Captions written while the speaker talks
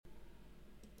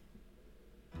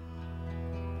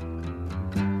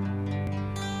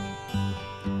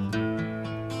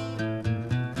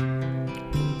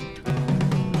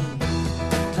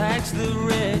Tax the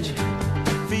rich,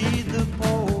 feed the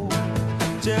poor,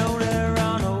 till there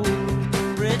are no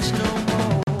rich no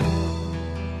more.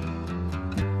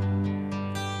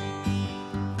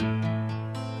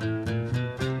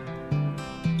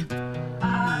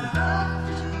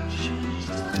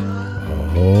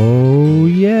 Oh,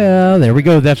 yeah. There we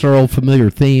go. That's our old familiar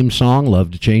theme song,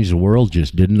 Love to Change the World.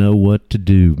 Just didn't know what to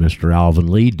do. Mr.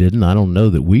 Alvin Lee didn't. I don't know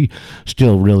that we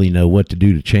still really know what to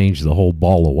do to change the whole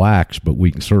ball of wax, but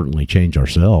we can certainly change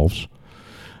ourselves.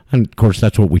 And, of course,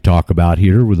 that's what we talk about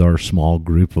here with our small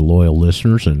group of loyal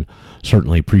listeners, and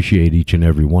certainly appreciate each and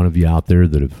every one of you out there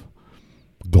that have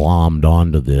glommed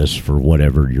onto this for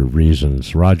whatever your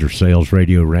reasons. Roger Sales,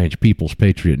 Radio Ranch, People's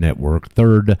Patriot Network,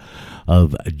 3rd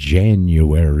of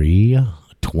January,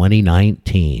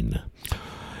 2019.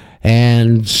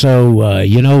 And so,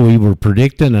 we were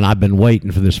predicting, and I've been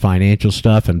waiting for this financial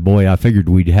stuff, and boy, I figured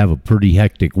we'd have a pretty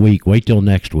hectic week. Wait till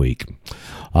next week.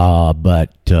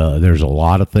 But there's a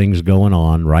lot of things going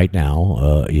on right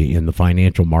now in the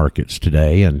financial markets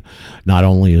today, and not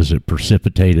only is it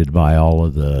precipitated by all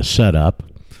of the setup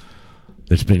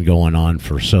that's been going on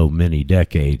for so many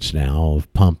decades now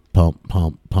of pump, pump,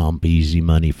 pump, pump, easy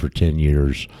money for 10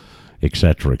 years, et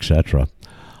cetera,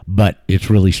 but it's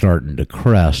really starting to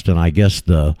crest. And I guess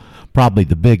probably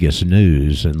the biggest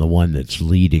news, and the one that's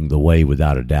leading the way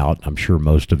without a doubt, I'm sure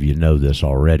most of you know this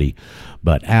already,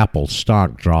 but Apple's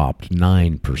stock dropped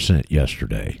 9%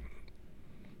 yesterday.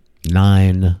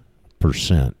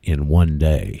 9% in one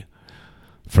day.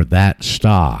 For that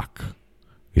stock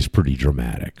is pretty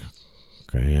dramatic.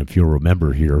 Okay, and if you'll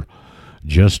remember here,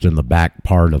 just in the back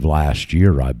part of last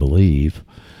year, I believe,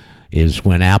 is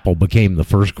when Apple became the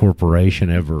first corporation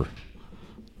ever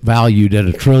valued at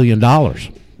 $1 trillion.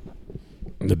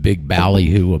 The big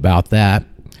ballyhoo about that.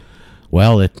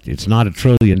 Well, it's not $1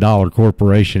 trillion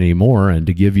corporation anymore, and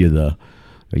to give you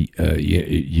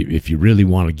if you really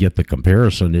want to get the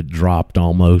comparison, it dropped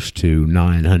almost to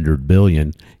 $900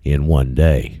 billion in one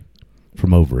day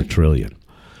from over $1 trillion.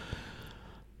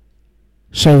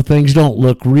 So things don't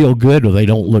look real good, or they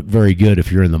don't look very good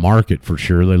if you're in the market for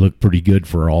sure. They look pretty good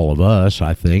for all of us,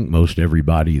 I think. Most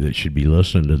everybody that should be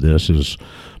listening to this has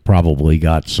probably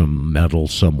got some metal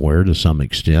somewhere to some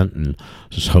extent, and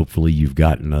just hopefully you've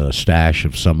gotten a stash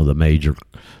of some of the major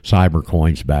cyber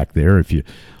coins back there.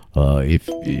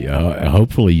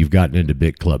 Hopefully you've gotten into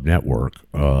Bit Club Network,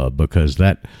 because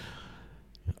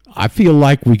I feel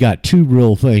like we got two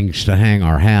real things to hang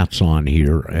our hats on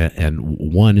here, and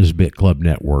one is Bit Club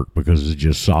Network, because it's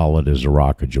just solid as a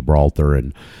rock of Gibraltar,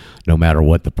 and no matter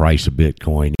what the price of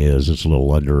Bitcoin is, it's a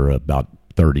little under about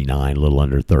 39, a little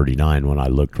under 39 when I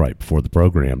looked right before the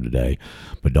program today.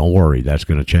 But don't worry, that's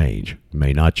going to change. It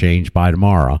may not change by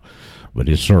tomorrow, but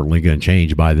it's certainly going to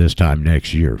change by this time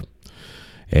next year.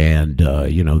 And,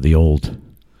 the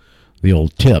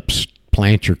old tips,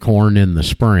 plant your corn in the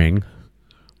spring.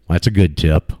 That's a good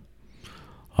tip.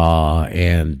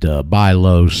 And buy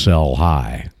low, sell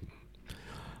high.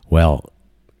 Well,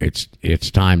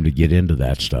 it's time to get into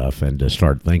that stuff and to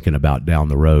start thinking about down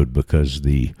the road, because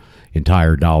the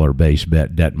entire dollar-based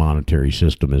debt monetary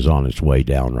system is on its way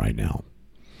down right now.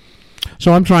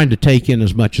 So I'm trying to take in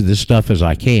as much of this stuff as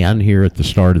I can here at the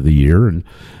start of the year and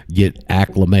get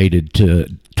acclimated to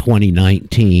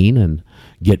 2019 and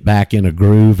get back in a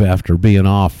groove after being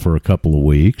off for a couple of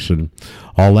weeks and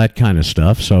all that kind of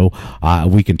stuff. So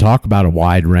we can talk about a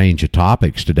wide range of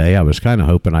topics today. I was kind of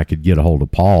hoping I could get a hold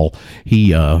of Paul.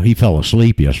 He fell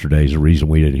asleep yesterday is the reason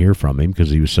we didn't hear from him,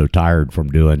 because he was so tired from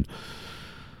doing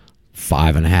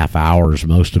 5.5 hours,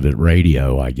 most of it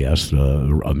radio, I guess,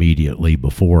 immediately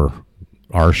before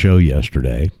our show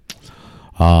yesterday.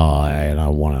 And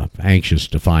I'm anxious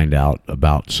to find out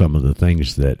about some of the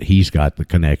things that he's got the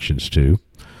connections to.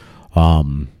 I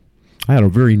had a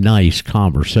very nice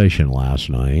conversation last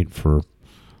night, for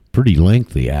pretty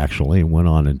lengthy actually, and went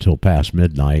on until past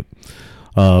midnight,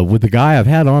 with the guy I've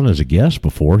had on as a guest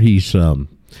before. He's got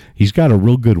a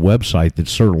real good website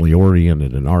that's certainly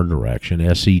oriented in our direction,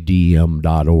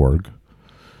 sedm.org,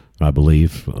 I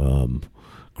believe.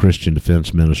 Christian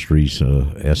Defense Ministries,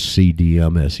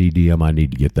 SEDM. I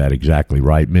need to get that exactly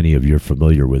right. Many of you are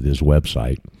familiar with his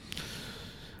website.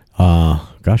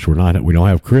 We don't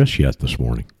have Chris yet this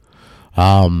morning.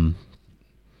 But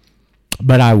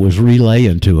I was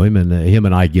relaying to him, and him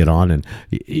and I get on and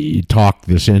talk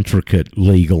this intricate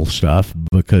legal stuff,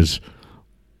 because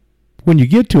when you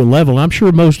get to a level, I'm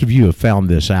sure most of you have found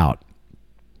this out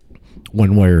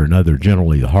one way or another,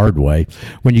 generally the hard way.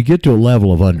 When you get to a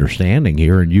level of understanding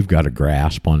here, and you've got a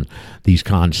grasp on these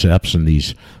concepts and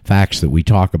these facts that we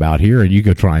talk about here, and you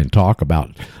go try and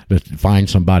find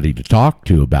somebody to talk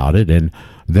to about it, and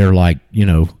they're like,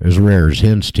 as rare as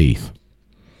hen's teeth.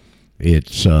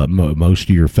 It's most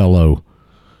of your fellow,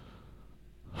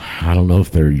 I don't know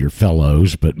if they're your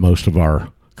fellows, but most of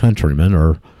our countrymen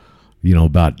are,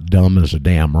 about dumb as a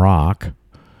damn rock,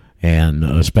 and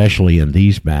especially in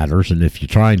these matters. And if you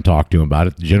try and talk to them about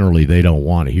it, generally they don't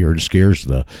want to hear it. It scares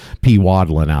the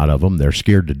pee-waddling out of them. They're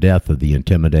scared to death of the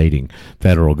intimidating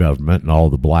federal government and all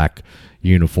the black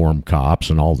uniform cops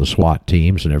and all the SWAT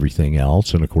teams and everything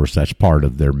else. And of course, that's part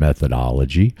of their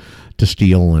methodology to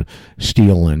steal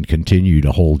and continue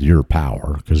to hold your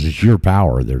power, because it's your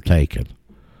power they're taking.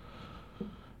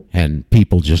 And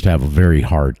people just have a very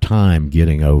hard time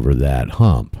getting over that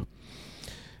hump.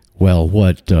 Well,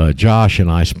 what Josh and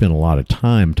I spent a lot of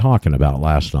time talking about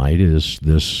last night is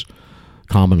this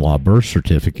common law birth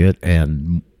certificate,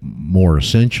 and more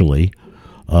essentially,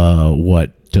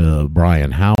 what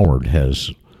Brian Howard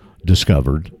has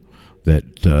discovered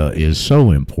that is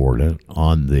so important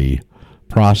on the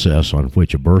process on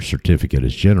which a birth certificate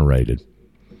is generated.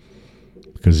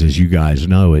 Because as you guys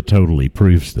know, it totally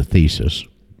proves the thesis,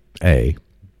 A.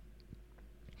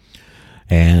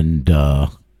 And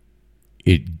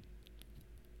it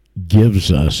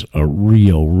gives us a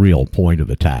real point of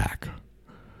attack.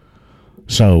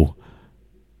 So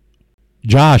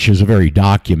Josh is a very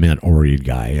document-oriented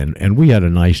guy, and we had a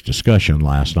nice discussion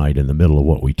last night in the middle of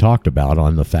what we talked about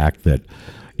on the fact that,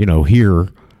 here,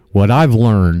 what I've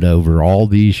learned over all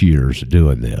these years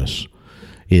doing this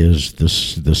is the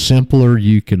simpler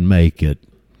you can make it,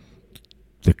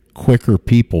 the quicker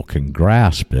people can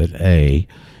grasp it, A,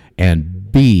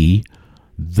 and B,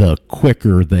 the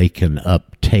quicker they can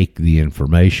uptake the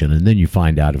information. And then you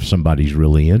find out if somebody's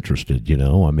really interested,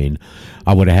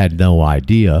 I would have had no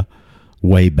idea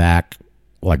way back.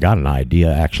 Well, I got an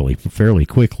idea actually fairly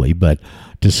quickly, but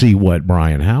to see what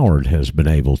Brian Howard has been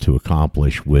able to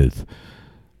accomplish with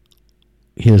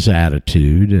his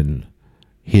attitude and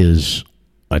his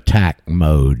attack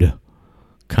mode,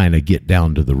 kind of get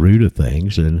down to the root of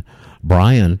things. And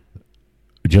Brian,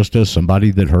 just as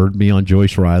somebody that heard me on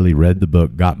Joyce Riley, read the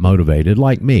book, got motivated,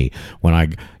 like me, when I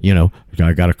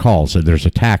got a call, said there's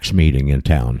a tax meeting in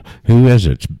town. Who is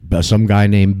it? It's some guy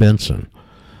named Benson.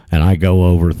 And I go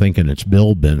over thinking it's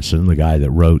Bill Benson, the guy that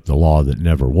wrote The Law That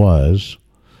Never Was.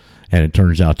 And it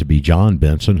turns out to be John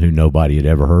Benson, who nobody had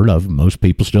ever heard of. Most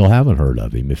people still haven't heard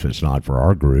of him, if it's not for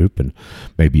our group and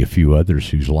maybe a few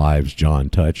others whose lives John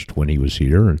touched when he was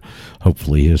here. And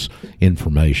hopefully his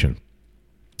information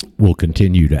will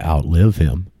continue to outlive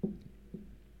him.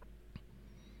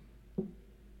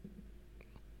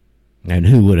 And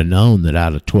who would have known that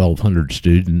out of 1,200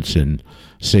 students in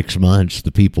 6 months,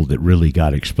 the people that really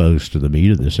got exposed to the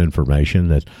meat of this information,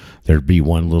 that there'd be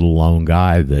one little lone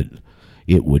guy that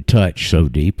it would touch so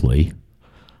deeply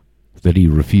that he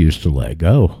refused to let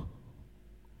go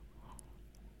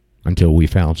until we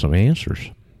found some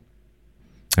answers.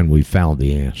 And we found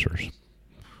the answers.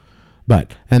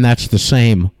 And that's the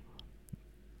same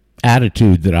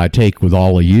attitude that I take with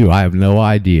all of you. I have no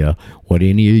idea what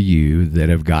any of you that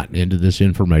have gotten into this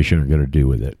information are going to do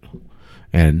with it.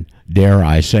 And dare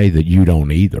I say that you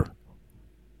don't either.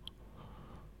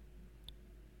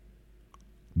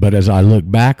 But as I look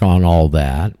back on all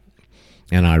that,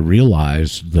 and I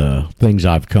realize the things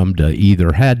I've come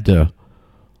to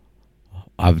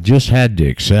I've just had to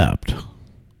accept,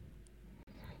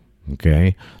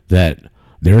 okay, that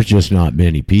there's just not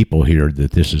many people here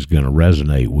that this is going to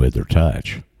resonate with or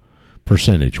touch,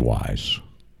 percentage-wise.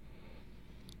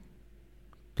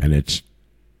 And it's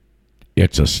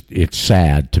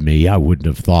sad to me. I wouldn't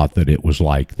have thought that it was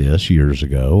like this years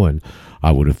ago, and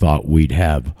I would have thought we'd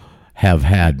have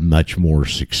had much more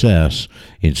success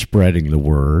in spreading the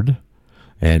word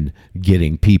and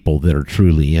getting people that are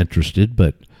truly interested,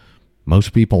 but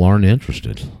most people aren't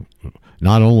interested.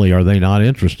 Not only are they not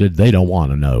interested, they don't want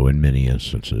to know in many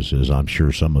instances, as I'm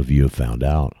sure some of you have found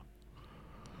out.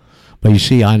 But you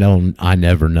see, I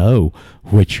never know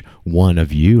which one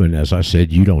of you, and as I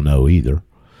said, you don't know either,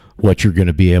 what you're going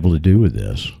to be able to do with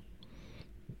this.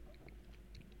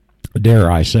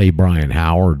 Dare I say, Brian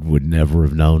Howard would never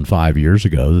have known 5 years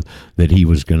ago that he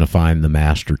was going to find the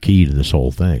master key to this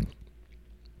whole thing.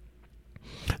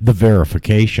 The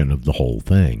verification of the whole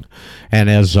thing. And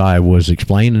as I was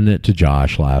explaining it to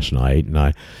Josh last night, and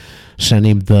I sent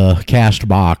him the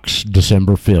Castbox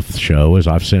December 5th show, as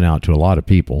I've sent out to a lot of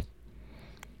people,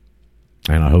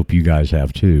 and I hope you guys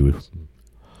have too,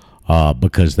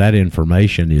 because that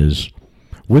information is,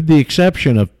 with the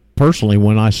exception of personally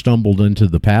when I stumbled into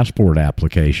the passport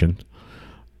application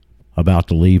about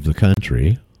to leave the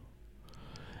country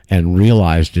and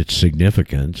realized its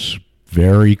significance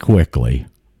very quickly.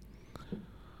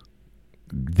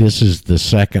 this is the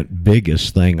second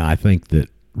biggest thing I think that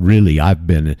really I've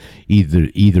been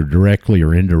either directly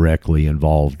or indirectly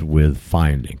involved with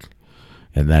finding,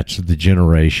 and that's the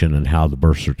generation and how the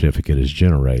birth certificate is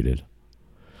generated.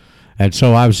 And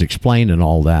so I was explaining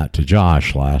all that to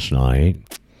Josh last night,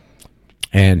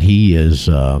 and he is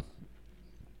a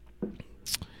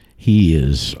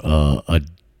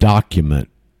document.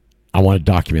 I want to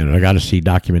document it. I got to see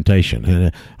documentation,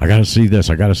 and I got to see this.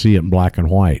 I got to see it in black and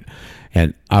white.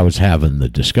 And I was having the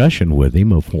discussion with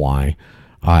him of why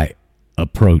I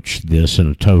approach this in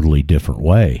a totally different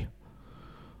way.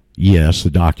 Yes, the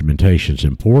documentation is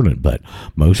important, but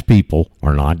most people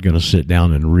are not going to sit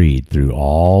down and read through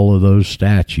all of those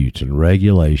statutes and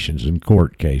regulations and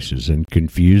court cases and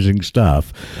confusing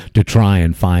stuff to try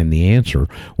and find the answer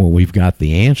when we've got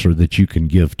the answer that you can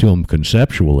give to them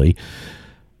conceptually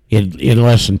in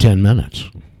less than 10 minutes,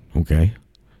 okay?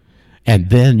 And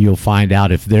then you'll find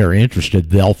out if they're interested,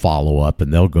 they'll follow up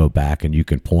and they'll go back and you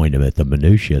can point them at the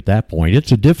minutia at that point.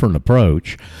 It's a different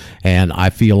approach, and I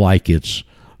feel like it's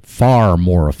far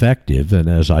more effective. And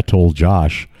as I told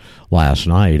Josh last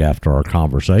night after our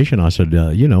conversation, I said,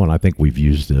 and I think we've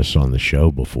used this on the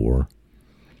show before.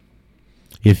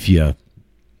 If you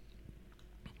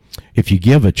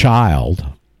give a child,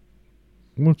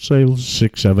 let's say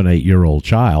 6, 7, 8-year-old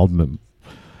child, and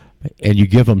you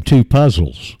give them 2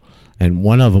 puzzles, and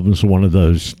one of them is one of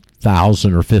those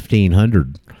 1,000 or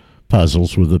 1,500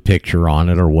 puzzles with a picture on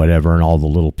it or whatever, and all the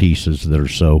little pieces that are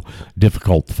so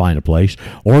difficult to find a place,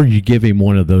 or you give him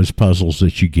one of those puzzles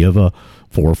that you give a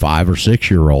 4, 5, or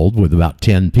 6-year-old with about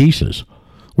 10 pieces.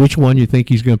 Which one you think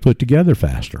he's going to put together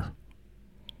faster?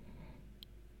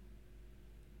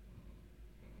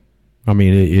 I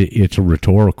mean, it's a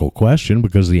rhetorical question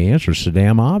because the answer is so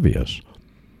damn obvious.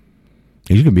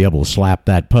 He's going to be able to slap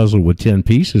that puzzle with 10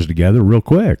 pieces together real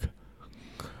quick.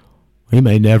 He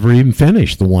may never even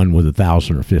finish the one with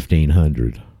 1,000 or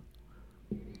 1,500.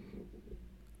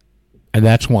 And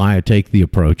that's why I take the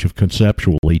approach of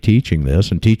conceptually teaching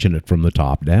this and teaching it from the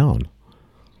top down.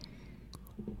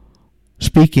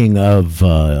 Speaking of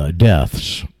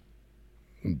deaths,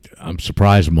 I'm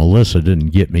surprised Melissa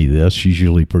didn't get me this. She's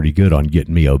usually pretty good on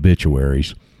getting me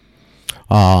obituaries.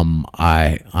 I'm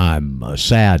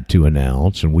sad to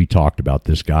announce, and we talked about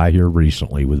this guy here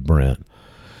recently with Brent.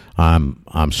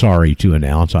 I'm sorry to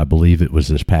announce, I believe it was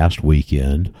this past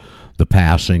weekend, the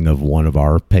passing of one of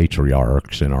our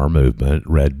patriarchs in our movement,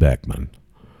 Red Beckman.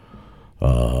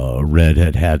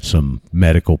 Red had some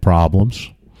medical problems.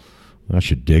 I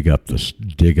should dig up the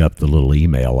little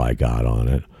email I got on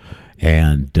it.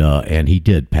 And he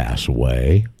did pass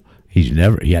away. He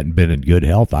hadn't been in good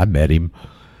health. I met him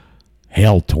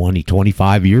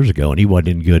 25 years ago, and he wasn't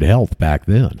in good health back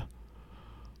then.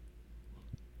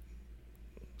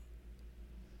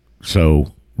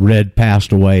 So Red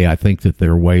passed away. I think that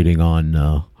they're waiting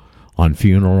on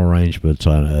funeral arrangements.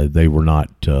 They were not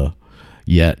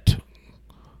yet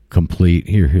complete.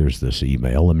 Here's this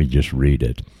email. Let me just read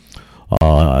it.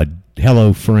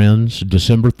 Hello, friends.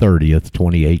 December 30th,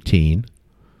 2018.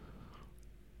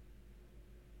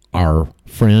 Our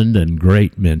friend and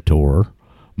great mentor,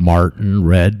 Martin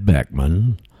Red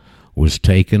Beckman, was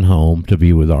taken home to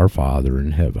be with our Father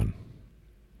in heaven.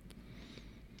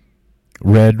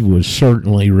 Red was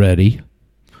certainly ready,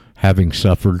 having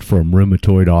suffered from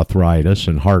rheumatoid arthritis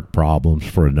and heart problems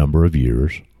for a number of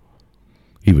years.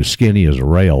 He was skinny as a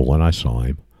rail when I saw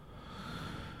him.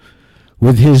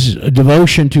 With his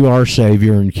devotion to our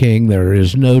Savior and King, there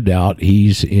is no doubt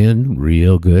he's in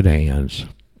real good hands.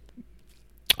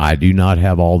 I do not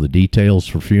have all the details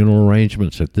for funeral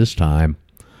arrangements at this time,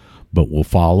 but will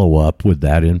follow up with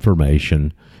that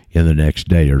information in the next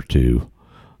day or two.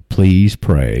 Please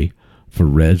pray for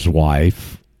Red's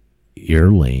wife,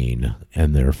 Earlene,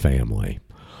 and their family.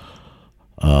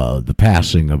 The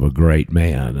passing of a great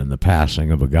man and the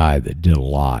passing of a guy that did a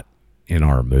lot in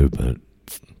our movement.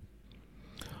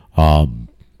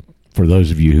 For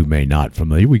those of you who may not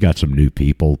familiar, we got some new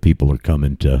people. People are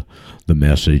coming to the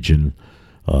message, and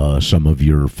some of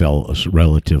your fellows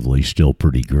relatively still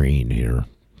pretty green here.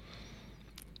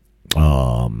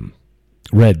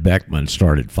 Red Beckman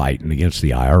started fighting against the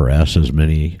IRS, as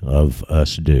many of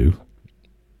us do.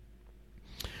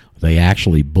 They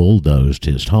actually bulldozed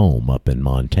his home up in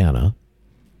Montana.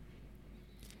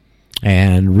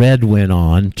 And Red went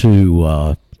on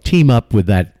to team up with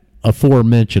that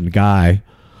aforementioned guy,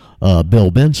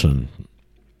 Bill Benson.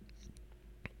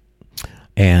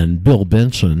 And Bill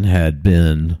Benson had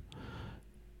been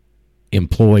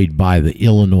employed by the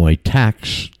Illinois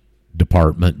Tax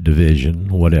Department Division,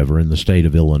 whatever, in the state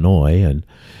of Illinois, and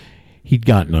he'd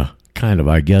gotten a kind of,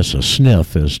 I guess, a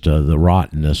sniff as to the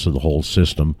rottenness of the whole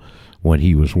system when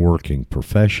he was working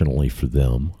professionally for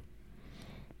them.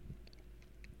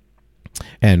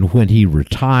 And when he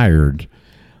retired,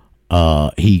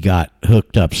 he got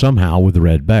hooked up somehow with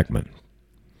Red Beckman.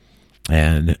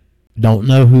 And don't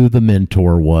know who the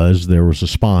mentor was. There was a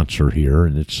sponsor here,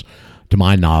 and it's, to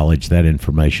my knowledge, that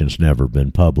information's never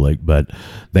been public, but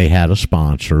they had a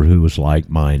sponsor who was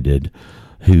like-minded,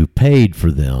 who paid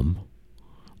for them,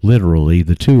 literally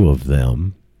the two of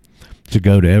them, to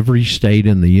go to every state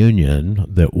in the Union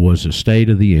that was a state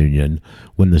of the Union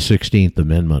when the 16th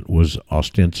Amendment was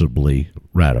ostensibly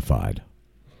ratified.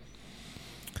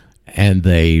 And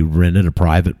they rented a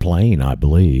private plane, I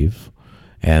believe,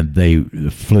 and they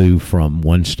flew from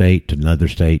one state to another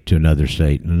state to another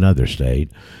state and another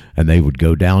state, and they would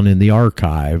go down in the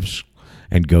archives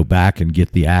and go back and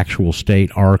get the actual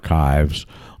state archives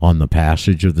on the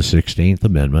passage of the 16th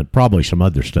Amendment, probably some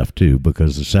other stuff too,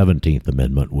 because the 17th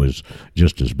Amendment was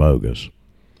just as bogus.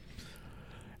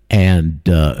 And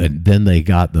then they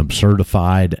got them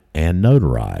certified and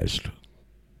notarized.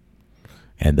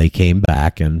 And they came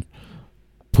back and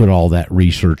put all that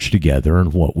research together,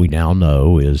 and what we now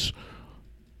know is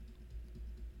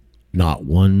not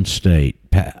one state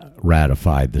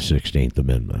ratified the 16th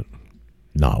Amendment.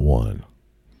 Not one.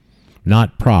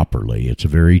 Not properly. It's a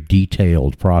very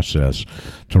detailed process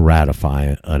to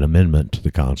ratify an amendment to the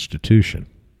Constitution.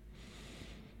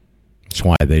 That's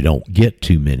why they don't get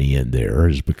too many in there,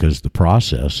 is because the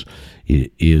process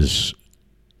is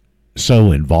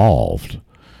so involved.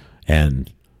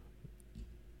 And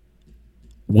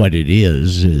what it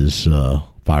is,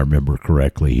 if I remember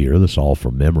correctly here, this is all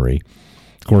from memory,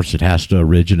 of course it has to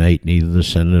originate in either the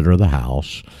Senate or the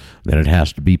House. Then it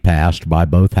has to be passed by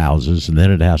both houses, and then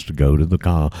it has to go to the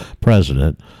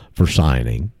president for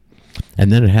signing.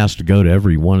 And then it has to go to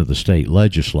every one of the state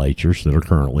legislatures that are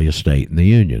currently a state in the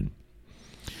Union.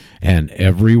 And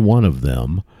every one of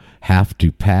them have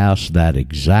to pass that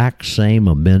exact same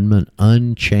amendment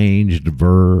unchanged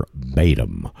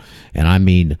verbatim. And I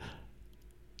mean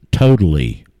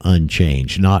totally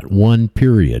unchanged. Not one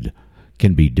period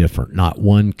can be different. Not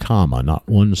one comma, not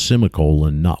one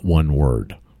semicolon, not one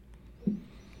word.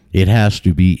 It has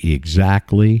to be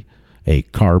exactly a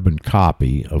carbon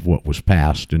copy of what was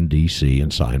passed in D.C.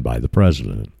 and signed by the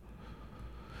president.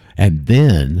 And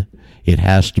then it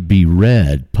has to be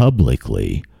read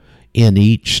publicly in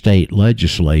each state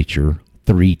legislature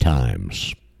 3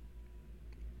 times.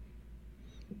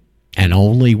 And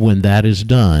only when that is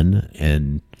done,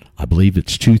 and I believe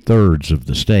it's 2/3 of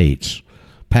the states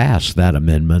pass that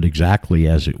amendment exactly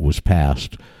as it was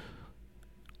passed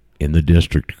in the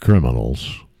District of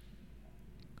Criminals,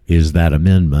 is that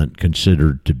amendment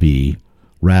considered to be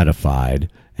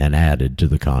ratified and added to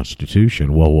the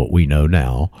Constitution. Well, what we know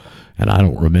now, and I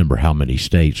don't remember how many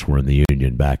states were in the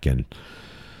Union back in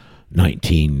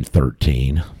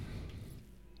 1913,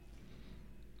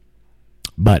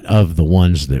 but of the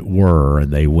ones that were,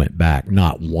 and they went back,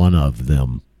 not one of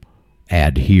them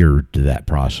adhered to that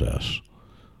process.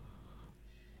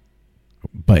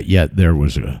 But yet there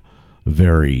was a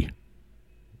very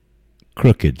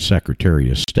crooked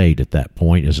Secretary of State at that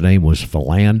point. His name was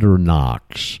Philander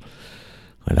Knox.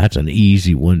 And that's an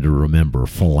easy one to remember,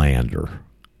 Philander.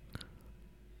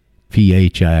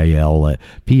 Philander.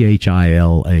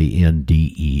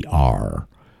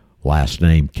 Last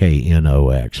name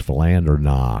Knox. Philander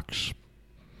Knox.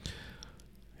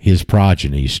 His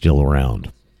progeny is still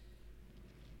around.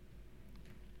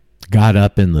 Got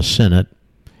up in the Senate,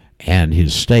 and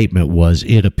his statement was,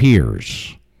 it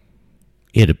appears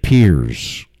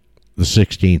the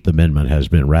 16th Amendment has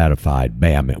been ratified.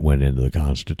 Bam, it went into the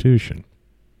Constitution.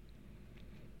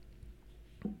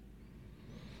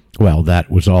 Well, that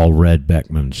was all Red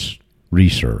Beckman's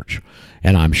research.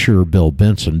 And I'm sure Bill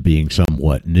Benson, being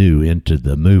somewhat new into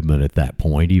the movement at that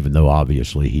point, even though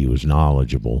obviously he was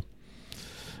knowledgeable,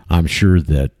 I'm sure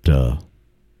that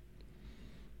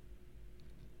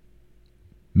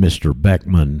Mr.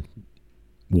 Beckman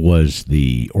was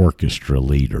the orchestra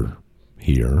leader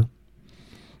here.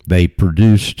 Bill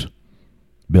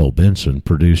Benson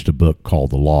produced a book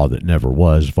called The Law That Never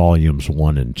Was, volumes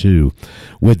 1 and 2,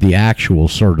 with the actual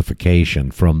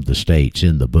certification from the states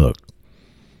in the book,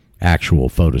 actual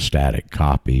photostatic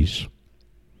copies.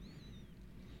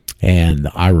 And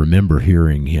I remember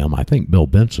hearing him. I think Bill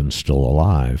Benson's still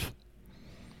alive.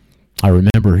 I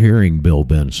remember hearing Bill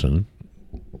Benson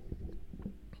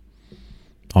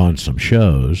on some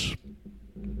shows,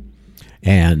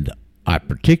 and I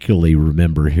particularly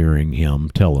remember hearing him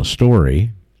tell a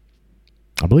story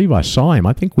I believe I saw him.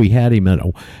 I think we had him at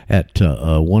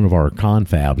one of our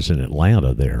confabs in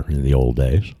Atlanta there in the old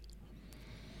days.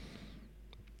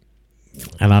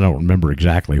 And I don't remember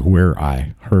exactly where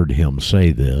I heard him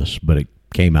say this, but it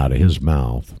came out of his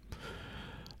mouth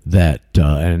that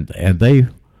and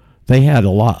they had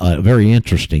a very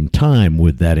interesting time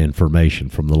with that information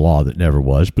from the law that never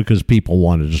was, because people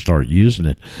wanted to start using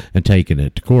it and taking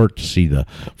it to court to see the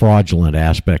fraudulent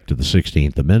aspect of the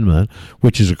 16th Amendment,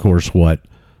 which is, of course, what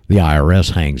the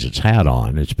IRS hangs its hat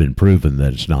on. It's been proven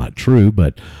that it's not true,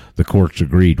 but the courts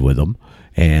agreed with them.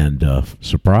 And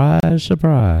surprise,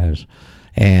 surprise.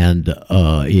 And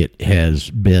it has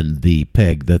been the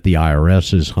peg that the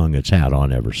IRS has hung its hat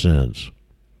on ever since.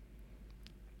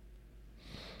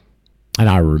 And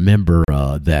I remember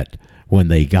that when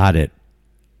they got it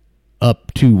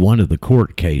up to one of the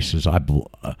court cases,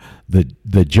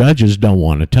 the judges don't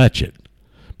want to touch it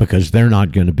because they're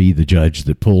not going to be the judge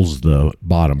that pulls the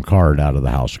bottom card out of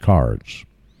the house of cards.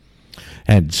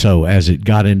 And so as it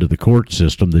got into the court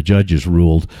system, the judges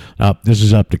ruled, this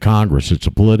is up to Congress. It's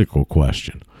a political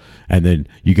question. And then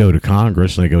you go to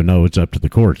Congress, and they go, no, it's up to the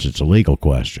courts. It's a legal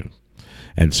question.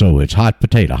 And so it's hot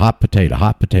potato, hot potato,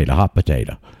 hot potato, hot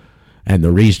potato. And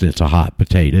the reason it's a hot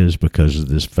potato is because of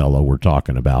this fellow we're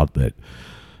talking about that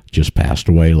just passed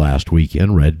away last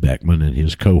weekend, Red Beckman, and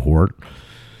his cohort,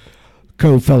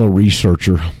 co-fellow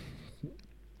researcher,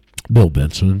 Bill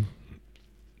Benson.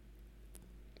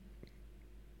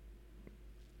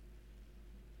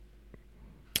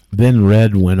 Then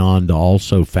Red went on to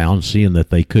also found, seeing that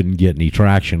they couldn't get any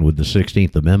traction with the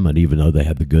 16th Amendment, even though they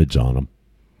had the goods on them.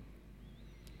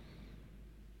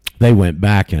 They went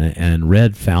back and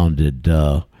Red founded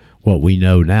what we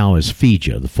know now as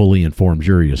FIJA, the Fully Informed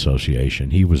Jury Association.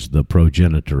 He was the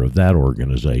progenitor of that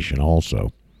organization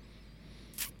also.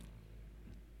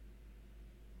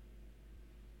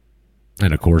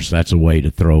 And, of course, that's a way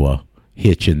to throw a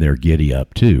hitch in their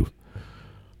giddy-up, too,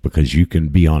 because you can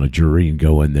be on a jury and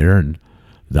go in there, and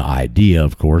the idea,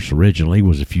 of course, originally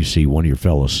was if you see one of your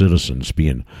fellow citizens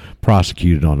being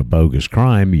prosecuted on a bogus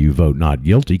crime, you vote not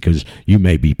guilty because you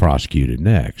may be prosecuted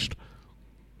next.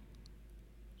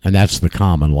 And that's the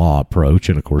common law approach,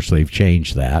 and, of course, they've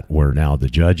changed that, where now the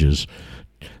judges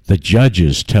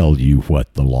tell you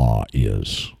what the law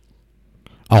is.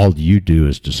 All you do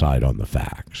is decide on the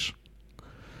facts.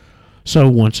 So,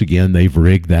 once again, they've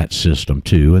rigged that system,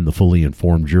 too, and the Fully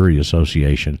Informed Jury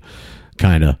Association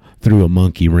kind of threw a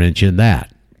monkey wrench in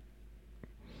that.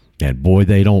 And, boy,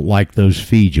 they don't like those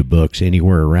FIJA books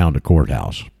anywhere around a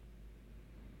courthouse.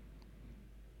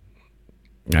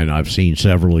 And I've seen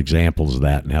several examples of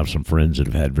that and have some friends that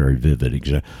have had very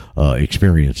vivid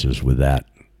experiences with that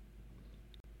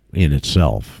in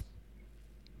itself.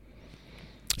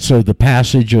 So the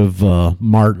passage of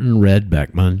Martin Red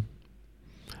Beckman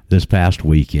this past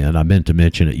weekend, I meant to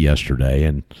mention it yesterday,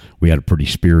 and we had a pretty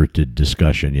spirited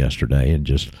discussion yesterday and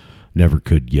just never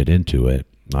could get into it.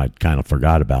 I kind of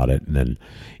forgot about it, and then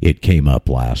it came up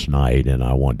last night, and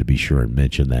I wanted to be sure and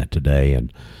mention that today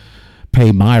and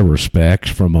pay my respects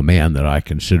from a man that I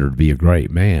consider to be a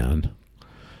great man.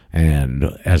 And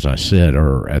as I said,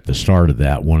 or at the start of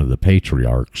that, one of the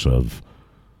patriarchs of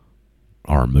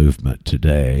our movement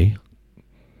today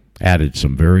added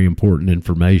some very important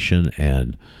information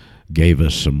and gave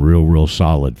us some real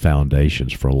solid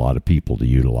foundations for a lot of people to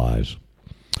utilize.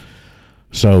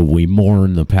 So we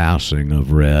mourn the passing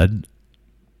of Red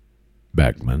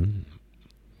Beckman,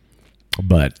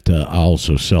 but I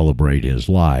also celebrate his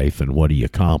life and what he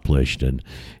accomplished and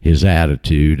his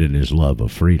attitude and his love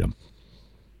of freedom.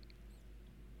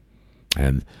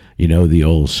 And, you know, the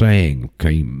old saying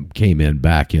came in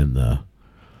back in the,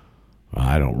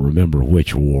 I don't remember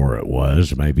which war it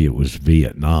was, maybe it was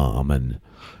Vietnam, and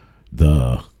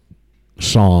the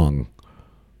song,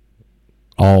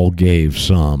 all gave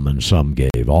some and some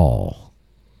gave all.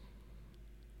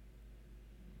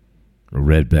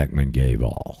 Red Beckman gave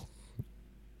all.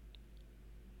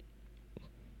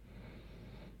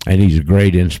 And he's a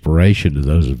great inspiration to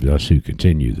those of us who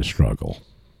continue the struggle.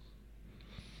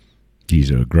 He's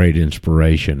a great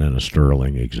inspiration and a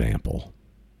sterling example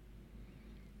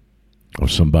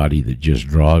of somebody that just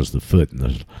draws the foot in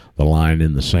the line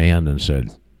in the sand and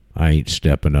said, I ain't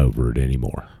stepping over it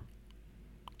anymore.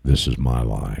 This is my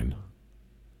line.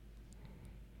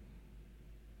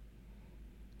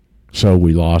 So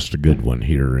we lost a good one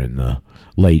here in the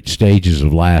late stages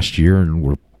of last year, and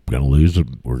we're going to lose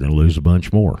a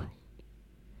bunch more.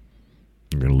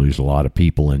 We're going to lose a lot of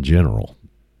people in general.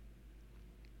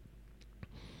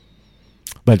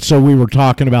 But so we were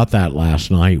talking about that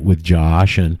last night with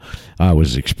Josh, and I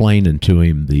was explaining to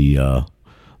him the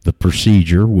the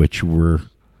procedure, which we're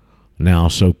now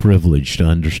so privileged to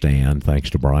understand, thanks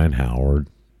to Brian Howard,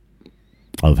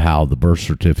 of how the birth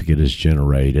certificate is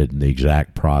generated and the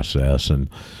exact process. And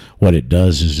what it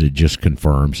does is it just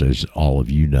confirms, as all of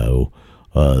you know,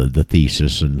 the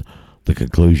thesis and the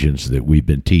conclusions that we've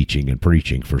been teaching and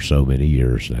preaching for so many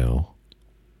years now.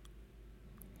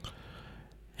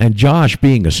 And Josh,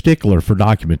 being a stickler for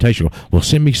documentation, well,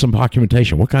 send me some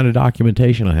documentation. What kind of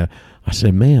documentation I have? I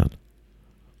said, man,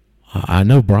 I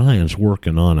know Brian's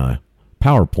working on a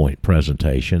PowerPoint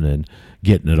presentation and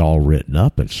getting it all written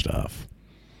up and stuff.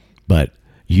 But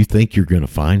you think you're going to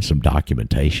find some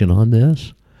documentation on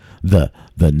this? The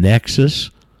nexus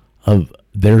of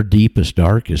their deepest,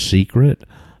 darkest secret,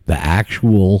 the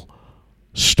actual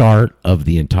start of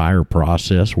the entire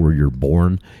process where you're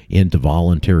born into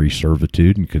voluntary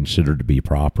servitude and considered to be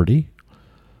property?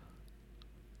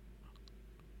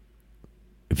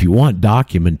 If you want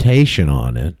documentation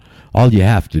on it, all you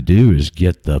have to do is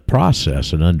get the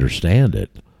process and understand it.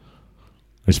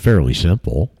 It's fairly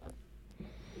simple.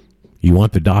 You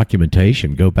want the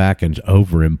documentation, go back and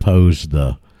overimpose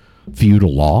the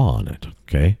feudal law on it,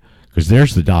 okay? Because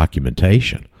there's the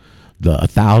documentation. The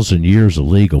 1,000 years of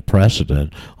legal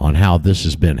precedent on how this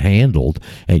has been handled,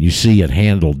 and you see it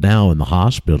handled now in the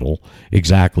hospital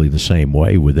exactly the same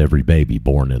way with every baby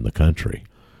born in the country.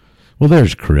 Well,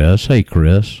 there's Chris. Hey,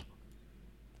 Chris.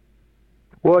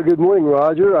 Well, good morning,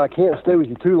 Roger. I can't stay with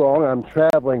you too long. I'm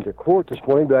traveling to court this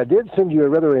morning, but I did send you a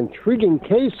rather intriguing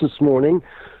case this morning.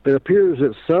 It appears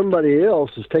that somebody else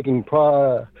is taking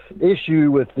issue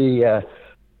with the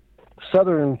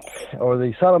Sodomy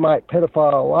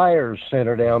Pedophile Larceny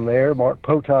Center down there, Mark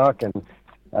Potok and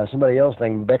somebody else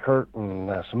named Beckert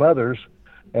and some others.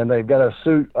 And they've got a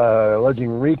suit alleging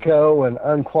RICO and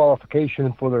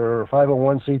unqualification for their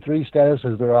 501c3 status,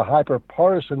 as they're a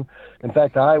hyper-partisan. In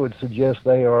fact, I would suggest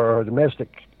they are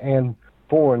domestic and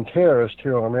foreign terrorists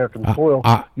here on American soil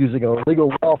using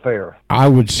illegal welfare. I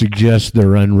would suggest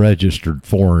they're unregistered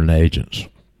foreign agents.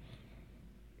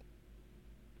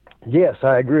 Yes,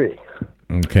 I agree.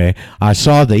 Okay. I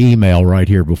saw the email right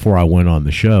here before I went on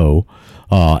the show,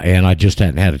 and I just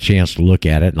hadn't had a chance to look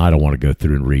at it, and I don't want to go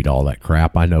through and read all that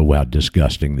crap. I know how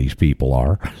disgusting these people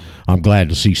are. I'm glad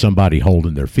to see somebody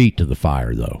holding their feet to the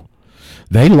fire, though.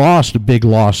 They lost a big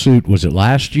lawsuit. Was it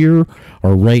last year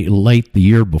or late the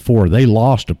year before? They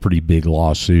lost a pretty big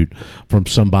lawsuit from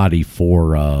somebody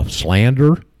for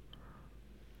slander,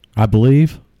 I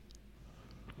believe.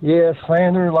 Yeah,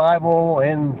 slander, libel,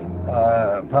 and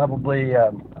probably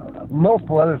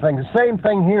multiple other things. The same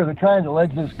thing here. They're trying to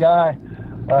allege this guy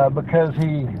because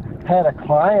he had a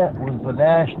client with the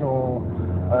National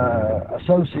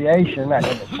Association. I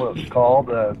think that's what it's called.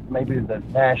 Maybe the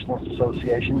Nationalist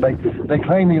Association. They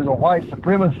claim he was a white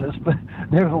supremacist, but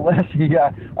nevertheless,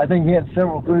 I think he had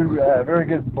several very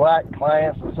good black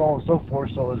clients and so on and so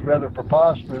forth. So it was rather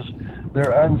preposterous,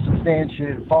 their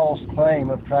unsubstantiated false claim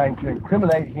of trying to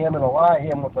incriminate him and ally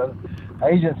him with an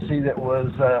agency that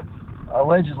was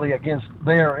allegedly against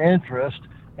their interest,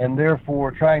 and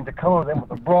therefore trying to color them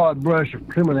with a broad brush of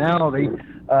criminality,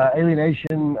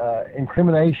 alienation,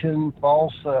 incrimination,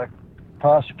 false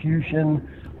prosecution,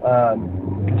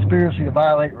 conspiracy to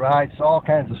violate rights, all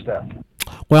kinds of stuff.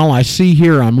 Well, I see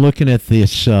here, I'm looking at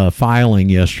this filing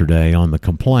yesterday on the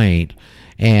complaint,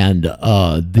 and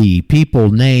the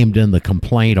people named in the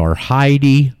complaint are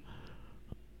Heidi,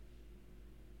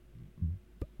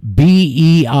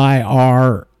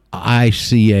 Beirich,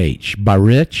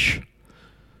 Beirich.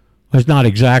 It's not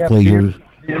exactly your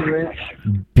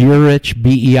Beirich,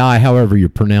 B-E-I, however you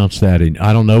pronounce that.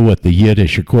 I don't know what the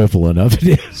Yiddish equivalent of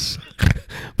it is.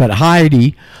 But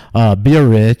Heidi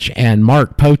Beirich and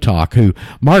Mark Potok,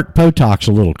 Mark Potok's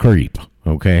a little creep,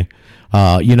 okay?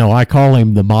 I call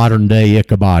him the modern day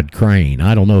Ichabod Crane.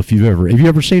 I don't know if have you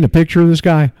ever seen a picture of this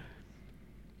guy?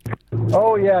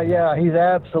 Oh, yeah. He's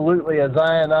absolutely a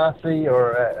Zion-Nazi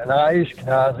or an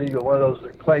Ashkenazi, or one of those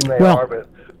that claim they are, but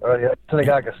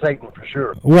synagogue of Satan for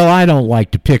sure. Well, I don't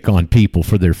like to pick on people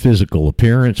for their physical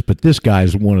appearance, but this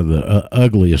guy's one of the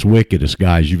ugliest, wickedest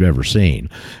guys you've ever seen.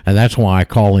 And that's why I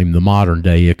call him the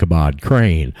modern-day Ichabod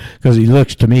Crane, because he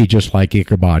looks to me just like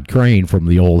Ichabod Crane from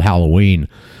the old Halloween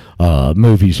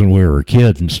movies when we were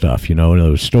kids and stuff,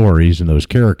 those stories and those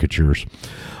caricatures.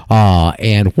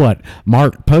 And what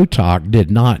Mark Potok did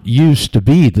not used to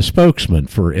be the spokesman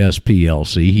for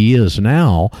SPLC. He is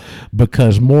now,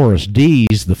 because Morris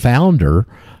Dees, the founder,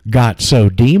 got so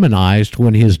demonized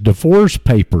when his divorce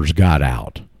papers got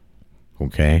out.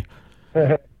 Okay?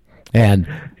 And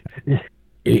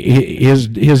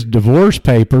his divorce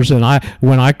papers, and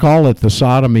when I call it the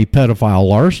Sodomy Pedophile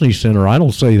Larceny Center, I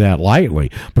don't say that lightly,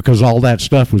 because all that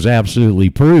stuff was absolutely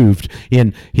proved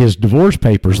in his divorce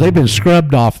papers. They've been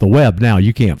scrubbed off the web now.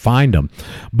 You can't find them.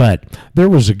 But there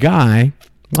was a guy,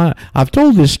 I've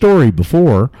told this story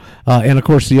before, and of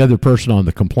course the other person on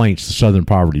the complaints, the Southern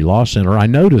Poverty Law Center, I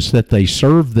noticed that they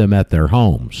serve them at their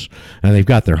homes, and they've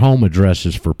got their home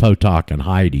addresses for Potok and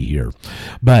Heidi here.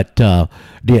 But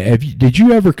did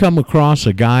you ever come across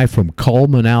a guy from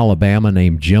Cullman, Alabama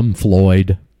named Jim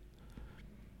Floyd?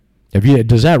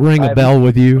 Does that ring a bell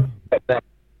with you?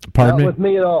 Pardon me? Not with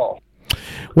me at all.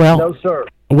 Well, no, sir.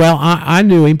 Well, I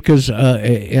knew him because,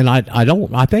 and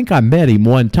I think I met him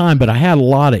one time, but I had a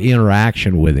lot of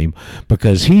interaction with him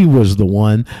because he was the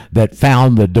one that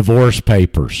found the divorce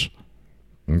papers,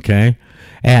 okay,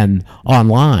 and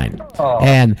online. Oh.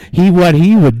 And what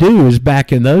he would do is,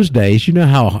 back in those days, you know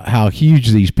how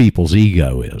huge these people's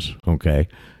ego is, okay.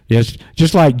 Yes,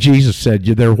 just like Jesus said,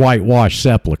 they're whitewashed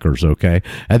sepulchers, okay?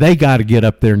 And they got to get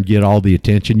up there and get all the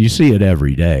attention. You see it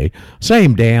every day.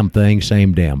 Same damn thing,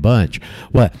 same damn bunch.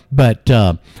 But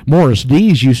Morris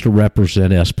Dees used to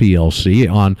represent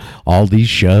SPLC on all these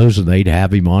shows, and they'd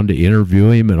have him on to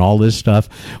interview him and all this stuff.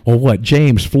 Well,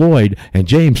 James Floyd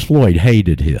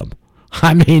hated him.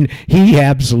 I mean, he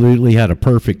absolutely had a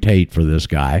perfect hate for this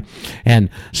guy. And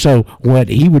so what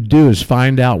he would do is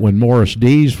find out when Morris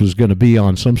Dees was going to be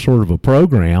on some sort of a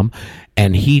program,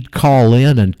 and he'd call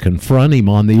in and confront him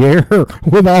on the air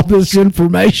with all this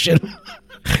information.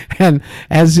 And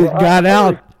as it got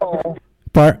out...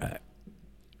 I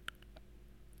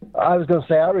was going to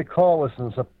say, I recall with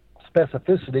some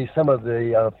specificity some of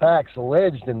the facts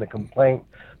alleged in the complaint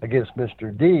against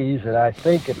Mr. Dees, and I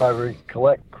think, if I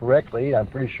recollect correctly, I'm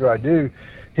pretty sure I do,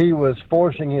 he was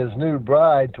forcing his new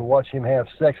bride to watch him have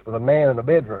sex with a man in a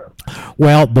bedroom.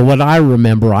 Well, but what I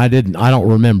remember, I don't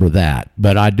remember that,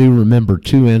 but I do remember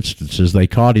two instances. They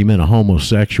caught him in a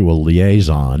homosexual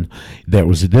liaison.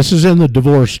 This is in the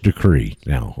divorce decree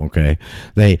now, okay?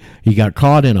 He got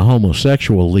caught in a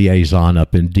homosexual liaison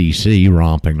up in D.C.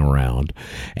 romping around,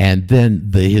 and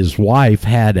then his wife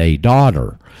had a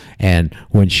daughter. And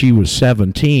when she was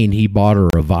 17, he bought her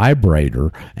a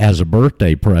vibrator as a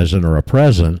birthday present or a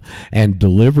present and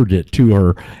delivered it to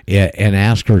her and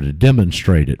asked her to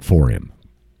demonstrate it for him.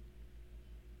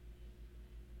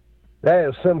 That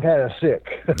is some kind of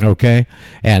sick. Okay,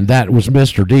 and that was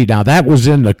Mr. D. Now that was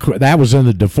in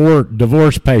the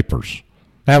divorce papers.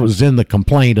 That was in the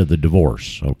complaint of the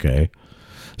divorce. Okay,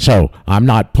 so I'm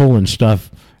not pulling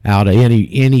stuff out of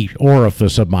any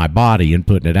orifice of my body and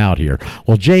putting it out here.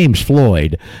 Well, James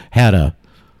Floyd had a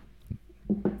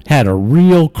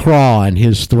real craw in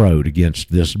his throat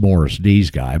against this Morris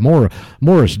Dees guy.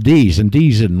 Morris Dees, and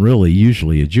Dees isn't really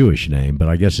usually a Jewish name, but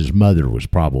I guess his mother was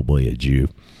probably a Jew.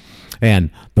 And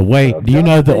the way, do you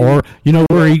know where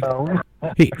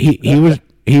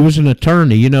he was an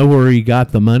attorney? You know where he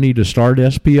got the money to start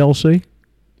SPLC?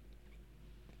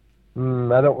 I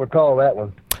don't recall that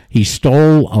one. He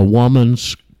stole a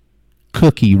woman's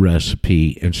cookie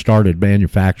recipe and started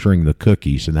manufacturing the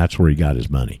cookies, and that's where he got his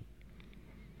money.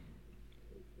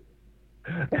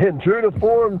 And true to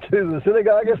form, to the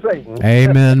synagogue of Satan.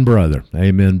 Amen, brother.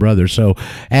 Amen, brother. So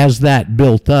as that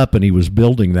built up, and he was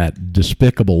building that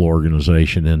despicable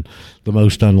organization in the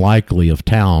most unlikely of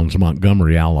towns,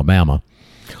 Montgomery, Alabama,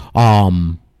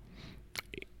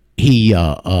 he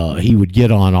would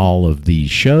get on all of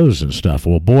these shows and stuff.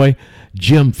 Well, boy,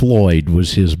 Jim Floyd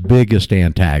was his biggest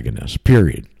antagonist,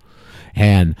 period.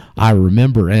 And I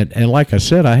remember, and like I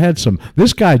said, I had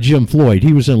this guy, Jim Floyd,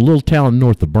 he was in a little town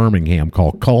north of Birmingham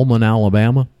called Cullman,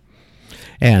 Alabama.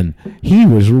 And he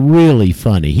was really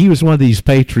funny. He was one of these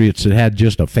patriots that had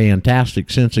just a fantastic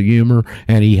sense of humor,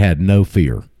 and he had no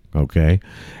fear. Okay,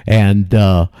 and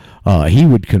he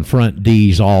would confront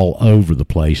Dees all over the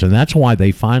place, and that's why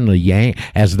they finally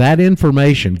as that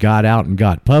information got out and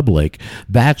got public,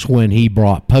 that's when he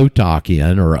brought Potok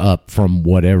in, or up from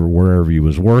wherever he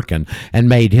was working, and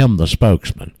made him the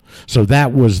spokesman. So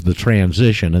that was the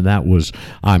transition, and that was,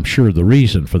 I'm sure, the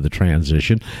reason for the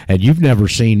transition. And you've never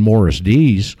seen Morris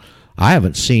Dees. I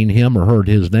haven't seen him or heard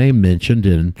his name mentioned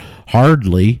in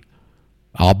hardly,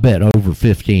 I'll bet, over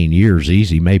 15 years,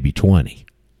 easy, maybe 20.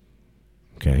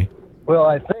 Okay. Well,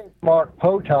 I think Mark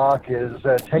Potok is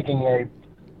taking a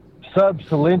sub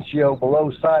silentio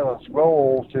below silence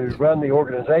role to run the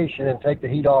organization and take the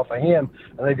heat off of him.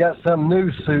 And they've got some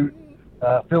new suit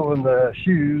filling the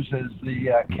shoes as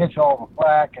the catch-all the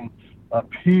flack and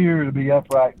appear to be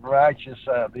upright and righteous,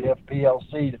 the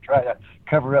FPLC, to try to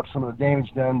cover up some of the damage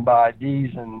done by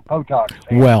Dees and Potok.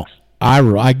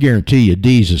 I guarantee you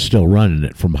Dees is still running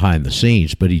it from behind the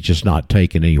scenes, but he's just not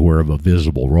taking anywhere of a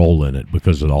visible role in it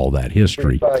because of all that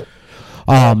history. Right.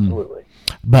 Absolutely.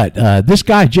 But this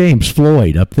guy, James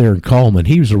Floyd, up there in Coleman,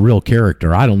 he was a real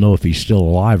character. I don't know if he's still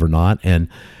alive or not. And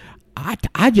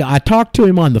I talked to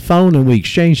him on the phone, and we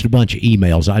exchanged a bunch of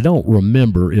emails. I don't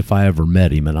remember if I ever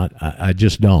met him, and I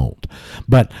just don't.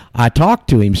 But I talked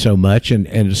to him so much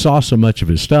and saw so much of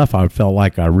his stuff, I felt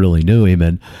like I really knew him.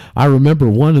 And I remember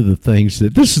one of the things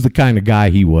that this is the kind of guy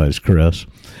he was, Chris.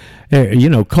 You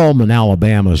know, Coleman,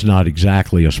 Alabama is not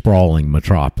exactly a sprawling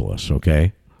metropolis,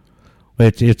 okay?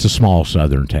 It's a small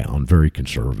southern town, very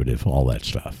conservative, all that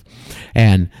stuff.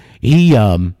 And he,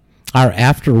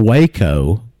 after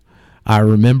Waco, I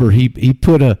remember he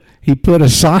put a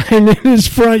sign in his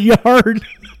front yard.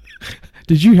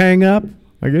 Did you hang up?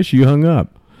 I guess you hung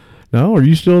up. No, are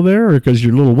you still there? Or because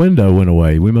your little window went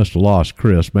away? We must have lost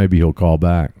Chris. Maybe he'll call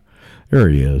back. There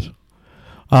he is.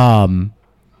 I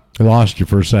lost you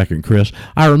for a second, Chris.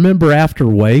 I remember after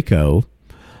Waco,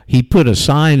 he put a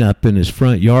sign up in his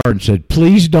front yard and said,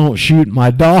 "Please don't shoot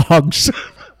my dogs."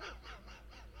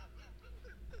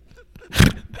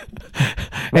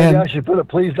 Maybe I should put a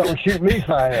 "Please don't shoot me"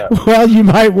 sign up. Well, you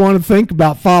might want to think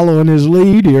about following his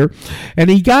lead here. And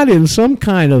he got in some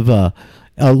kind of a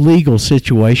legal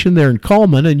situation there in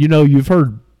Coleman. And, you know, you've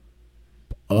heard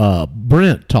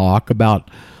Brent talk about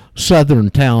southern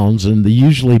towns, and they're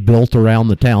usually built around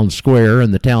the town square,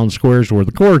 and the town square is where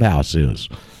the courthouse is.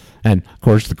 And, of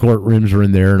course, the courtrooms are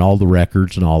in there and all the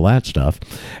records and all that stuff.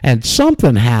 And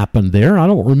something happened there. I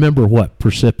don't remember what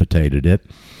precipitated it,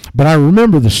 but I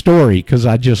remember the story because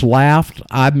I just laughed.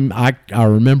 I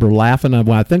remember laughing.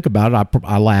 When I think about it,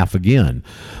 I laugh again.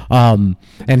 And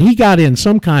he got in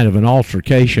some kind of an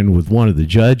altercation with one of the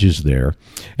judges there,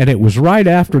 and it was right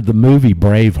after the movie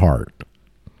Braveheart.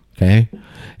 Okay?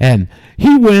 And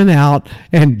he went out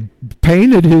and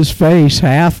painted his face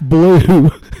half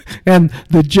blue, and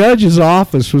the judge's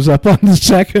office was up on the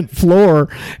second floor,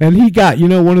 and he got, you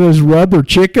know, one of those rubber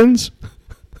chickens,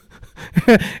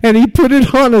 and he put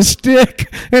it on a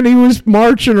stick, and he was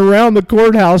marching around the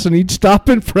courthouse, and he'd stop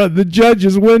in front of the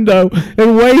judge's window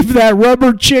and wave that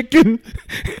rubber chicken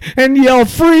and yell,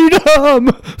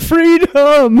 "Freedom!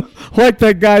 Freedom!" like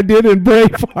that guy did in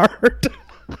Braveheart.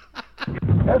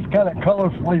 That's kind of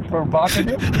colorfully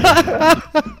provocative.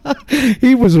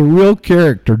 He was a real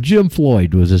character. Jim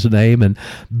Floyd was his name, and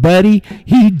buddy,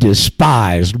 he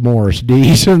despised Morris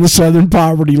Dees and the Southern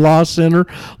Poverty Law Center.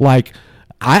 Like,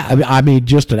 I mean,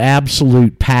 just an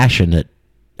absolute passionate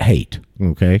hate.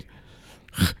 Okay.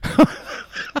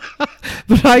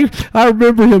 But I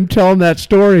remember him telling that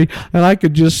story, and I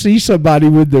could just see somebody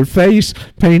with their face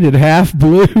painted half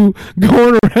blue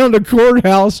going around a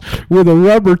courthouse with a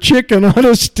rubber chicken on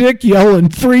a stick yelling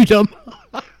 "Freedom."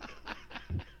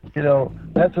 You know,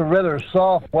 that's a rather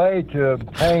soft way to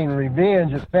obtain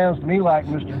revenge. It sounds to me like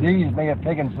Mr. Dees may have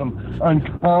taken some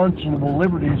unconscionable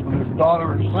liberties with his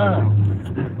daughter or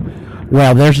son.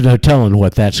 Well, there's no telling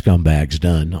what that scumbag's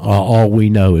done. All we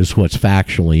know is what's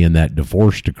factually in that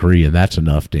divorce decree, and that's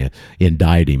enough to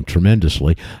indict him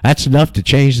tremendously. That's enough to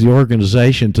change the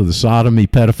organization to the Sodomy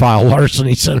Pedophile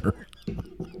Larceny Center.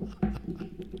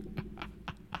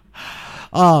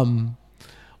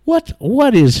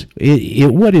 What is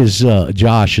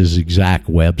Josh's exact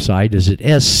website? Is it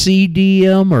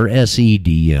SCDM or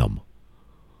SEDM?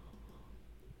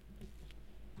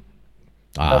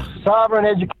 Sovereign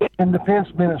Education Defense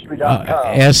Ministry.com.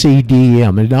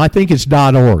 SEDM, and I think it's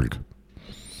 .org.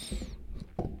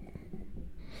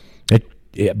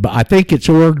 I think it's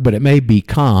org, but it may be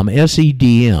com.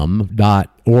 SEDM.org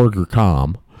or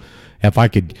com. If I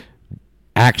could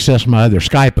access my other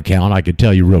Skype account, I could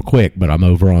tell you real quick, but I'm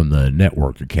over on the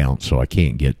network account, so I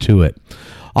can't get to it.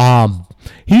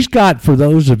 He's got, for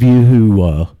those of you who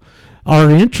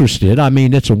are interested, I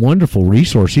mean, it's a wonderful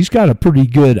resource. He's got a pretty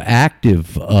good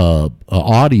active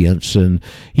audience, and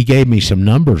he gave me some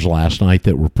numbers last night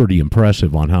that were pretty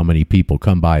impressive on how many people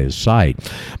come by his site.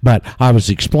 But I was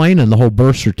explaining the whole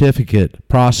birth certificate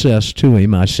process to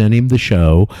him. I sent him the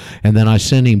show, and then I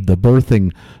sent him the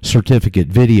birthing certificate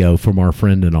video from our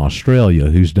friend in Australia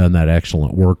who's done that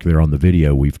excellent work there on the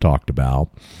video we've talked about.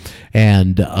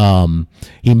 And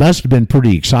he must have been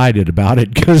pretty excited about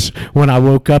it, because when I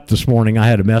woke up this morning, morning, I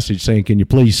had a message saying, "Can you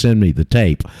please send me the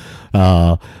tape?"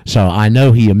 So I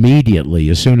know he immediately,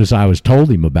 as soon as I was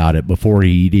told him about it, before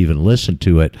he'd even listened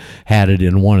to it, had it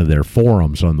in one of their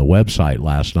forums on the website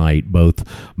last night, both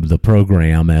the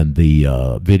program and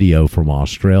the video from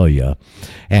Australia.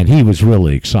 And he was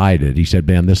really excited. He said,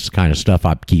 "Man, this is the kind of stuff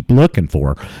I keep looking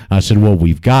for." I said, "Well,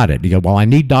 we've got it." He goes, "Well, I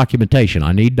need documentation.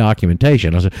 I need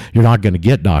documentation." I said, "You're not going to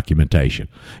get documentation.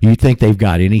 You think they've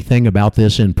got anything about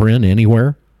this in print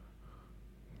anywhere?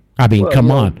 I mean, come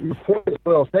on." Your point is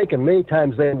well taken. Many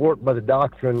times they work by the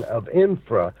doctrine of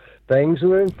infra. Things that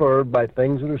are inferred by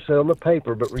things that are said on the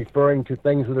paper, but referring to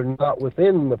things that are not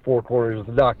within the four corners of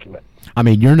the document. I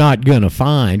mean, you're not going to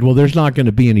find, there's not going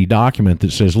to be any document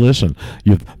that says, listen,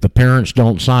 the parents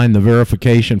don't sign the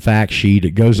verification fact sheet.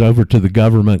 It goes over to the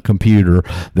government computer.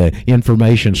 The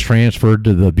information's transferred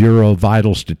to the Bureau of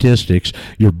Vital Statistics.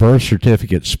 Your birth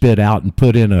certificate spit out and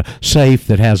put in a safe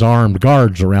that has armed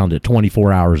guards around it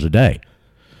 24 hours a day.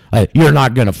 You're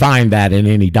not going to find that in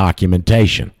any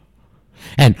documentation.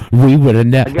 And we would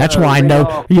have that's why I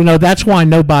know, that's why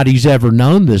nobody's ever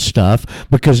known this stuff,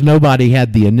 because nobody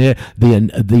had the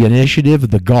initiative,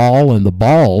 the gall, and the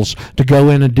balls to go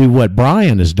in and do what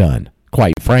Brian has done,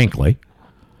 quite frankly.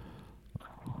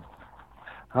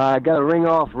 I got to ring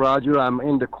off, Roger. I'm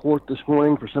into court this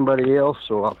morning for somebody else,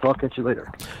 so I'll talk at you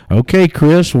later. Okay,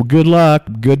 Chris. Well, good luck.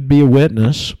 Good to be a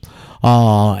witness.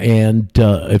 And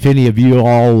if any of you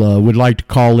all would like to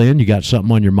call in, you got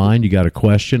something on your mind, you got a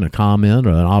question, a comment,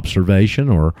 or an observation,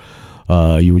 or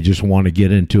you would just want to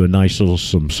get into a nice little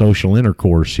some social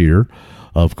intercourse here,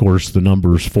 of course, the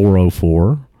number is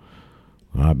 404.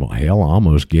 I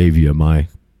almost gave you my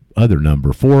other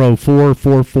number,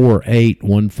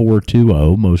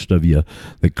 404-448-1420. Most of you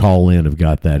that call in have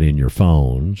got that in your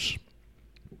phones.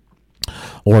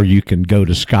 Or you can go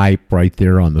to Skype right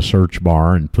there on the search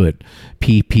bar and put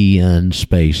PPN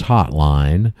space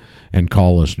hotline and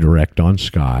call us direct on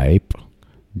Skype.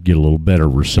 Get a little better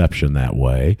reception that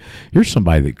way. Here's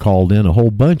somebody that called in a whole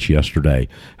bunch yesterday.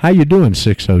 How you doing,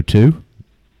 602?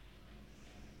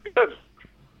 Good. Is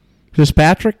this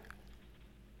Patrick?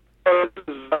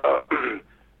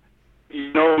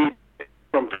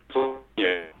 From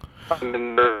Pennsylvania. I'm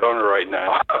in Arizona right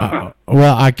now.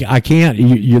 Well, I can't.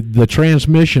 The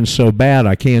transmission's so bad,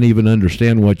 I can't even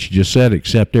understand what you just said,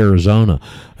 except Arizona.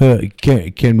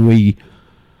 Can we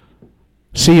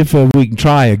see if we can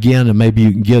try again, and maybe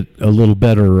you can get a little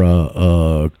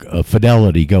better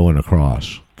fidelity going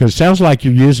across? Because it sounds like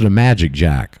you're using a Magic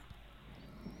Jack.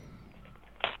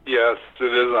 Yes, it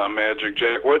is on Magic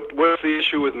Jack. What's the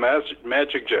issue with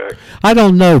Magic Jack? I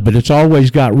don't know, but it's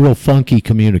always got real funky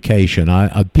communication.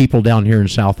 People down here in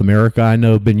South America, I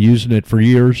know, have been using it for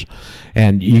years,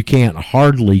 and you can't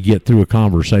hardly get through a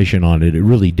conversation on it. It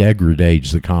really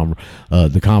degrades the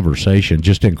conversation,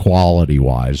 just in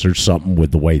quality-wise. There's something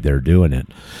with the way they're doing it.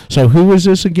 So who is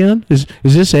this again? Is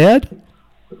this Ed?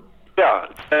 Yeah,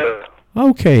 Ed.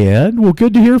 Okay, Ed. Well,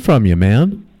 good to hear from you,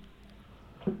 man.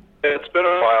 It's been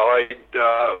a while.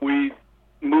 We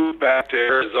moved back to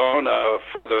Arizona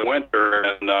for the winter,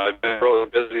 and I've been really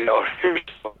busy out here,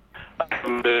 so I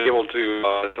haven't been able to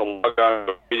log on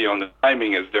to the video, and the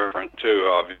timing is different, too,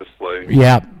 obviously.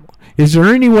 Yeah. Is there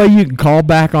any way you can call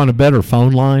back on a better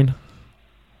phone line?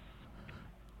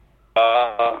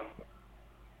 I'll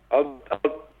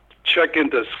check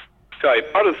into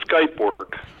Skype. How does Skype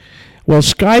work? Well,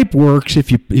 Skype works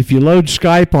if you load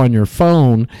Skype on your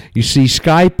phone. You see,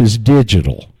 Skype is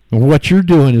digital. And what you're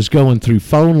doing is going through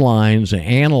phone lines,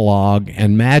 analog,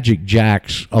 and Magic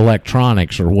Jack's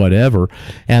electronics or whatever,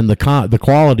 and the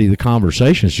quality of the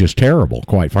conversation is just terrible,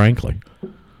 quite frankly.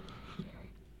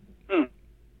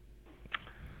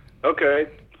 Okay.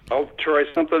 I'll try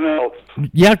something else.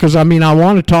 Yeah, because, I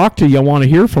want to talk to you. I want to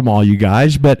hear from all you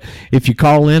guys, but if you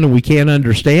call in and we can't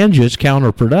understand you, it's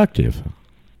counterproductive.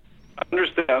 I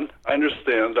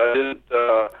understand.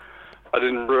 I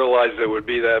didn't realize it would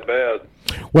be that bad.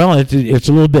 Well, it's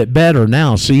a little bit better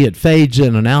now. See, it fades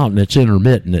in and out, and it's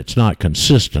intermittent. It's not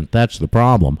consistent. That's the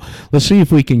problem. Let's see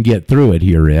if we can get through it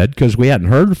here, Ed, because we hadn't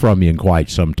heard from you in quite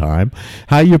some time.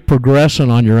 How you progressing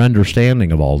on your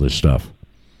understanding of all this stuff?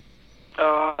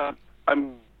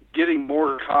 I'm getting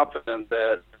more confident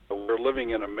that we're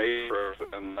living in a matrix,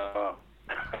 and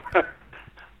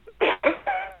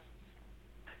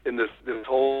and this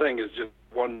whole thing is just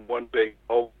one big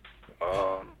hoax.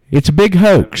 It's a big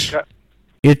hoax.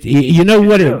 You know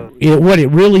what it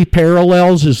really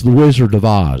parallels is the Wizard of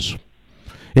Oz.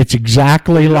 It's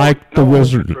exactly like the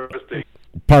Wizard.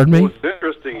 Pardon me? What's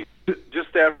interesting,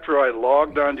 just after I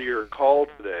logged onto your call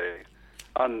today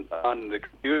on the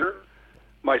computer,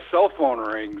 my cell phone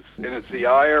rings, and it's the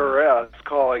IRS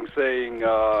calling saying,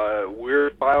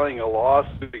 we're filing a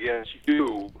lawsuit against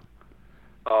you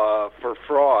for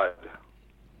fraud.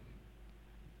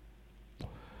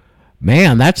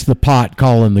 Man, that's the pot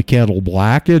calling the kettle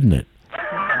black, isn't it?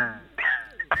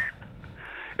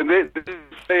 And they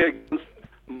say against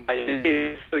my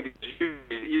case against you,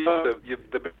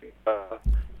 the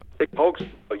big folks,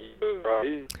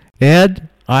 right? Ed,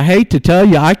 I hate to tell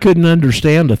you, I couldn't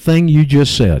understand a thing you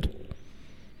just said.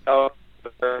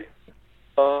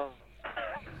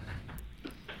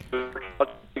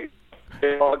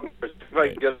 If I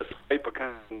can get a Skype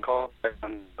account and call back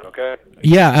on, okay?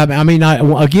 Yeah, I mean, I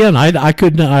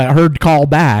couldn't. I heard call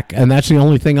back, and that's the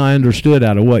only thing I understood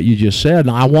out of what you just said.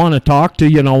 And I want to talk to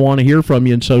you, and I want to hear from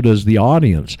you, and so does the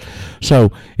audience.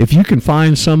 So if you can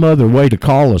find some other way to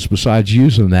call us besides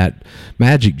using that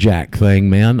Magic Jack thing,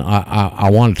 man, I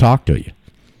want to talk to you.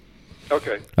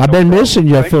 Okay. I've been missing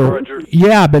you Thanks, Roger.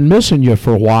 I've been missing you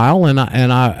for a while, and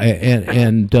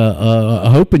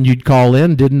hoping you'd call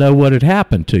in. Didn't know what had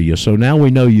happened to you, so now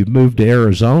we know you've moved to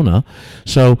Arizona.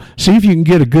 So see if you can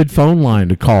get a good phone line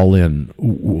to call in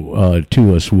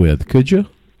to us with, could you?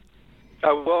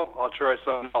 I will. I'll try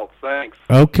something else. Thanks.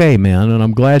 Okay, man, and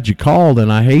I'm glad you called,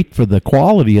 and I hate for the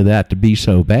quality of that to be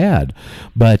so bad.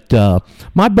 But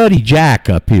my buddy Jack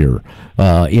up here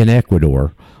in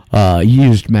Ecuador,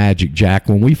 used Magic Jack.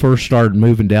 When we first started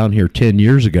moving down here 10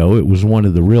 years ago, it was one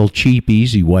of the real cheap,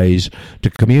 easy ways to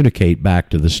communicate back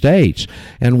to the States.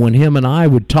 And when him and I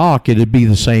would talk, it'd be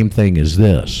the same thing as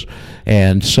this.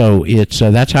 And so it's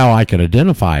that's how I can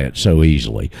identify it so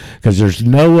easily, because there's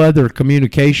no other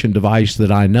communication device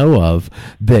that I know of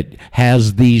that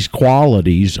has these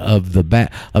qualities of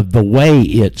the way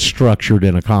it's structured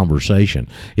in a conversation.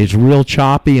 It's real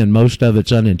choppy, and most of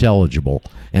it's unintelligible.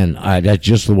 And that's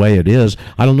just the way it is.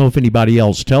 I don't know if anybody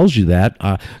else tells you that,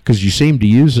 because you seem to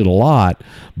use it a lot,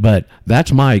 but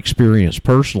that's my experience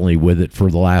personally with it for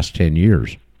the last 10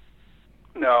 years.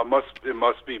 No, it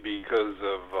must be because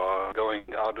of going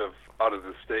out of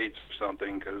the States or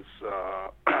something, because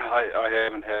I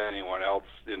haven't had anyone else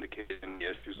indicate any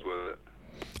issues with it.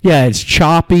 Yeah, it's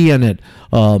choppy, and it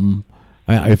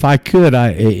if I could,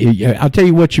 I'll tell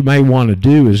you what you may want to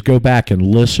do is go back and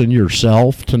listen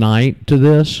yourself tonight to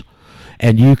this,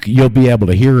 and you'll be able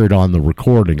to hear it on the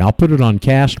recording. I'll put it on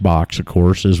Castbox, of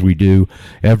course, as we do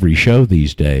every show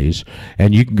these days,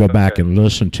 and you can go back and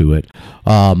listen to it.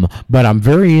 But I'm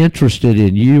very interested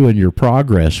in you and your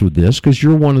progress with this, because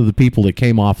you're one of the people that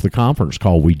came off the conference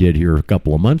call we did here a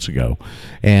couple of months ago.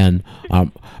 And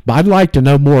but I'd like to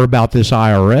know more about this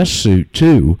IRS suit,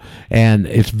 too, and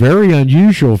it's very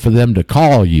unusual for them to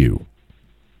call you.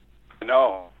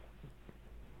 No.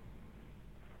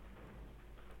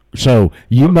 So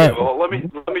you might. Well, let me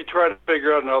try to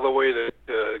figure out another way to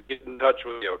get in touch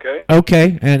with you. Okay.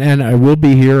 Okay, and I will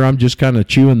be here. I'm just kind of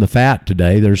chewing the fat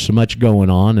today. There's so much going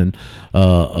on, and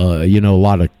a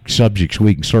lot of subjects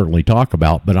we can certainly talk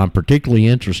about. But I'm particularly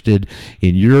interested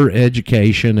in your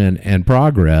education and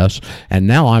progress. And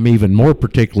now I'm even more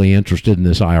particularly interested in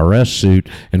this IRS suit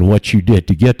and what you did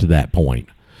to get to that point.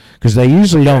 Because they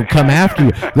usually don't come after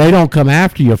you. They don't come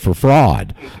after you for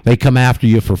fraud. They come after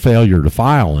you for failure to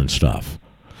file and stuff.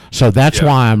 So that's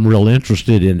why I'm real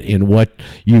interested in what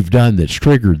you've done that's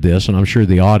triggered this, and I'm sure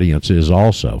the audience is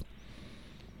also.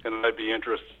 And I'd be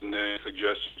interested in any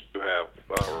suggestions you have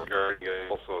regarding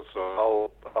it also. So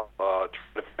I'll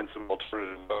try to find some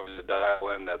alternative ways to dial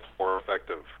in that's more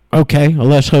effective. Okay, well,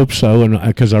 let's hope so, and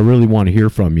because I really want to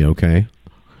hear from you, okay?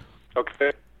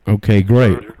 Okay. Okay,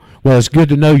 great. Well, it's good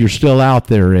to know you're still out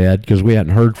there, Ed, because we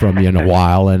hadn't heard from you in a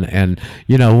while. And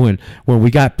when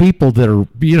we got people that are,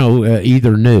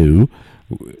 either new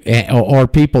or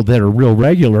people that are real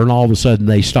regular, and all of a sudden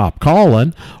they stop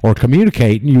calling or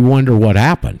communicating, you wonder what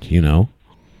happened,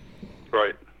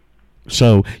 Right.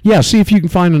 So, see if you can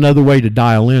find another way to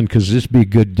dial in, because this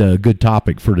would be a good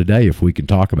topic for today if we can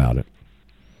talk about it.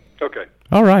 Okay.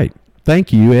 All right.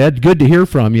 Thank you, Ed. Good to hear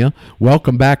from you.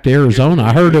 Welcome back to Arizona.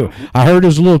 I heard it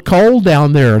was a little cold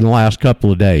down there in the last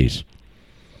couple of days.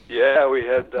 Yeah, we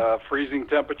had freezing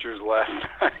temperatures last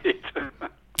night.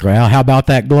 Well, how about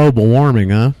that global warming,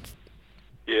 huh?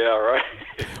 Yeah, right.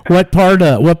 What part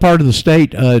of the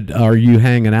state are you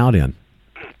hanging out in?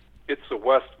 It's the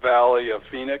West Valley of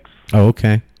Phoenix. Oh,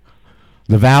 okay.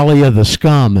 The Valley of the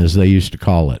Scum, as they used to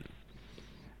call it.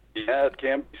 Yeah, it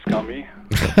can be scummy.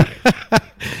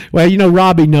 Well,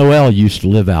 Robbie Noel used to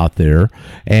live out there,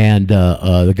 and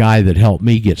the guy that helped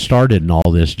me get started in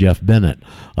all this, Jeff Bennett,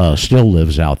 still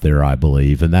lives out there, I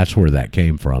believe, and that's where that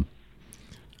came from.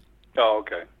 Oh,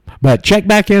 okay. But check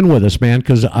back in with us, man,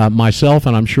 because myself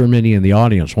and I'm sure many in the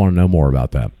audience want to know more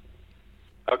about that.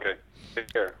 Okay.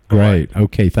 Take care. Great.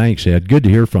 Okay, thanks, Ed. Good to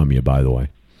hear from you, by the way.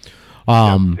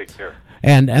 Take care.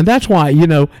 And that's why,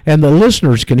 and the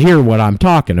listeners can hear what I'm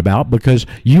talking about because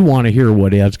you want to hear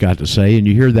what Ed's got to say, and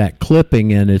you hear that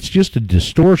clipping, and it's just a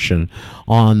distortion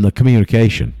on the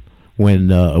communication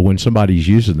when somebody's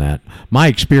using that. My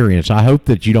experience, I hope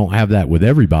that you don't have that with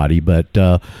everybody, but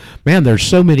man, there's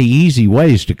so many easy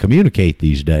ways to communicate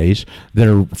these days that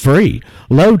are free.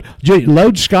 Load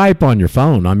Skype on your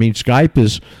phone. I mean, Skype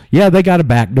is, they got a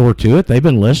backdoor to it. They've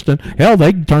been listening. Hell,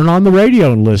 they can turn on the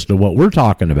radio and listen to what we're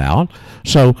talking about.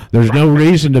 So there's no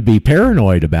reason to be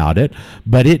paranoid about it,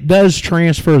 but it does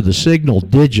transfer the signal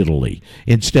digitally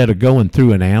instead of going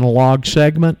through an analog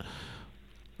segment.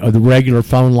 The regular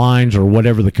phone lines or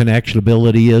whatever the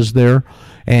connectionability is there,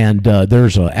 and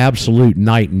there's an absolute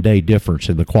night and day difference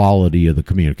in the quality of the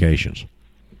communications.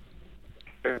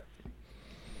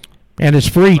 And it's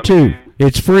free too.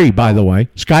 It's free, by the way.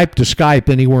 Skype to Skype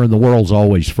anywhere in the world is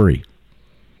always free.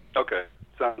 Okay,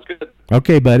 sounds good.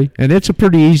 Okay, buddy, and it's a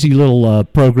pretty easy little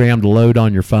program to load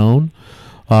on your phone.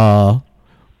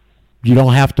 You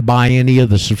don't have to buy any of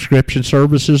the subscription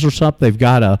services or something. They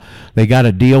got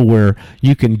a deal where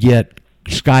you can get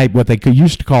Skype, what they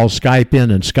used to call Skype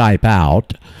in and Skype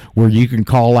out, where you can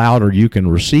call out or you can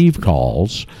receive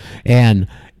calls. And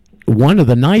one of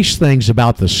the nice things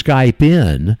about the Skype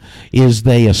in is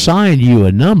they assign you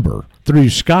a number through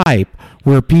Skype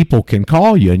where people can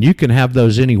call you, and you can have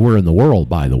those anywhere in the world,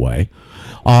 by the way.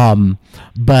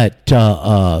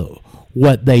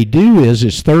 What they do is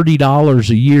it's $30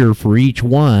 a year for each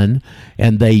one,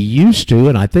 and they used to,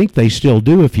 and I think they still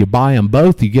do, if you buy them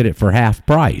both, you get it for half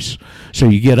price. So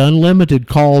you get unlimited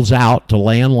calls out to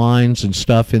landlines and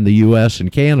stuff in the U.S.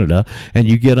 and Canada, and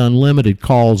you get unlimited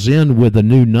calls in with a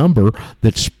new number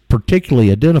that's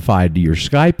particularly identified to your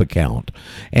Skype account.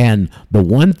 And the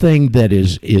one thing that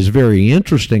is very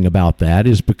interesting about that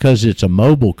is because it's a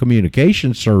mobile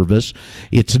communication service,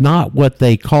 it's not what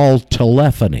they call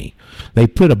telephony. They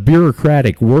put a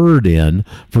bureaucratic word in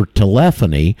for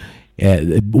telephony,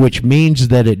 which means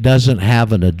that it doesn't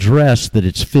have an address that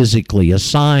it's physically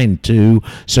assigned to,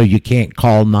 so you can't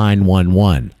call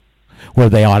 911, where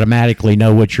they automatically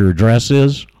know what your address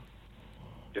is.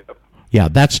 Yeah,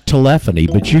 that's telephony,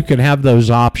 but you can have those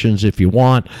options if you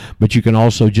want, but you can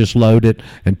also just load it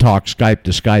and talk Skype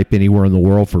to Skype anywhere in the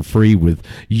world for free with,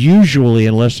 usually,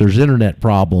 unless there's internet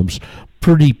problems,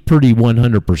 pretty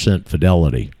 100%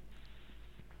 fidelity.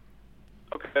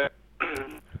 Okay.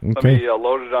 Let me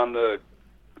load it on the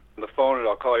phone, and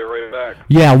I'll call you right back.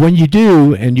 Yeah, when you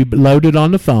do, and you load it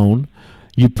on the phone,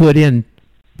 you put in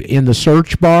the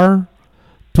search bar,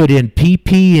 put in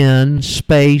PPN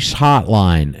space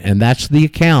hotline, and that's the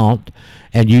account,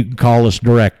 and you can call us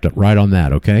direct right on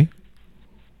that, okay?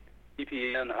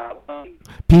 PPN hotline?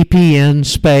 PPN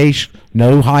space,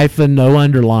 no hyphen, no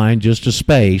underline, just a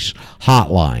space,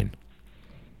 hotline.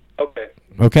 Okay.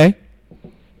 Okay?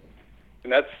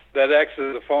 And that acts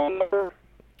as a phone number?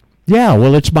 Yeah,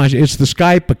 well, it's the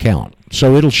Skype account,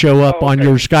 so it'll show up on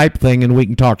your Skype thing, and we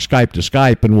can talk Skype to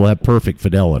Skype, and we'll have perfect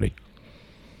fidelity.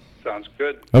 Sounds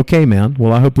good. Okay, man.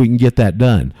 Well, I hope we can get that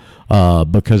done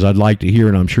because I'd like to hear,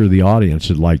 and I'm sure the audience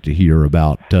would like to hear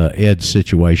about Ed's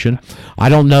situation. I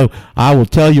don't know. I will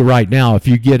tell you right now, if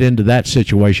you get into that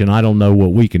situation, I don't know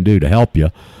what we can do to help you.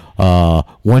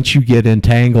 Once you get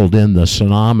entangled in the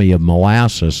tsunami of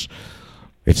molasses,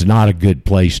 it's not a good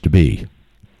place to be.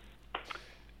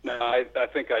 No, I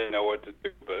think I know what to do,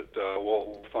 but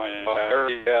we'll find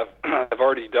out. I've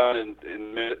already done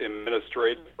an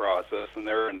administrative process, and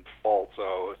they're in fault,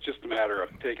 so it's just a matter of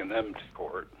taking them to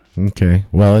court. Okay.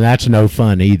 Well, that's no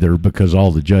fun either because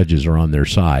all the judges are on their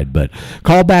side. But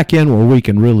call back in where we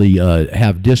can really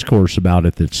have discourse about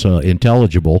it that's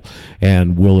intelligible,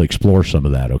 and we'll explore some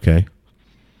of that, okay?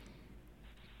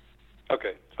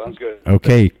 Okay. Sounds good.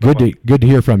 Okay. Good to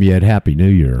hear from you, Ed. Happy New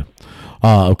Year.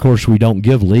 Of course, we don't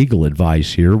give legal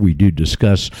advice here. We do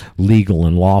discuss legal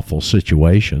and lawful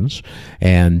situations,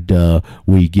 and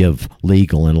we give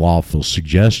legal and lawful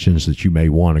suggestions that you may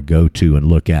want to go to and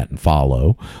look at and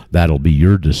follow. That'll be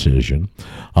your decision.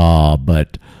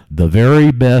 But the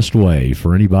very best way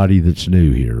for anybody that's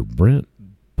new here, Brent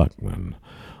Buckman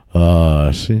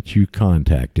sent you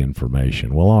contact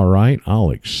information. Well, all right, I'll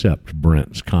accept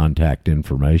Brent's contact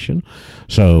information.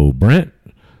 So, Brent,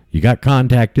 you got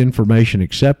contact information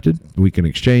accepted. We can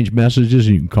exchange messages.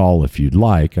 You can call if you'd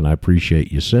like, and I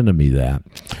appreciate you sending me that.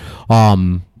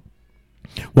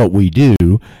 what we do,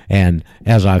 and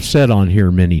as I've said on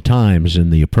here many times, in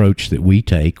the approach that we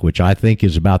take, which I think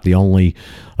is about the only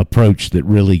approach that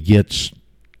really gets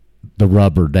the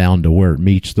rubber down to where it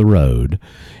meets the road,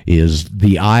 is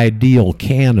the ideal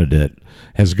candidate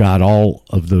has got all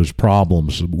of those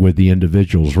problems with the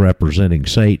individuals representing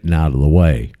Satan out of the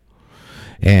way.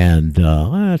 And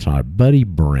that's our buddy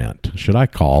Brent. Should I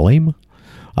call him?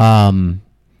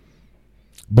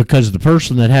 Because the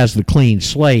person that has the clean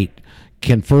slate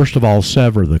can first of all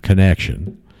sever the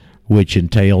connection, which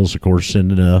entails, of course,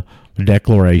 sending a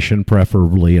declaration,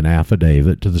 preferably an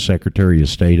affidavit, to the Secretary of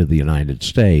State of the United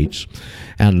States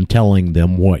and telling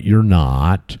them what you're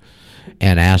not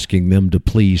and asking them to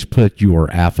please put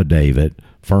your affidavit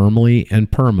firmly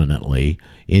and permanently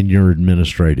in your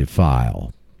administrative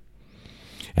file.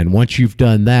 And once you've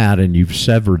done that and you've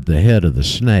severed the head of the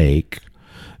snake,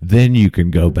 then you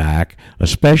can go back,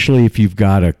 especially if you've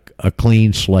got a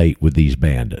clean slate with these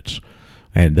bandits.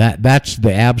 And that's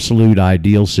the absolute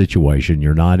ideal situation.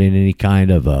 You're not in any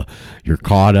kind of you're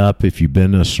caught up if you've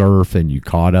been a serf and you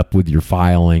caught up with your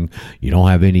filing. You don't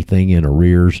have anything in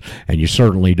arrears, and you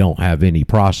certainly don't have any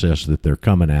process that they're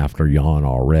coming after you on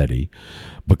already,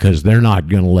 because they're not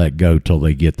going to let go till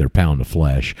they get their pound of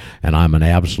flesh. And I'm an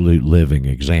absolute living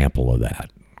example of that.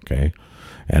 Okay.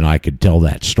 And I could tell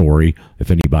that story. If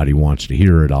anybody wants to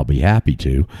hear it, I'll be happy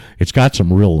to. It's got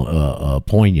some real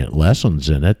poignant lessons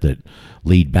in it that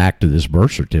lead back to this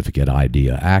birth certificate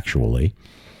idea, actually.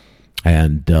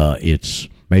 And it's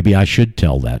maybe I should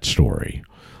tell that story.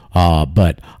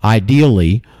 But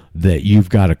ideally, that you've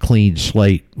got a clean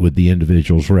slate with the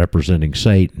individuals representing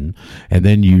Satan, and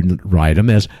then you write them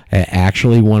as,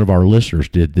 actually one of our listeners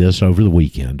did this over the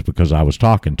weekend because I was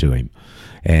talking to him.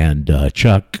 And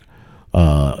Chuck,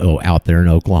 out there in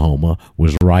Oklahoma,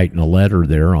 was writing a letter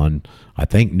there on, I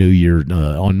think, New Year,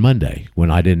 on Monday, when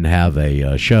I didn't have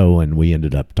a show, and we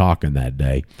ended up talking that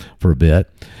day for a bit.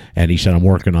 And he said, I'm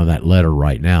working on that letter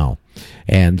right now.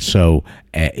 And so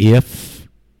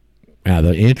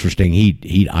the interesting,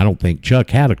 I don't think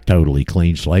Chuck had a totally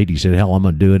clean slate. He said, hell, I'm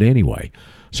going to do it anyway.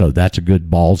 So that's a good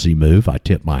ballsy move. I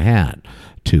tip my hat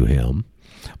to him.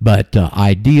 But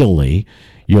ideally,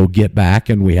 you'll get back,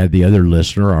 and we had the other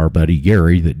listener, our buddy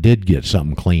Gary, that did get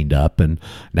something cleaned up and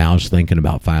now is thinking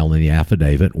about filing the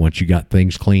affidavit. Once you got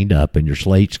things cleaned up and your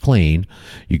slate's clean,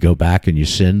 you go back and you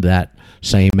send that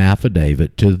same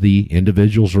affidavit to the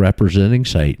individuals representing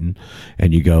Satan,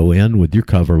 and you go in with your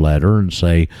cover letter and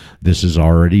say, this has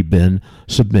already been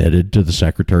submitted to the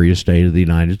Secretary of State of the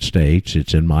United States.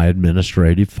 It's in my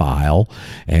administrative file,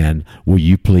 and will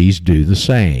you please do the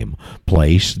same?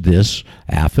 Place this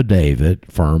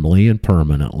affidavit firmly and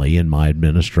permanently in my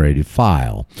administrative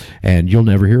file, and you'll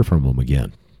never hear from them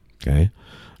again, okay?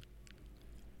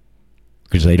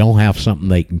 Because they don't have something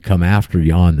they can come after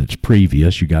you on that's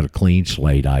previous. You got a clean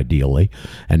slate, ideally,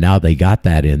 and now they got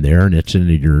that in there, and it's in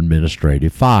your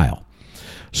administrative file.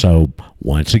 So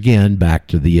once again, back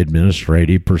to the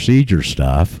administrative procedure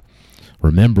stuff.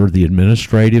 Remember, the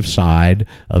administrative side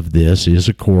of this is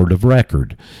a court of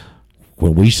record.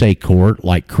 When we say court,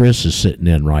 like Chris is sitting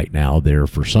in right now there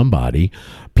for somebody,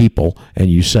 people, and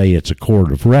you say it's a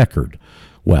court of record.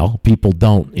 Well, people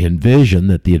don't envision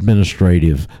that the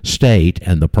administrative state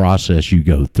and the process you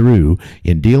go through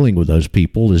in dealing with those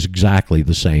people is exactly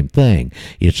the same thing.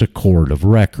 It's a court of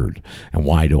record. And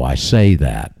why do I say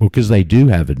that? Because they do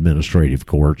have administrative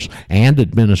courts and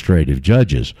administrative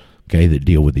judges, okay, that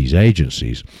deal with these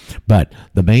agencies. But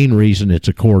the main reason it's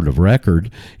a court of record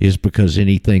is because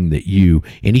anything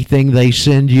they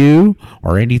send you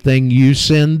or anything you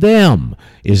send them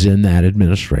is in that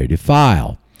administrative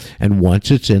file. And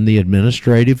once it's in the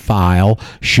administrative file,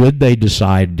 should they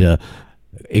decide to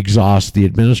exhaust the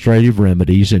administrative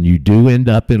remedies and you do end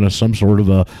up in some sort of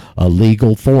a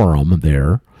legal forum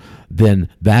there, then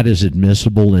that is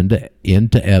admissible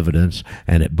into evidence,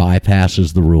 and it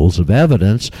bypasses the rules of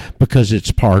evidence because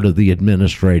it's part of the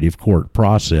administrative court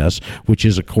process, which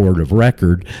is a court of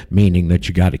record, meaning that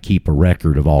you got to keep a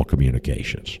record of all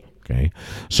communications. Okay,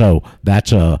 so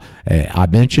that's I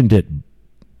mentioned it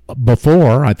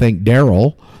before. I think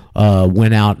Daryl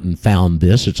went out and found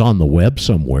this. It's on the web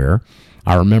somewhere.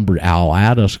 I remember Al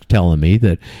Addis telling me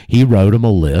that he wrote him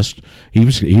a list. He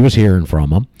was hearing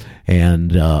from him,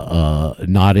 and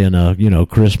not in a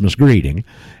Christmas greeting.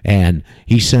 And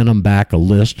he sent him back a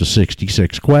list of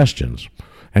 66 questions.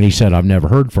 And he said, I've never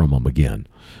heard from him again.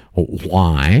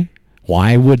 Why?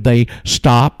 Why would they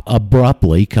stop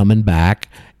abruptly coming back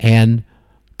and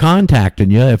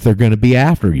contacting you if they're going to be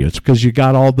after you. It's because you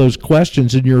got all those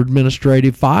questions in your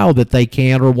administrative file that they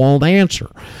can't or won't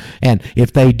answer. And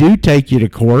if they do take you to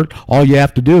court, all you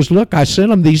have to do is, look, I sent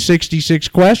them these 66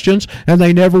 questions and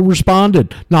they never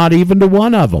responded, not even to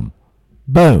one of them.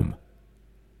 Boom.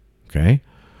 Okay?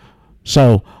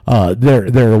 So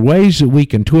there are ways that we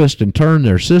can twist and turn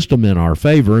their system in our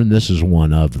favor, and this is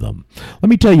one of them. Let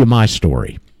me tell you my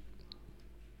story.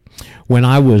 When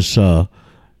I was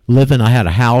living, I had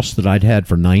a house that I'd had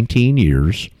for 19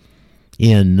 years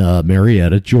in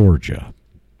Marietta, Georgia.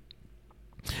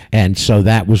 And so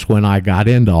that was when I got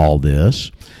into all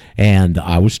this. And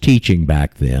I was teaching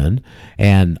back then,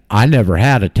 and I never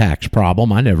had a tax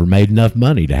problem. I never made enough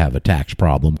money to have a tax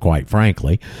problem, quite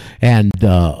frankly. And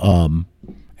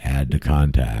add to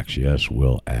contacts. Yes,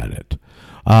 we'll add it.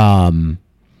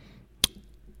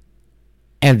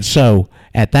 And so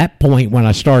at that point, when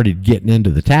I started getting into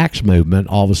the tax movement,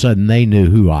 all of a sudden they knew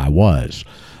who I was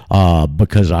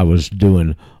because I was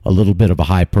doing a little bit of a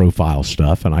high-profile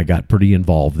stuff, and I got pretty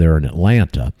involved there in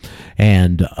Atlanta.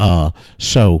 And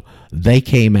so they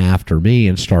came after me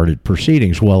and started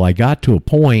proceedings. Well, I got to a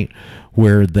point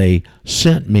where they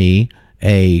sent me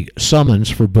a summons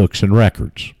for books and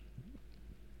records.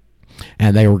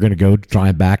 And they were going to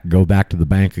go back to the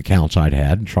bank accounts I'd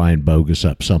had and try and bogus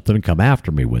up something and come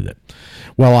after me with it.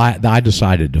 Well, I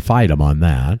decided to fight them on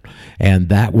that, and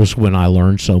that was when I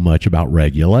learned so much about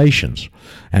regulations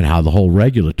and how the whole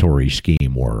regulatory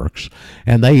scheme works.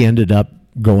 And they ended up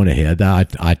going ahead.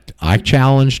 I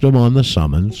challenged them on the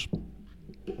summons,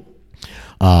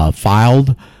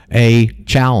 filed a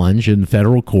challenge in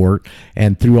federal court,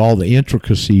 and through all the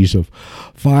intricacies of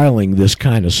filing this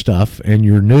kind of stuff, and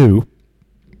you're new,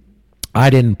 I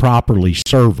didn't properly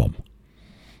serve them.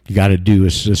 You got to do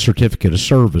a certificate of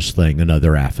service thing,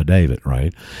 another affidavit,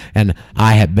 right? And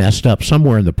I had messed up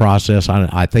somewhere in the process.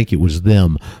 I think it was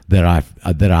them that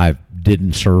I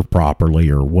didn't serve properly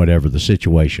or whatever the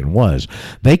situation was.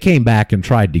 They came back and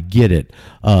tried to get it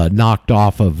knocked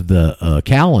off of the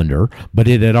calendar, but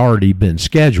it had already been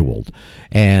scheduled.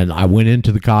 And I went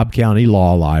into the Cobb County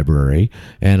Law Library,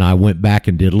 and I went back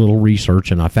and did a little research,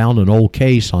 and I found an old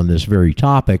case on this very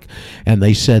topic, and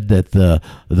they said that the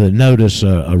notice,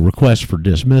 a request for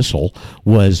dismissal,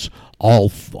 was all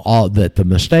that the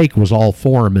mistake was all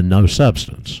form and no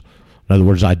substance. In other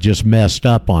words, I just messed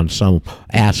up on some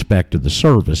aspect of the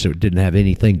service. It didn't have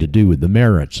anything to do with the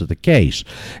merits of the case.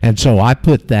 And so I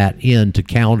put that in to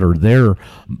counter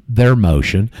their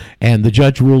motion, and the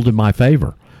judge ruled in my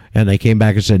favor. And they came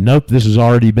back and said, nope, this has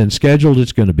already been scheduled.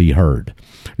 It's going to be heard.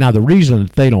 Now, the reason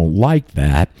that they don't like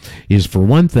that is, for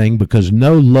one thing, because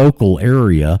no local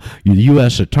area, the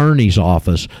U.S. Attorney's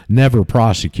Office never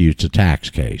prosecutes a tax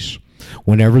case.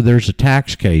 Whenever there's a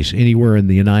tax case anywhere in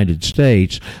the United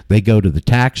States, they go to the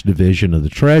tax division of the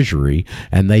Treasury,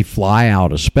 and they fly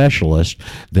out a specialist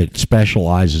that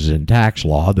specializes in tax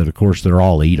law, that, of course, they're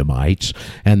all Edomites,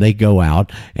 and they go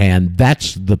out, and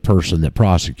that's the person that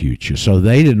prosecutes you. So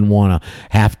they didn't want to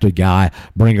have to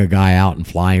bring a guy out and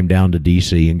fly him down to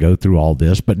D.C. and go through all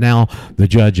this, but now the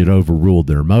judge had overruled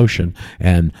their motion,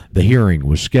 and the hearing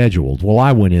was scheduled. Well,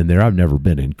 I went in there. I've never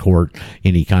been in court,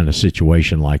 any kind of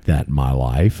situation like that in my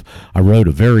life. I wrote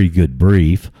a very good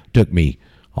brief. Took me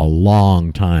a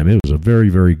long time. It was a very,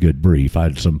 very good brief. I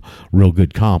had some real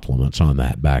good compliments on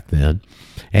that back then.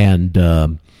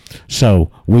 And so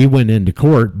we went into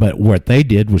court, but what they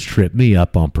did was trip me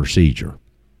up on procedure.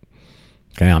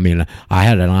 Okay, I mean, I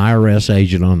had an IRS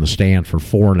agent on the stand for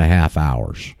 4.5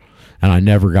 hours, and I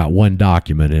never got one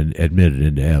document admitted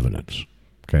into evidence.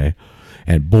 Okay,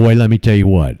 and boy, let me tell you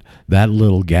what, that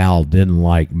little gal didn't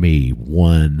like me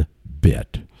one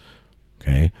bit.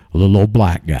 Okay, a little old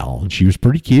black gal, and she was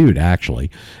pretty cute,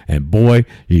 actually. And boy,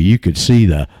 you could see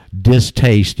the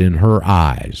distaste in her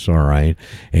eyes, all right?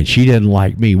 And she didn't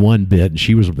like me one bit, and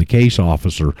she was the case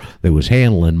officer that was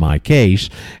handling my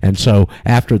case. And so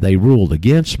after they ruled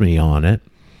against me on it,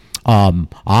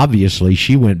 obviously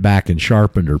she went back and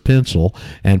sharpened her pencil,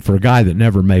 and for a guy that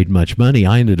never made much money,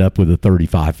 I ended up with a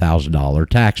 $35,000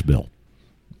 tax bill.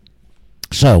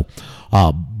 So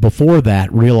before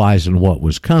that, realizing what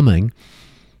was coming,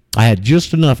 I had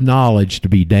just enough knowledge to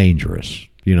be dangerous,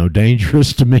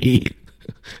 dangerous to me.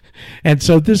 And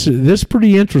so this is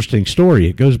pretty interesting story.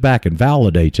 It goes back and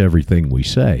validates everything we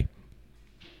say.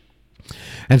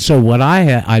 And so what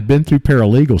I'd been through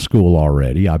paralegal school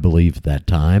already, I believe, at that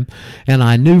time, and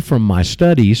I knew from my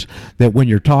studies that when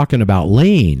you're talking about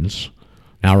liens,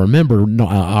 now remember,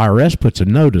 IRS puts a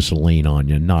notice of lien on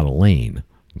you, not a lien.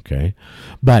 Okay,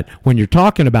 but when you're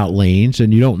talking about liens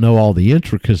and you don't know all the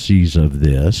intricacies of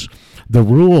this, the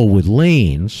rule with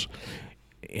liens,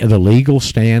 if you don't know all the intricacies of this, the rule with liens is the legal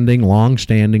standing,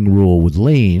 long-standing rule with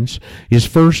liens is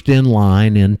first in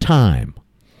line in time.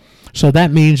 So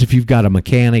that means if you've got a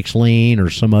mechanic's lien or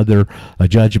some other a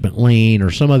judgment lien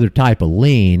or some other type of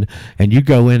lien, and you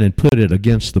go in and put it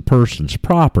against the person's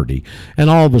property, and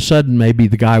all of a sudden maybe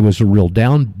the guy was a real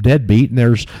deadbeat, and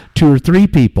there's 2 or 3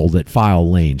 people that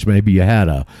file liens. Maybe you had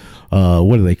a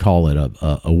what do they call it,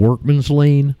 a workman's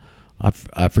lien?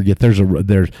 I forget. There's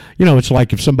it's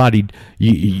like if somebody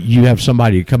you have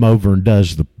somebody come over and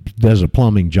does a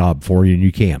plumbing job for you and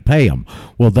you can't pay them.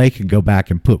 Well, they can go back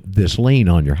and put this lien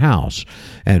on your house,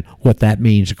 and what that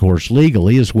means, of course,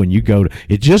 legally is when you go to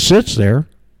it, just sits there.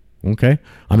 Okay,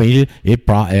 I mean it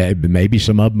maybe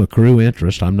some of them accrue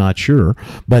interest. I'm not sure,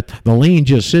 but the lien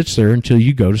just sits there until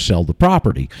you go to sell the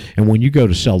property. And when you go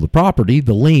to sell the property,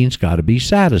 the lien's got to be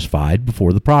satisfied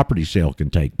before the property sale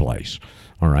can take place.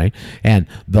 All right, and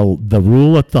the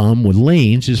rule of thumb with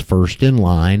liens is first in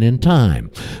line in time.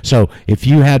 So if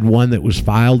you had one that was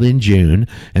filed in June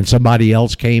and somebody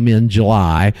else came in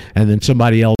July and then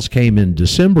somebody else came in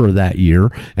December of that year,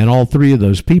 and all 3 of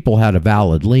those people had a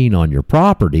valid lien on your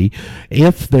property,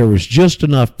 if there was just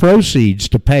enough proceeds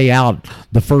to pay out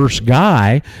the first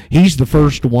guy, he's the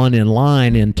first one in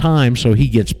line in time, so he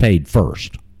gets paid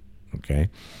first. Okay,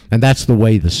 and that's the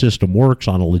way the system works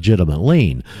on a legitimate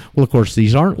lien. Well, of course,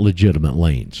 these aren't legitimate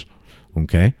liens.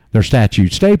 Okay, they're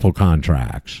statute staple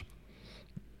contracts.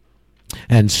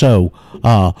 And so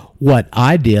what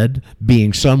I did,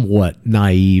 being somewhat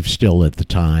naive still at the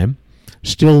time,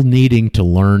 still needing to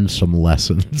learn some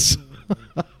lessons.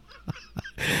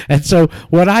 And so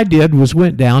what I did was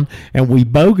went down and we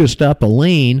bogused up a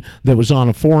lien that was on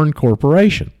a foreign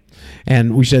corporation.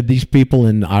 And we said these people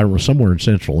in somewhere in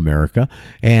Central America,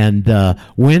 and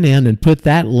went in and put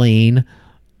that lien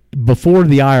before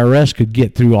the IRS could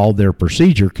get through all their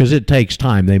procedure, because it takes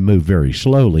time. They move very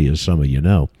slowly, as some of you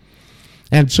know.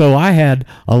 And so I had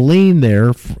a lien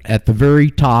there at the very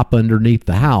top underneath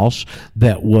the house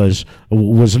that was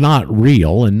not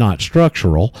real and not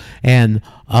structural, and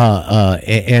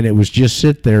it was just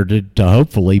sit there to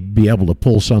hopefully be able to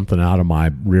pull something out of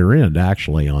my rear end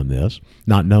actually on this,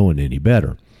 not knowing any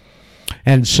better.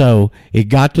 And so it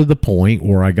got to the point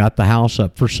where I got the house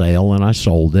up for sale and I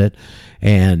sold it,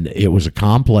 and it was a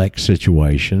complex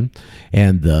situation,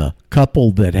 and the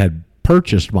couple that had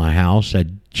purchased my house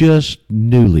had just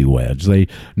newlyweds. They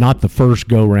not the first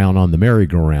go round on the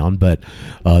merry-go-round, but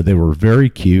they were very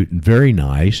cute and very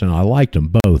nice, and I liked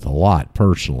them both a lot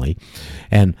personally.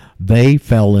 And they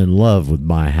fell in love with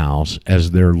my house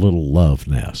as their little love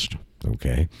nest.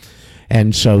 Okay.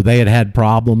 And so they had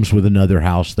problems with another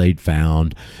house they'd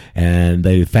found, and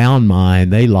they found mine.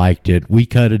 They liked it. We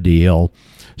cut a deal.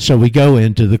 So we go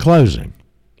into the closing.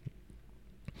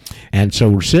 And so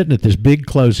we're sitting at this big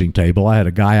closing table. I had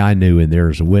a guy I knew in there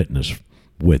as a witness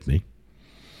with me.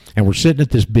 And we're sitting at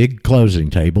this big closing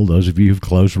table. Those of you who've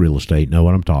closed real estate know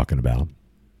what I'm talking about.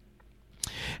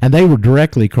 And they were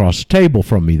directly across the table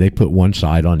from me. They put one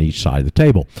side on each side of the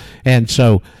table. And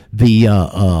so the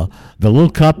little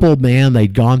couple, man,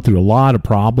 they'd gone through a lot of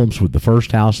problems with the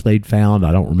first house they'd found.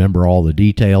 I don't remember all the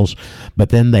details. But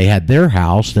then they had their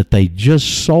house that they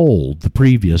just sold the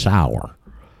previous hour.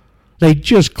 They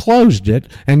just closed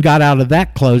it and got out of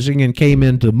that closing and came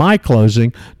into my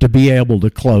closing to be able to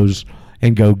close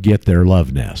and go get their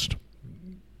love nest.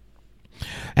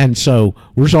 And so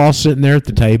we're all sitting there at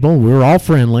the table. We were all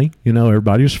friendly. You know,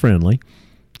 everybody was friendly.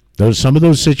 Some of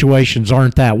those situations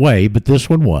aren't that way, but this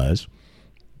one was.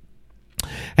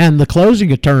 And the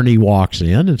closing attorney walks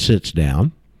in and sits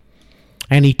down.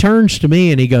 And he turns to me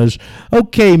and he goes,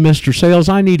 "Okay, Mr. Sales,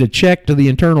 I need a check to the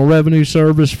Internal Revenue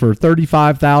Service for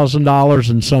 $35,000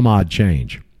 and some odd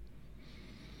change."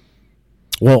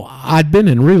 Well, I'd been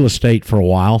in real estate for a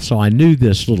while, so I knew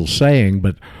this little saying,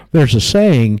 but there's a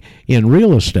saying in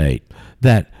real estate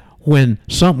that when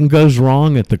something goes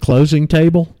wrong at the closing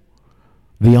table,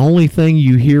 the only thing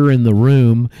you hear in the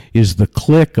room is the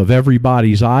click of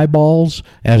everybody's eyeballs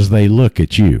as they look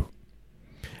at you.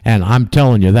 And I'm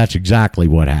telling you, that's exactly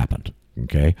what happened.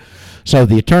 Okay. So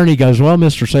the attorney goes, "Well,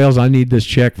 Mr. Sales, I need this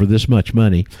check for this much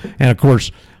money." And of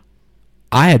course,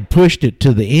 I had pushed it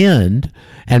to the end,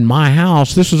 and my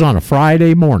house, this was on a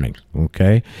Friday morning.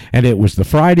 Okay. And it was the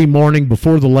Friday morning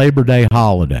before the Labor Day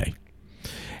holiday.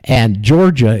 And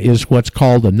Georgia is what's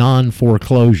called a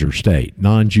non-foreclosure state,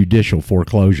 non-judicial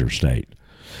foreclosure state.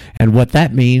 And what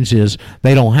that means is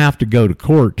they don't have to go to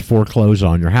court to foreclose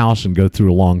on your house and go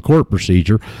through a long court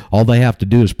procedure. All they have to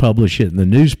do is publish it in the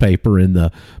newspaper in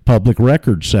the public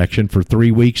records section for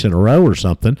 3 weeks in a row or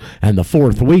something, and the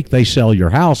fourth week they sell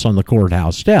your house on the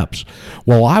courthouse steps.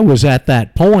 Well, I was at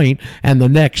that point, and the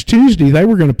next Tuesday they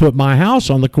were going to put my house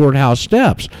on the courthouse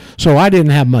steps. So I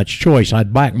didn't have much choice.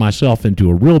 I'd backed myself into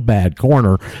a real bad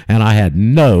corner, and I had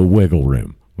no wiggle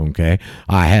room. Okay,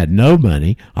 I had no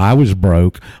money. I was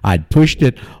broke. I'd pushed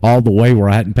it all the way where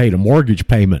I hadn't paid a mortgage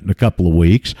payment in a couple of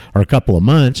weeks or a couple of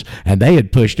months, and they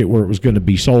had pushed it where it was going to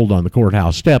be sold on the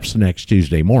courthouse steps the next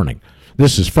Tuesday morning.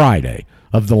 This is Friday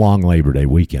of the long Labor Day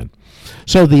weekend.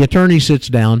 So the attorney sits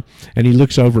down, and he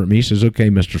looks over at me, says,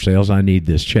 "Okay, Mr. Sales, I need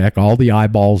this check." All the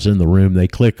eyeballs in the room, they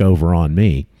click over on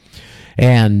me.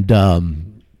 And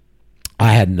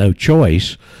I had no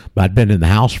choice. But I'd been in the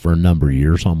house for a number of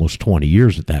years, almost 20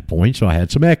 years at that point, so I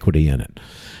had some equity in it.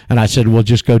 And I said, well,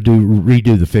 just go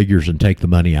redo the figures and take the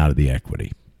money out of the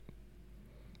equity.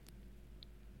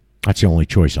 That's the only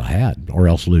choice I had, or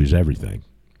else lose everything.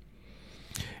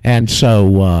 And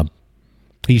so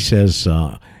he said,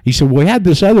 well, we had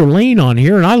this other lien on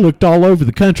here, and I looked all over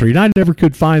the country, and I never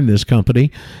could find this company.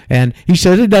 And he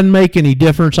said, it doesn't make any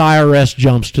difference. IRS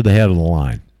jumps to the head of the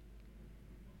line.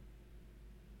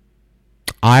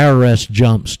 IRS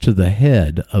jumps to the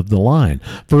head of the line.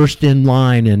 First in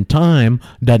line in time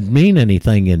doesn't mean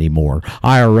anything anymore.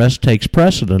 IRS takes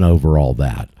precedent over all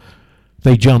that.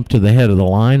 They jump to the head of the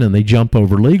line, and they jump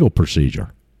over legal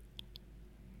procedure.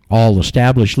 All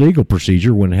established legal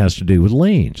procedure when it has to do with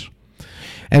liens.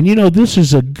 And you know, this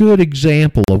is a good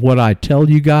example of what I tell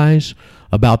you guys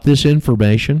about this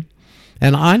information.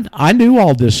 And I knew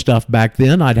all this stuff back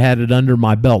then. I'd had it under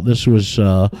my belt. This was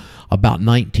about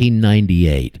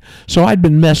 1998. So I'd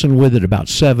been messing with it about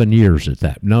 7 years at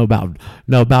that.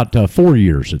 About 4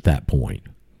 years at that point,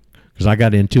 because I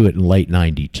got into it in late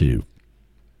 92,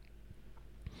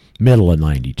 middle of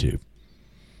 92.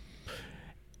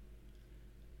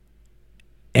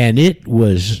 And it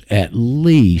was at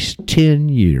least 10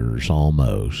 years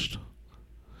almost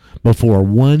before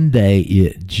one day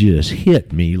it just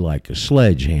hit me like a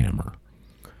sledgehammer.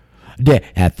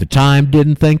 At the time,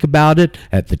 didn't think about it.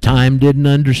 At the time, didn't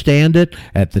understand it.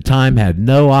 At the time, had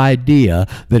no idea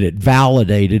that it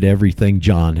validated everything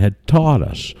John had taught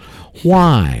us.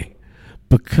 Why?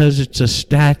 Because it's a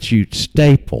statute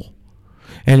staple.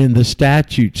 And in the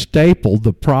statute staple,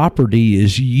 the property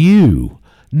is you,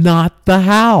 not the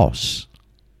house.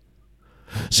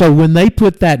 So when they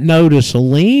put that notice of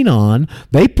lien on,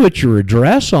 they put your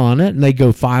address on it, and they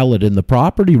go file it in the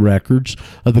property records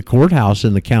of the courthouse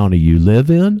in the county you live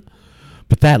in.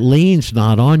 But that lien's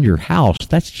not on your house.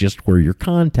 That's just where your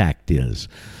contact is.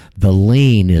 The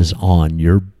lien is on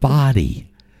your body.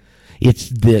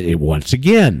 Once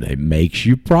again, it makes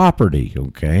you property,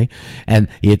 okay? And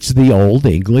it's the old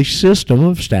English system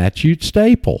of statute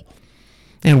staple.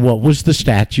 And what was the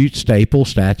statute staple,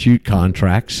 statute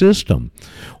contract system?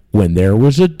 When there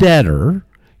was a debtor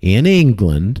in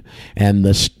England and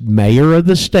the mayor of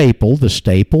the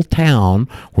staple town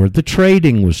where the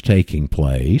trading was taking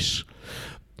place,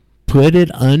 put it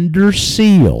under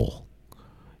seal,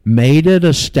 made it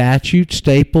a statute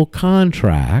staple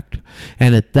contract,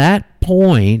 and at that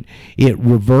point it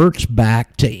reverts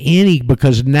back to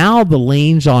because now the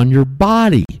lien's on your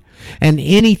body. And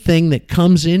anything that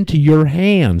comes into your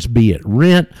hands, be it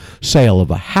rent, sale of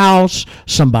a house,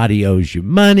 somebody owes you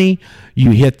money,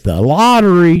 you hit the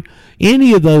lottery,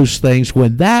 any of those things,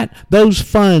 when those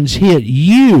funds hit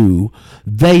you,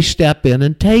 they step in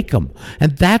and take them.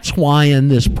 And that's why in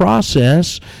this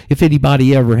process, if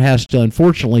anybody ever has to,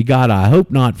 unfortunately, God, I hope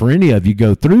not for any of you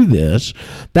go through this,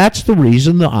 that's the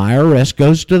reason the IRS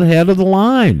goes to the head of the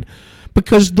line.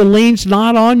 Because the lien's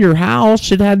not on your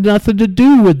house. It had nothing to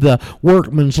do with the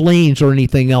workman's liens or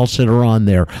anything else that are on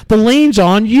there. The lien's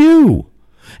on you.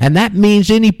 And that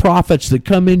means any profits that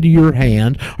come into your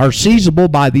hand are seizable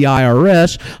by the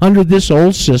IRS under this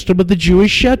old system of the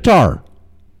Jewish shetar.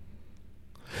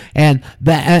 And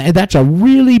that's a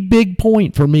really big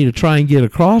point for me to try and get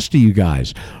across to you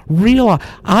guys.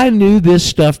 I knew this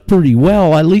stuff pretty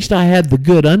well. At least I had the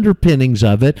good underpinnings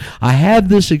of it. I had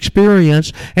this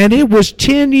experience, and it was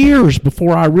 10 years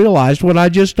before I realized what I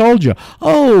just told you.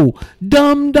 Oh,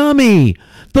 dummy.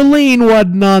 The lien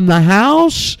wasn't on the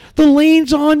house. The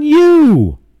lien's on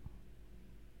you.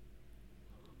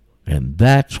 And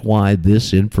that's why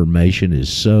this information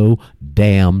is so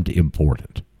damned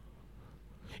important.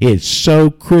 It's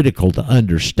so critical to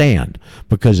understand,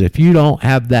 because if you don't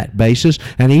have that basis,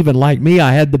 and even like me,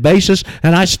 I had the basis,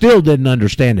 and I still didn't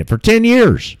understand it for 10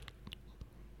 years.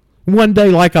 One day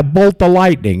like a bolt of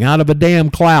lightning out of a damn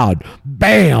cloud.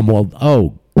 Bam! Well,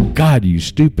 oh, God, you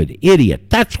stupid idiot.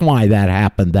 That's why that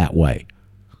happened that way.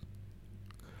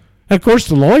 And of course,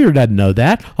 the lawyer doesn't know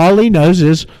that. All he knows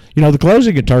is, the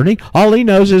closing attorney, all he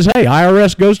knows is, hey,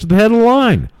 IRS goes to the head of the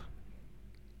line.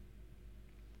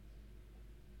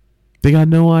 They got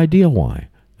no idea why.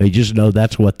 They just know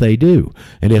that's what they do.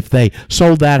 And if they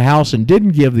sold that house and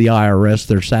didn't give the IRS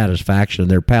their satisfaction,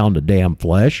 their pound of damn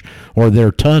flesh, or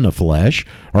their ton of flesh,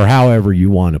 or however you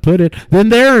want to put it, then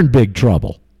they're in big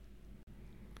trouble.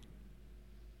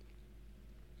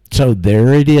 So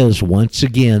there it is, once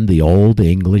again, the old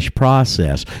English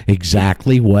process.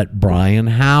 Exactly what Brian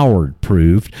Howard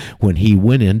proved when he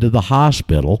went into the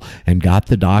hospital and got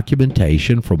the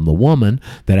documentation from the woman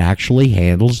that actually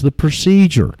handles the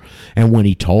procedure. And when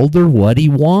he told her what he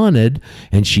wanted,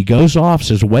 and she goes off,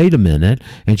 says, wait a minute,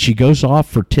 and she goes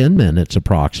off for 10 minutes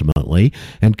approximately,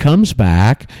 and comes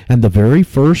back, and the very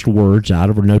first words out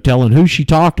of her, no telling who she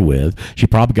talked with, she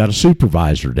probably got a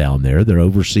supervisor down there that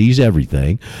oversees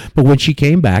everything. But when she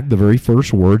came back, the very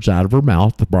first words out of her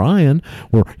mouth to Brian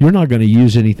were, you're not going to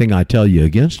use anything I tell you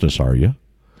against us, are you?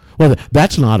 Well,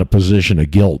 that's not a position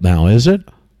of guilt now, is it?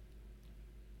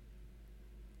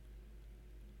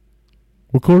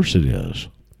 Of course it is.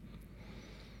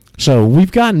 So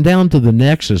we've gotten down to the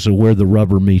nexus of where the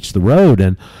rubber meets the road,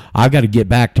 and I've got to get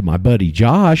back to my buddy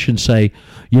Josh and say,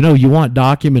 you want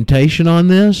documentation on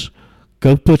this?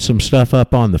 Go put some stuff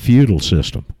up on the feudal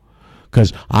system.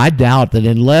 Because I doubt that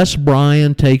unless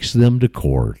Brian takes them to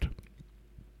court,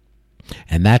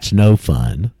 and that's no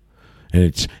fun,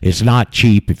 and it's not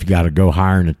cheap if you got to go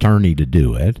hire an attorney to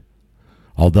do it,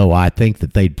 although I think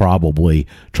that they'd probably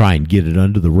try and get it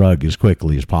under the rug as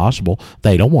quickly as possible.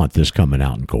 They don't want this coming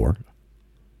out in court.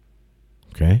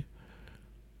 Okay?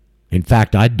 In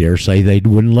fact, I dare say they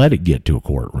wouldn't let it get to a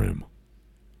courtroom.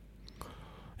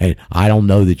 And I don't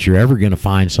know that you're ever going to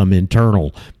find some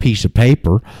internal piece of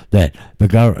paper that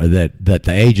the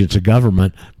agents of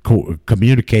government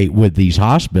communicate with these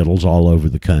hospitals all over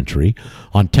the country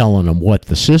on telling them what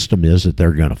the system is that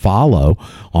they're going to follow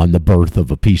on the birth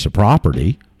of a piece of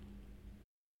property.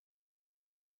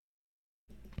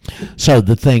 So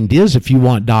the thing is, if you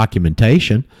want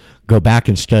documentation, go back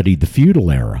and study the feudal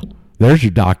era. There's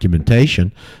your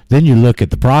documentation. Then you look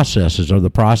at the processes. Are the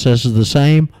processes the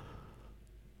same?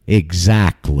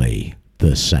 Exactly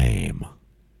the same.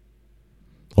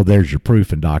 Well, there's your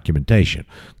proof and documentation.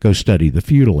 Go study the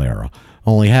feudal era.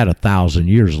 Only had 1,000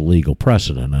 years of legal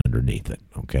precedent underneath it,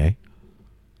 okay?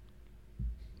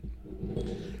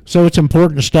 So it's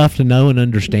important stuff to know and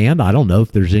understand. I don't know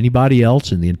if there's anybody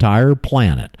else in the entire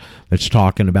planet that's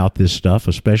talking about this stuff,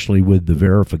 especially with the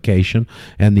verification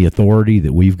and the authority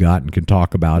that we've got, and can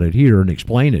talk about it here and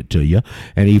explain it to you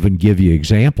and even give you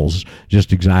examples,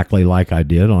 just exactly like I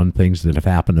did on things that have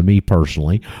happened to me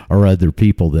personally or other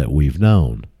people that we've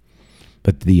known.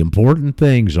 But the important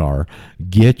things are,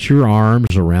 get your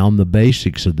arms around the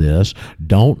basics of this.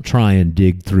 Don't try and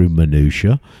dig through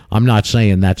minutia. I'm not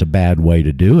saying that's a bad way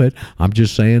to do it. I'm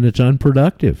just saying it's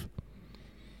unproductive.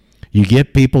 You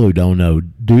get people who don't know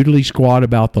doodly squat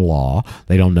about the law.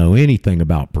 They don't know anything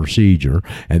about procedure,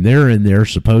 and they're in there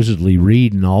supposedly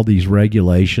reading all these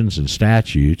regulations and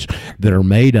statutes that are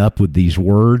made up with these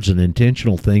words and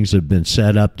intentional things that have been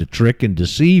set up to trick and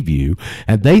deceive you,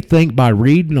 and they think by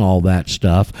reading all that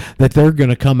stuff that they're going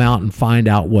to come out and find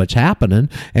out what's happening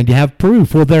and have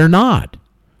proof. Well, they're not.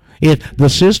 The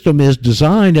system is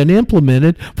designed and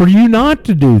implemented for you not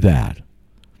to do that,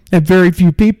 and very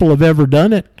few people have ever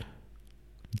done it,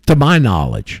 to my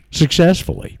knowledge,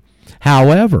 successfully.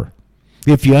 However,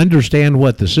 if you understand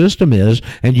what the system is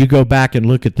and you go back and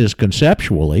look at this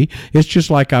conceptually, it's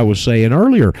just like I was saying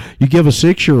earlier. You give a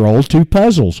 6-year-old 2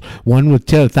 puzzles, one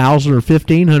with 1,000 or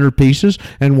 1,500 pieces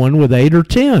and one with 8 or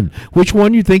 10. Which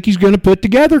one you think he's going to put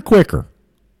together quicker?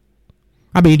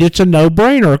 I mean, it's a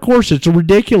no-brainer. Of course, it's a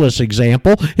ridiculous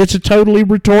example. It's a totally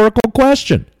rhetorical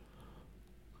question.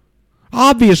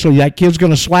 Obviously, that kid's going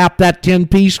to slap that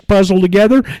 10-piece puzzle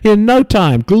together in no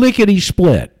time.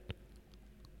 Lickety-split.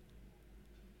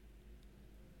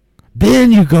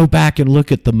 Then you go back and look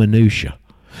at the minutia,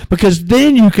 because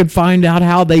then you can find out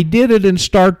how they did it and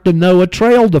start to know a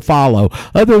trail to follow.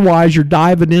 Otherwise, you're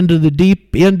diving into the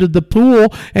deep end of the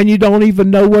pool, and you don't even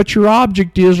know what your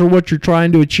object is or what you're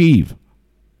trying to achieve.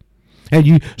 And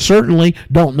you certainly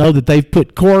don't know that they've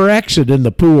put Corexit in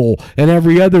the pool and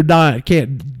every other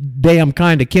damn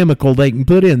kind of chemical they can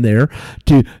put in there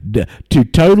to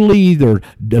totally either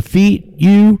defeat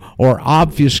you or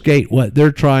obfuscate what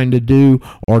they're trying to do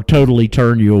or totally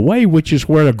turn you away, which is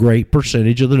where a great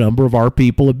percentage of the number of our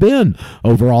people have been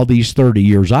over all these 30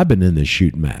 years I've been in this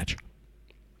shooting match.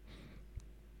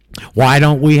 Why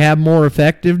don't we have more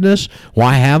effectiveness?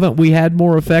 Why haven't we had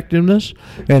more effectiveness?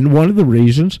 And one of the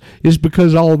reasons is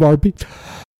because all of our people...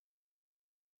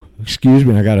 Excuse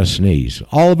me, I got to sneeze.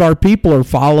 All of our people are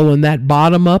following that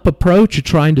bottom-up approach of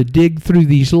trying to dig through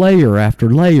these layer after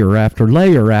layer after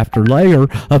layer after layer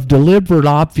of deliberate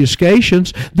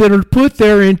obfuscations that are put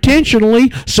there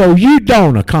intentionally so you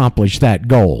don't accomplish that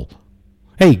goal.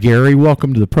 Hey, Gary,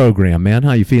 welcome to the program, man.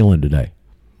 How you feeling today?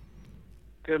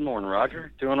 Good morning,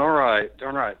 Roger. Doing all right.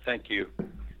 Thank you.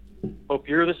 Hope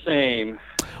you're the same.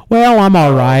 Well, I'm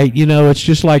all right. You know, it's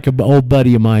just like an old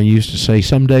buddy of mine used to say,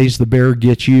 some days the bear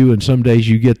gets you and some days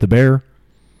you get the bear.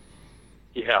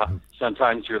 Yeah,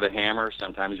 sometimes you're the hammer,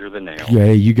 sometimes you're the nail.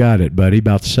 Yeah, you got it, buddy.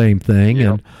 About the same thing.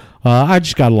 Yep. And I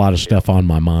just got a lot of stuff on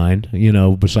my mind, you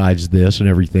know, besides this and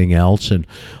everything else.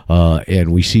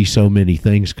 And we see so many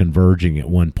things converging at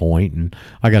one point. And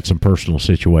I got some personal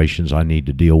situations I need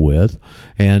to deal with.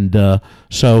 And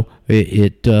so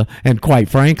and quite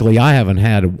frankly, I haven't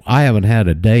had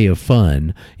a day of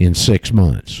fun in 6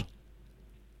 months.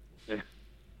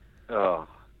 Oh,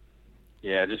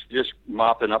 yeah, just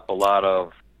mopping up a lot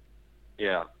of,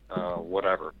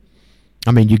 whatever.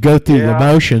 I mean, you go through the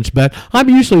motions, but I'm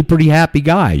usually a pretty happy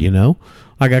guy, you know.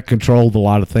 I got control of a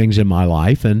lot of things in my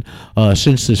life, and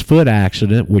since this foot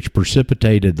accident, which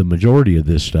precipitated the majority of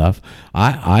this stuff,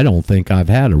 I don't think I've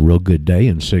had a real good day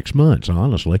in 6 months,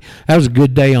 honestly. That was a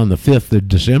good day on the 5th of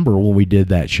December when we did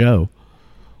that show.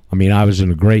 I mean, I was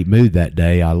in a great mood that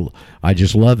day. I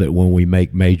just love it when we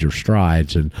make major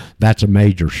strides, and that's a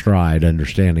major stride,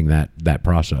 understanding that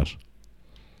process.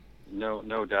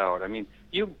 No doubt. I mean,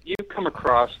 you come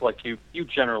across like you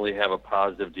generally have a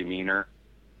positive demeanor,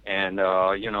 and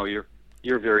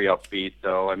you're very upbeat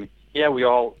though. I mean, yeah, we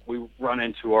run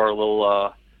into our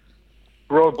little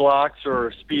roadblocks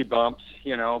or speed bumps,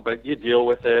 you know, but you deal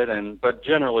with it. But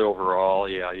generally overall,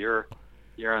 yeah, you're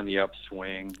on the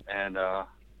upswing and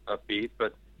upbeat.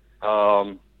 But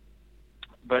I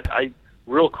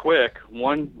real quick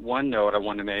one note I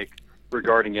want to make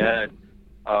regarding Ed.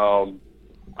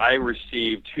 I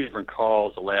received 2 different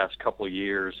calls the last couple of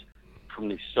years from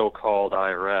the so-called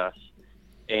IRS,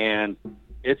 and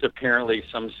it's apparently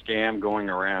some scam going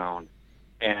around.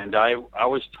 And I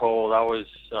was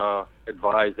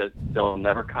advised that they'll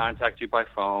never contact you by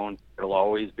phone. It'll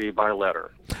always be by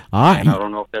letter. And I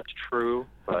don't know if that's true,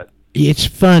 but... It's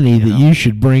funny that you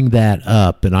should bring that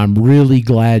up, and I'm really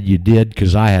glad you did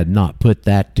because I had not put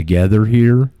that together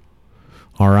here.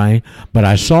 All right, but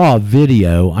I saw a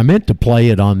video. I meant to play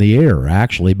it on the air,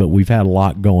 actually, but we've had a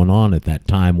lot going on at that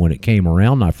time when it came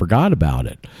around, and I forgot about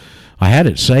it. I had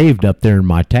it saved up there in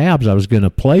my tabs. I was going to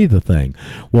play the thing.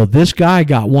 Well, this guy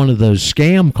got one of those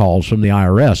scam calls from the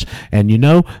IRS, and you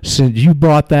know, since you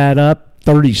brought that up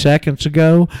 30 seconds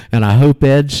ago, and I hope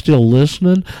Ed's still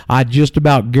listening, I just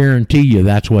about guarantee you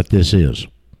that's what this is.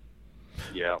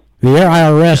 Yeah. The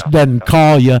IRS doesn't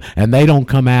call you, and they don't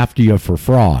come after you for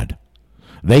fraud.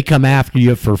 They come after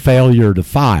you for failure to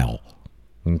file,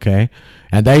 okay?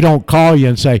 And they don't call you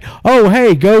and say, oh,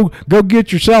 hey, go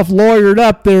get yourself lawyered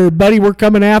up there, buddy. We're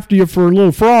coming after you for a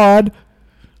little fraud.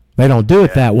 They don't do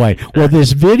it that way. Well,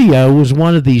 this video was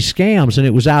one of these scams, and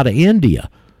it was out of India,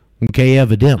 okay,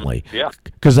 evidently. Yeah.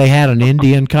 Because they had an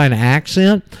Indian kind of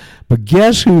accent. But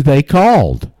guess who they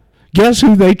called? Guess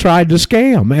who they tried to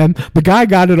scam? And the guy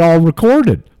got it all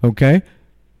recorded, okay?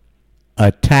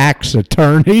 A tax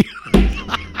attorney.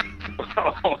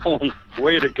 Oh,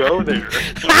 way to go there.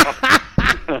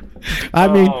 I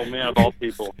mean, oh, man, of all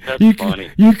people. That's funny.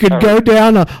 You could go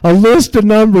down a list of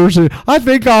numbers, and I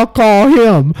think I'll call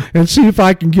him and see if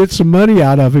I can get some money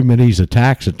out of him, and he's a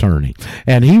tax attorney.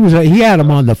 And he had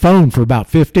him on the phone for about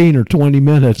 15 or 20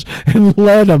 minutes and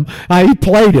let him, he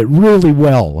played it really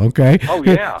well, okay? Oh,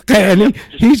 yeah. And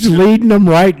he's leading them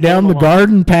right down the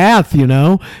garden path, you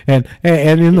know, and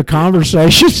in the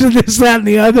conversations and this, that, and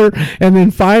the other. And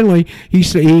then finally,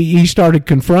 he started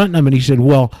confronting them, and he said,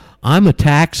 well, I'm a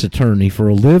tax attorney for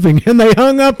a living, and they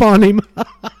hung up on him.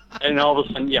 And all of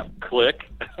a sudden, click.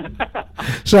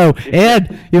 So,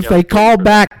 Ed, if they call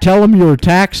back, tell them you're a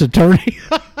tax attorney.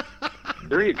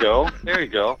 There you go.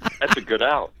 That's a good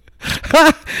out.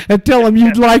 And tell them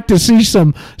you'd like to see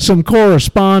some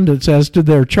correspondence as to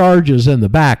their charges and the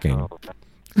backing.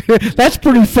 That's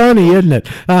pretty funny, isn't it?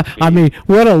 I mean,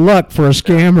 what a luck for a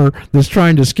scammer that's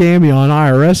trying to scam you on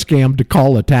IRS scam to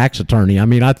call a tax attorney. I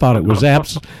mean, I thought it was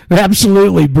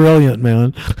absolutely brilliant,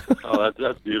 man. Oh,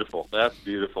 that's beautiful. That's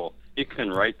beautiful. You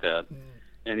couldn't write that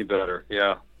any better.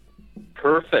 Yeah.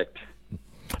 Perfect.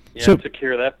 Yeah, So- took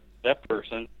care of that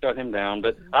person, shut him down.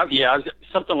 But I was,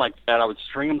 something like that. I would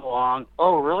string him along.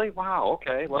 Oh, really? Wow.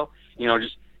 Okay. Well,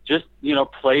 just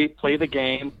play the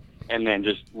game, and then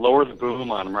just lower the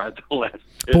boom on him right at the last.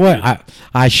 Boy,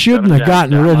 I shouldn't have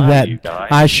gotten rid of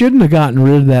that. I shouldn't have gotten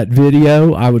rid of that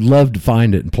video. I would love to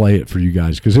find it and play it for you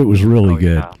guys because it was really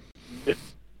good. Yeah.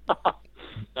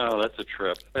 Oh, that's a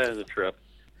trip. That is a trip.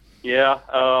 Yeah.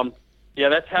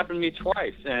 That's happened to me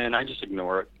twice, and I just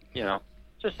ignore it.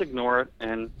 Just ignore it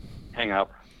and hang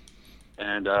up.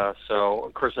 And so,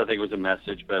 of course, I think it was a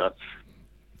message, but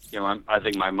I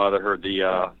think my mother heard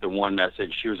the one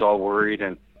message. She was all worried,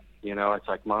 and it's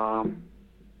like, Mom,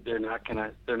 they're not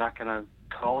gonna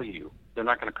call you. They're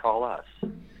not gonna call us.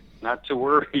 Not to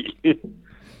worry.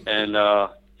 And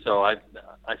so I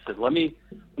said, let me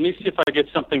see if I get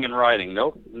something in writing.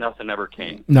 Nope, nothing ever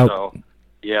came. Nope. So,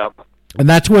 yeah. And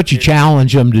that's what you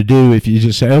challenge them to do if you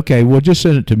just say, okay, well, just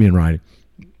send it to me in writing.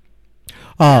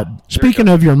 Speaking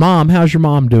of your mom, how's your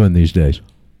mom doing these days?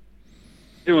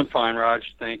 Doing fine,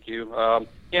 Raj. Thank you.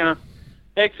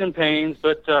 Aches and pains,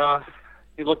 but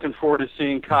looking forward to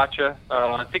seeing Katja.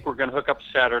 I think we're going to hook up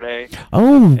Saturday.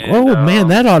 Man,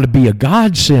 that ought to be a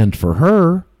godsend for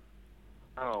her.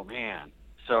 Oh man.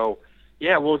 So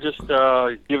yeah, we'll just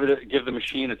give the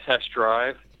machine a test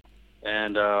drive,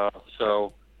 and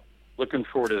so looking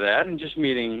forward to that, and just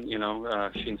meeting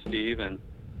she and Steve, and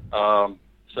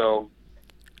so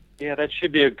yeah, that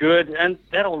should be and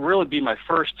that'll really be my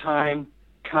first time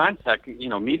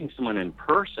meeting someone in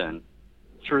person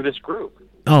through this group.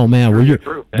 Oh man,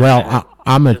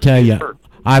 I'm gonna tell you,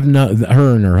 I've known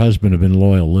her and her husband have been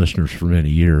loyal listeners for many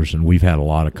years, and we've had a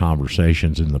lot of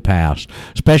conversations in the past.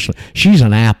 Especially, she's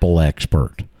an Apple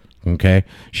expert. Okay,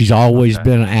 she's always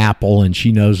been an Apple, and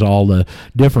she knows all the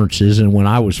differences. And when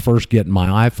I was first getting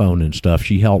my iPhone and stuff,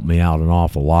 she helped me out an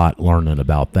awful lot learning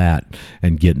about that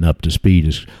and getting up to speed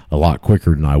is a lot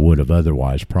quicker than I would have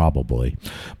otherwise, probably.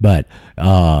 But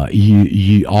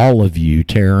you all of you,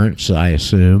 Terrence, I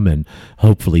assume, and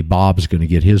hopefully Bob's going to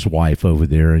get his wife over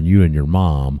there, and you and your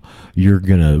mom, you're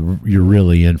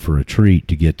really in for a treat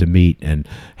to get to meet and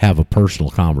have a personal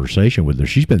conversation with her.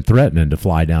 She's been threatening to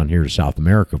fly down here to South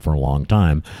America for a long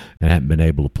time and haven't been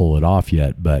able to pull it off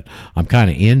yet, but I'm kind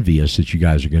of envious that you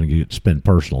guys are going to get to spend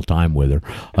personal time with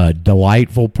her.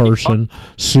 Delightful person,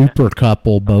 super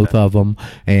couple, both of them,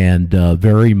 and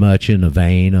very much in the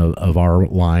vein of our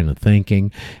line of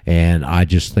thinking, and I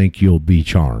just think you'll be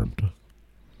charmed.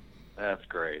 That's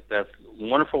great. That's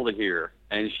wonderful to hear.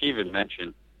 And she even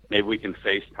mentioned maybe we can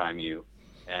FaceTime you,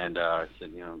 and I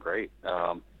said, great.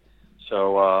 So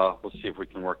we'll see if we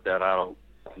can work that out,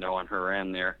 on her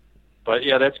end there. But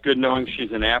yeah, that's good knowing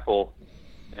she's an Apple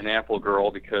girl,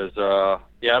 because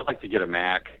I'd like to get a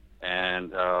Mac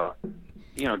and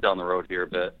down the road here a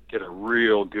bit, get a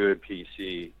real good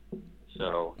PC.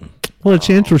 So well,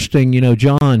 it's interesting,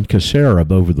 John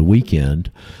Cassarab over the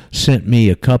weekend sent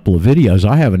me a couple of videos.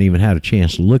 I haven't even had a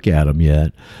chance to look at them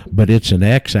yet, but it's an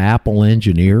ex-Apple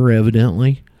engineer,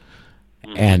 evidently.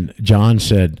 Mm-hmm. And John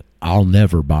said, I'll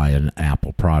never buy an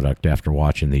Apple product after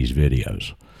watching these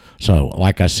videos. So,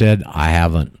 like I said, I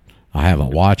haven't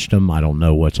watched them. I don't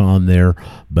know what's on there,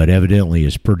 but evidently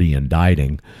it's pretty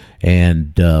indicting.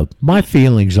 And my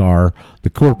feelings are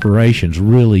the corporation's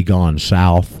really gone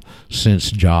south since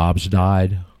Jobs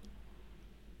died.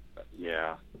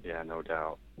 Yeah, no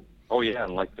doubt. Oh, yeah,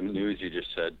 and like the news you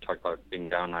just said, talked about being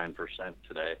down 9%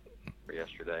 today or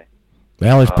yesterday.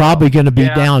 Well, it's probably going to be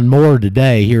down more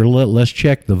today. Here, let's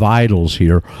check the vitals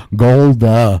here. Gold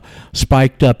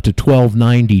spiked up to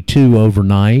 $12.92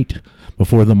 overnight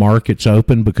before the markets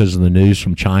opened because of the news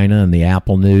from China and the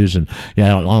Apple news. And I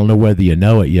don't know whether you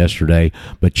know it yesterday,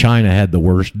 but China had the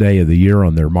worst day of the year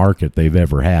on their market they've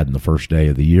ever had in the first day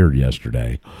of the year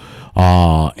yesterday.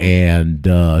 So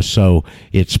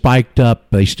it spiked up.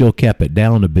 They still kept it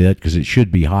down a bit because it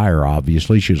should be higher,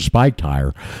 obviously. Should have spiked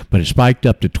higher, but it spiked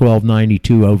up to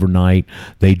 $12.92 overnight.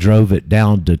 They drove it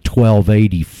down to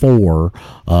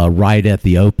 $12.84 right at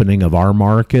the opening of our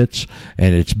markets,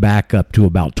 and it's back up to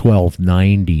about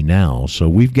 $12.90 now. So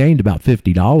we've gained about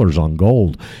 $50 on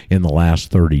gold in the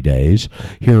last 30 days.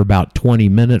 Here about 20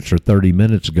 minutes or 30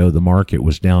 minutes ago, the market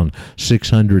was down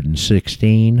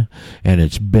 616, and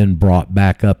it's been brought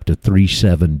back up to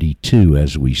 372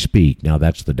 as we speak. Now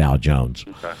that's the Dow Jones.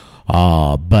 Okay.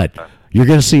 But You're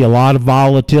going to see a lot of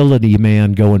volatility,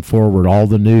 man, going forward.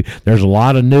 There's a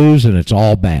lot of news, and it's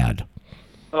all bad.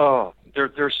 Oh,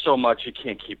 there's so much you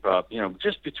can't keep up.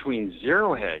 Just between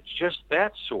Zero Hedge, just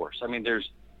that source. I mean,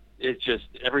 it's just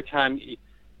every time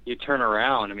you turn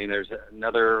around, I mean, there's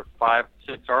another 5-6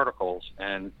 articles,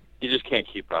 and you just can't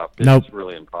keep up. It's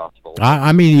really impossible.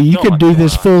 I mean, you could do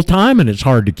this full time, and it's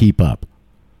hard to keep up.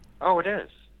 Oh, it is.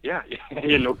 Yeah,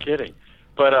 no kidding.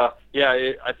 But I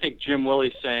think Jim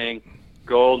Willie's saying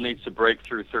gold needs to break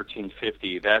through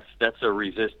 1350. That's a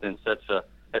resistance. That's a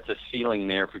ceiling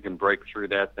there. If we can break through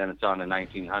that, then it's on to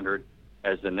 1900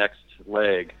 as the next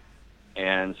leg.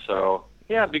 And so,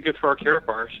 it'd be good for our carrot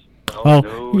bars.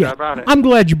 No doubt about it. I'm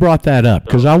glad you brought that up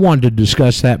because I wanted to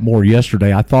discuss that more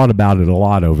yesterday. I thought about it a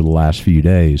lot over the last few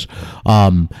days.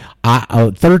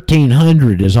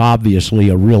 1300 is obviously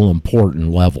a real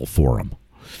important level for them,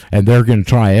 and they're going to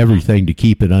try everything to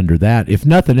keep it under that. If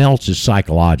nothing else, it's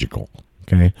psychological.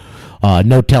 Okay,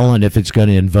 no telling if it's going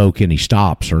to invoke any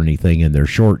stops or anything in their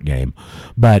short game.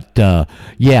 But, we're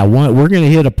going to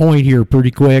hit a point here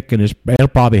pretty quick, and it'll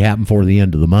probably happen before the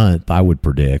end of the month, I would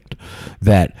predict,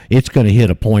 that it's going to hit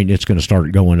a point, it's going to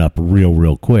start going up real,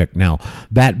 real quick. Now,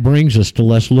 that brings us to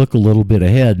let's look a little bit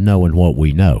ahead knowing what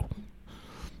we know.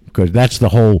 Because that's the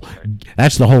whole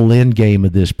end game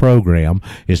of this program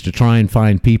is to try and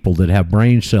find people that have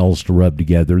brain cells to rub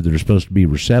together that are supposed to be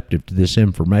receptive to this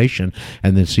information,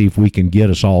 and then see if we can get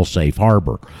us all safe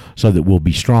harbor so that we'll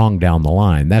be strong down the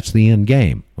line. That's the end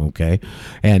game. Okay,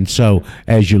 and so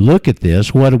as you look at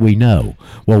this, what do we know?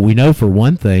 Well, we know for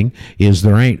one thing is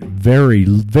there ain't very,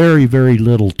 very, very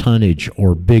little tonnage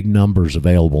or big numbers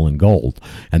available in gold,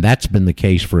 and that's been the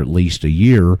case for at least a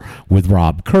year with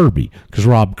Rob Kirby, because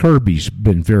Rob Kirby's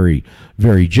been very,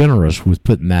 very generous with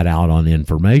putting that out on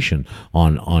information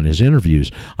on his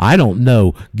interviews. I don't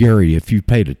know, Gary, if you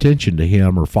paid attention to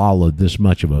him or followed this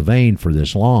much of a vein for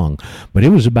this long, but it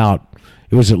was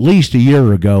at least a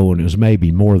year ago, and it was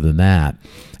maybe more than that.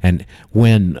 And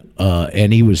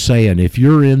and he was saying, if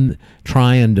you're in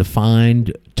trying to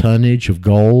find tonnage of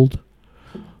gold,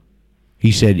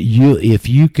 he said, if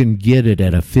you can get it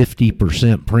at a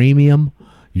 50% premium,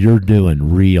 you're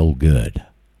doing real good.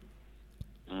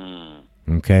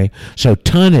 Okay, so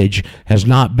tonnage has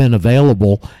not been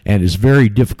available and is very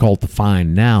difficult to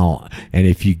find now. And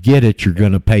if you get it, you're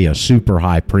going to pay a super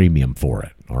high premium for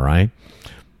it. All right.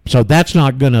 So that's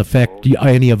not going to affect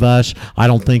any of us. I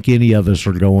don't think any of us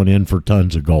are going in for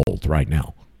tons of gold right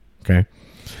now. Okay?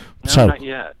 No, not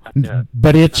yet.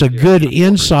 But it's a good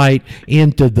insight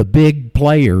into the big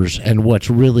players and what's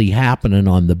really happening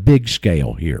on the big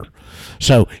scale here.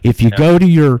 So if you go to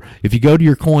your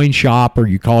coin shop or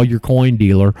you call your coin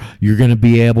dealer, you're going to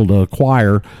be able to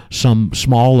acquire some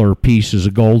smaller pieces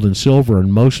of gold and silver,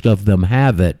 and most of them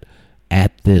have it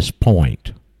at this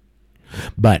point.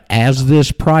 But as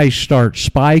this price starts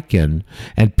spiking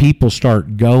and people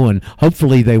start going,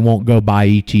 hopefully they won't go buy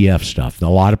ETF stuff. A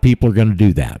lot of people are going to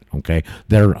do that, okay?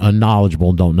 They're unknowledgeable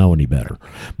and don't know any better.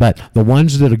 But the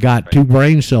ones that have got two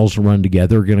brain cells to run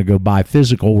together are going to go buy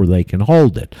physical where they can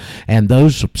hold it. And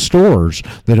those stores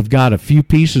that have got a few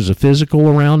pieces of physical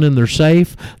around in their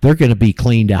safe, they're going to be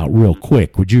cleaned out real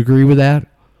quick. Would you agree with that?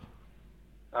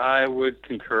 I would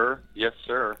concur. Yes,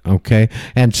 sir. Okay.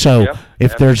 And so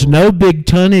if there's no big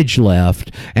tonnage left,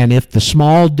 and if the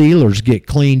small dealers get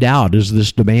cleaned out as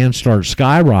this demand starts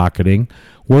skyrocketing,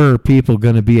 where are people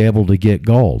going to be able to get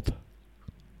gold?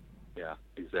 Yeah,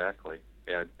 exactly.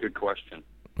 Yeah, good question.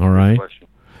 All right. Good question.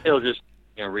 It'll just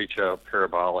reach a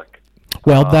parabolic.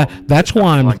 Well, that's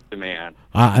why I'm like demand.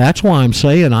 That's why I'm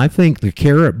saying I think the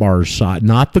carrot bar side,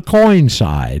 not the coin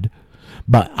side,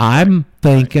 but I'm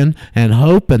thinking and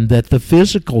hoping that the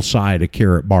physical side of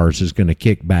carrot bars is going to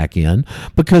kick back in,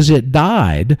 because it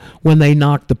died when they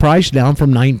knocked the price down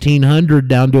from 1900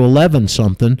 down to 11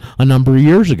 something a number of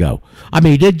years ago. I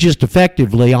mean, it did just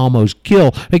effectively almost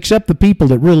kill, except the people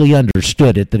that really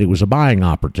understood it, that it was a buying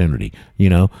opportunity,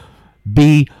 buy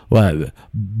the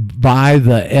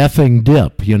effing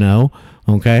dip,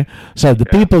 Okay, so the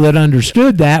people that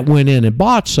understood that went in and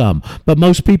bought some, but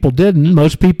most people didn't.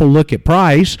 Most people look at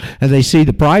price and they see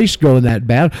the price going that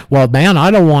bad. Well, man, I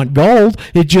don't want gold.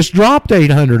 It just dropped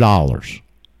 $800.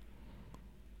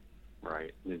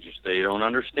 Right. They don't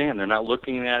understand. They're not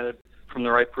looking at it from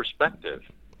the right perspective.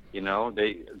 They don't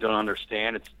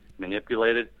understand. It's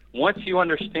manipulated. Once you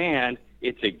understand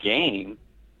it's a game,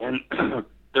 and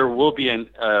there will be an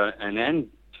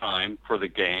end time for the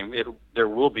game. There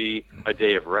will be a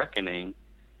day of reckoning.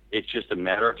 It's just a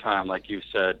matter of time, like you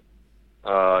said.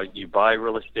 You buy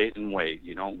real estate and wait.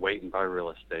 You don't wait and buy real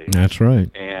estate. That's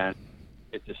right. And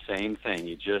it's the same thing.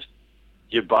 You just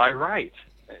you buy right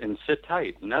and sit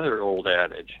tight. Another old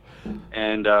adage,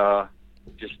 and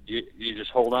you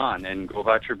just hold on and go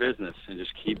about your business and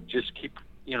just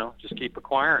keep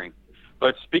acquiring.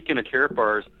 But speaking of carrot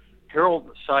bars, Harold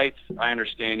cites, I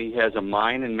understand he has a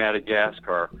mine in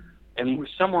Madagascar and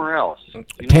somewhere else. Do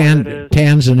you know what that is?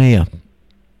 Tanzania.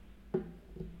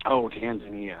 Oh,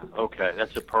 Tanzania. Okay,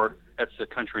 that's a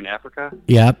country in Africa.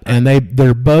 Yep, and they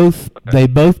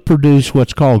both produce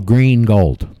what's called green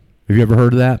gold. Have you ever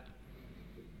heard of that?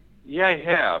 Yeah, I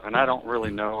have, and I don't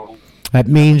really know. That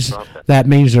means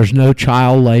there's no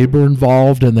child labor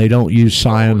involved, and they don't use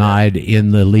cyanide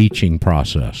in the leaching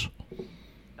process.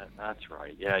 That's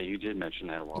right. Yeah, you did mention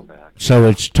that a while back. So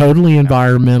it's totally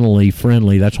environmentally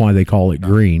friendly. That's why they call it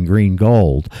green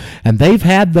gold. And they've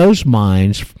had those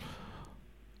mines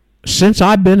since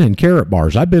I've been in carrot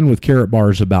bars. I've been with carrot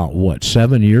bars about,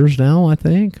 7 years now, I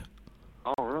think?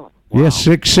 Oh, really? Wow. Yeah,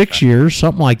 six years,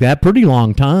 something like that. Pretty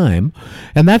long time.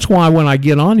 And that's why when I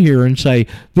get on here and say,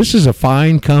 this is a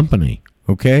fine company,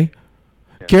 okay?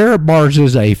 Yeah. Carrot bars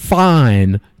is a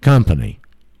fine company.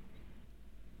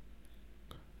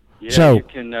 Yeah, so you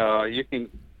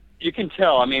can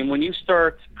tell. I mean, when you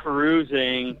start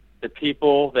perusing the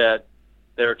people that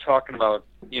are talking about,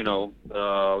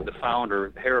 the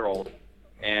founder Harold,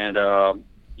 and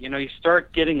you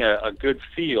start getting a good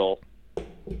feel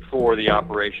for the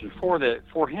operation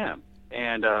for him,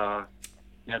 and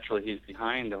naturally he's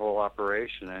behind the whole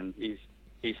operation, and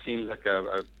he seems like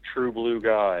a true blue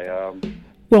guy.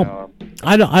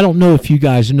 I don't know if you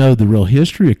guys know the real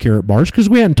history of carrot bars, because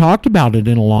we hadn't talked about it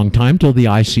in a long time till the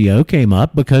ICO came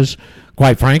up, because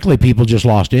quite frankly people just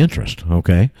lost interest,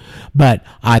 okay? But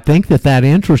I think that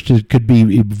interest could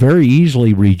be very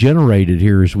easily regenerated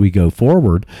here as we go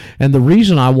forward. And the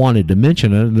reason I wanted to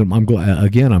mention it, and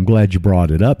I'm glad you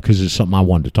brought it up, because it's something I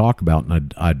wanted to talk about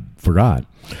and I forgot,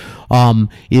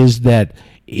 is that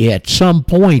at some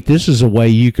point, this is a way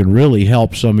you can really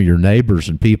help some of your neighbors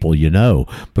and people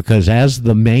because as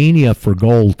the mania for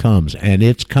gold comes, and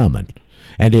it's coming,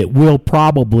 and it will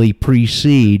probably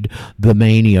precede the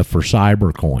mania for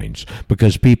cyber coins,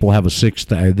 because people have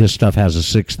this stuff has a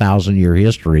 6,000-year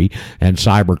history, and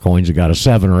cyber coins have got a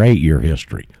 7 or 8 year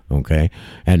history. Okay,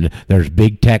 and there's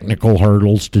big technical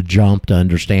hurdles to jump to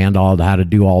understand how to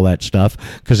do all that stuff,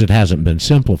 because it hasn't been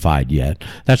simplified yet.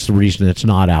 That's the reason it's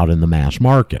not out in the mass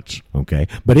markets. Okay,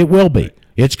 but it will be.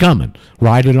 It's coming.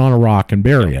 Write it on a rock and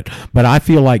bury it. But I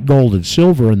feel like gold and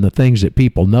silver and the things that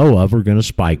people know of are going to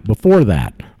spike before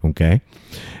that. Okay,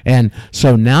 and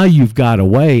so now you've got a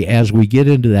way, as we get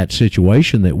into that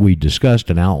situation that we discussed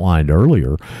and outlined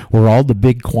earlier, where all the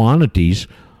big quantities.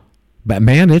 But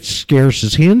man, it's scarce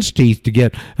as hen's teeth to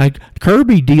get.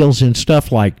 Kirby deals in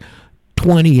stuff like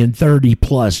 20 and 30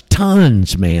 plus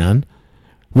tons, man,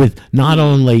 with not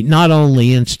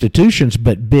only institutions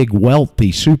but big,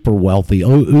 wealthy, super wealthy,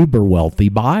 uber wealthy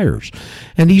buyers.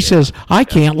 And he says, I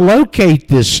can't locate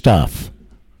this stuff.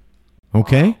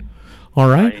 Okay, all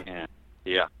right.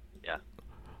 Yeah.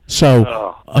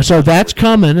 So that's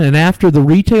coming, and after the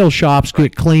retail shops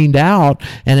get cleaned out,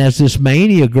 and as this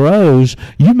mania grows,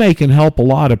 you can help a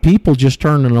lot of people just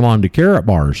turning them on to carrot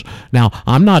bars. Now,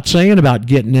 I'm not saying about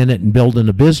getting in it and building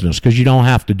a business, because you don't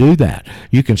have to do that.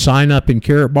 You can sign up in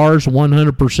carrot bars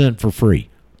 100% for free.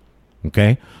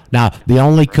 Okay? Now, the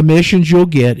only commissions you'll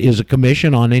get is a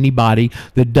commission on anybody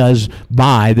that does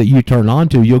buy that you turn on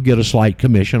to. You'll get a slight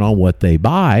commission on what they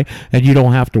buy, and you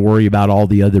don't have to worry about all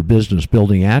the other business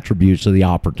building attributes of the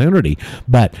opportunity.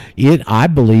 But I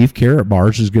believe carrot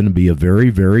bars is going to be a very,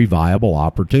 very viable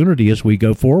opportunity as we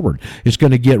go forward. It's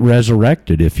going to get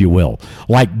resurrected, if you will.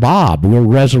 Like Bob. We're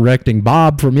resurrecting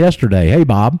Bob from yesterday. Hey,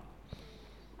 Bob.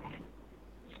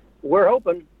 We're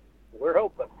hoping.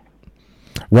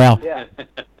 Well, yeah.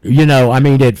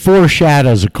 It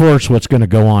foreshadows, of course, what's going to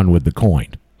go on with the coin.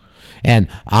 And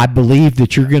I believe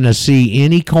that you're going to see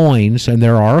any coins, and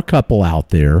there are a couple out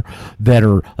there that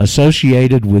are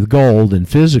associated with gold and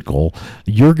physical,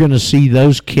 you're going to see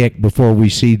those kick before we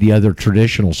see the other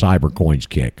traditional cyber coins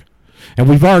kick. And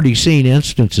we've already seen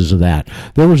instances of that.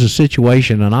 There was a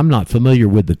situation, and I'm not familiar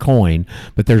with the coin,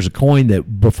 but there's a coin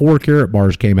that before carrot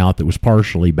bars came out that was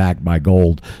partially backed by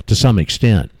gold to some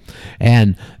extent.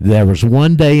 And there was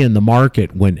one day in the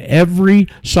market when every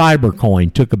cyber coin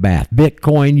took a bath.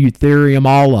 Bitcoin, Ethereum,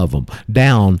 all of them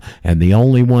down. And the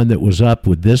only one that was up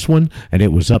with this one, and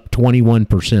it was up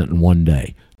 21% in one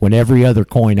day, when every other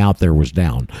coin out there was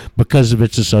down because of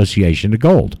its association to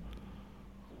gold.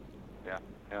 Yeah.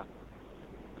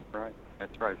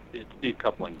 That's right. It's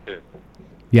decoupling, too.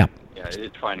 Yeah. Yeah,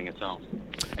 it's finding its own.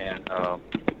 And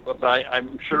but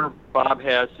I'm sure Bob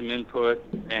has some input,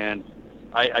 and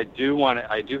I do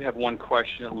have one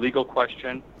question, a legal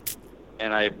question,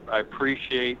 and I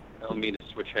appreciate. I don't mean to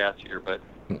switch hats here, but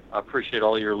I appreciate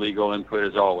all your legal input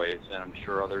as always, and I'm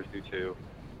sure others do too.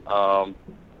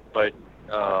 But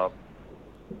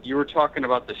you were talking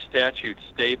about the statute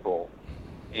staple,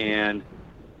 and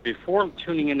before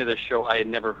tuning into the show, I had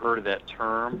never heard of that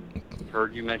term.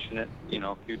 Heard you mention it,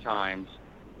 a few times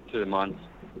through the months,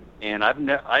 and I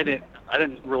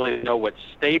didn't really know what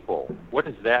staple. What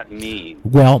does that mean?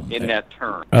 Well, in that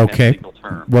term. Okay. In that legal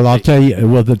term. Well, I'll tell you.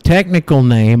 Well, the technical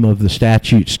name of the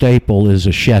statute staple is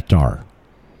a shetar.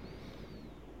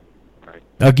 Right.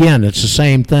 Again, it's the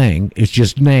same thing. It's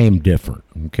just named different.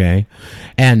 Okay,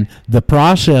 and the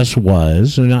process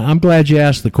was, and I'm glad you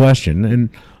asked the question, and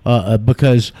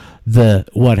because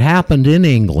what happened in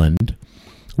England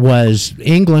was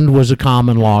a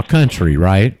common law country,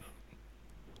 right?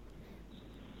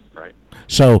 Right.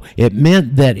 So it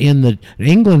meant that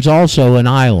England's also an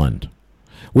island,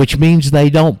 which means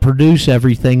they don't produce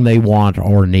everything they want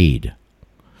or need.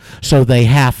 So they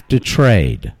have to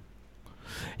trade.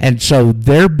 And so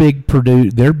their big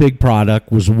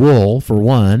product was wool for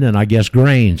one, and I guess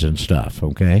grains and stuff,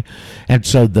 okay? And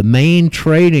so the main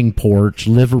trading ports,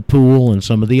 Liverpool and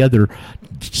some of the other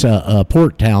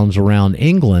port towns around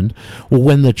England, well,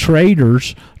 when the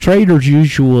traders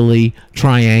usually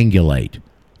triangulate.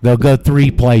 They'll go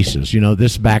three places.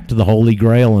 This back to the Holy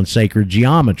Grail and sacred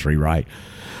geometry, right?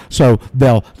 So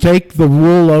they'll take the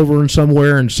wool over in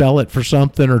somewhere and sell it for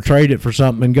something, or trade it for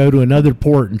something, and go to another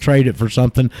port and trade it for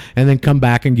something, and then come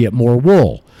back and get more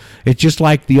wool. It's just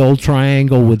like the old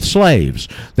triangle with slaves.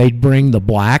 They'd bring the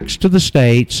blacks to the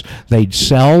States, they'd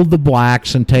sell the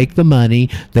blacks and take the money,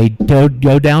 they'd go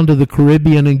down to the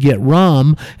Caribbean and get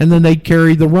rum, and then they'd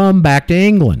carry the rum back to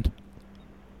England.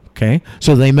 Okay?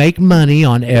 So they make money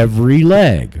on every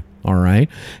leg. All right.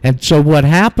 And so what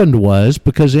happened was,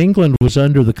 because England was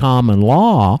under the common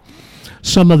law,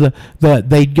 some of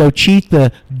they'd go cheat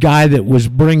the guy that was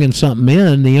bringing something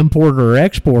in, the importer or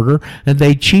exporter, and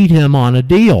they'd cheat him on a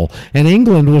deal. And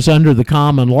England was under the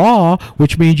common law,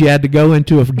 which means you had to go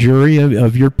into a jury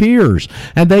of your peers.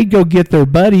 And they'd go get their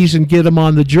buddies and get them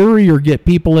on the jury, or get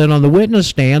people in on the witness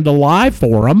stand to lie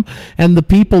for them. And the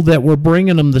people that were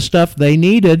bringing them the stuff they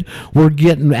needed were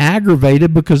getting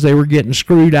aggravated because they were getting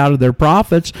screwed out of their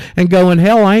profits and going,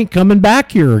 hell, I ain't coming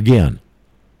back here again.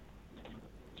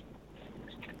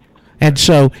 And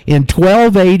so in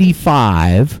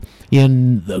 1285,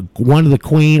 in one of the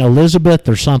Queen Elizabeth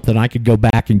or something, I could go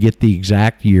back and get the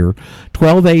exact year,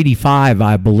 1285,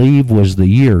 I believe, was the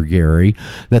year, Gary,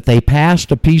 that they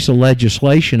passed a piece of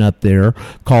legislation up there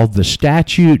called the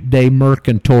Statute de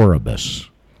Mercantoribus.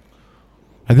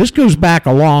 And this goes back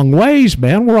a long ways,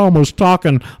 man. We're almost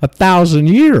talking 1,000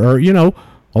 years, or,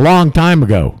 a long time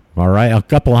ago, all right, a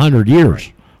couple of 100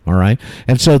 years. All right,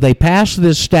 and so they passed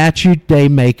this Statute de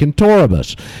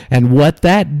Mercantoribus, and what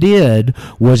that did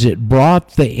was it brought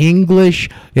the Jewish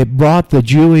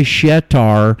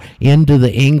shetar into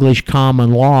the English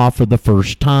common law for the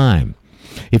first time.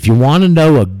 If you want to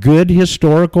know a good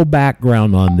historical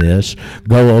background on this,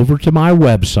 go over to my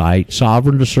website,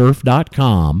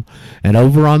 sovereigntosurf.com, and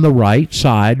over on the right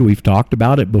side, we've talked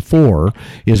about it before,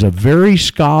 is a very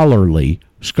scholarly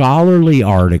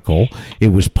article. It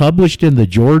was published in the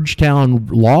Georgetown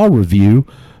Law Review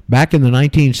back in the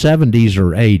 1970s or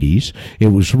 80s. It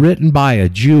was written by a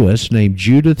Jewess named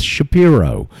Judith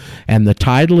Shapiro, and the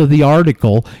title of the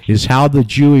article is How the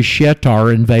Jewish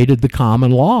Shetar Invaded the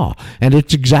Common Law. And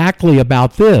it's exactly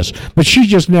about this, but she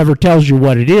just never tells you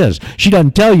what it is. She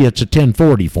doesn't tell you it's a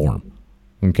 1040 form,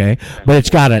 okay? But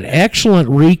it's got an excellent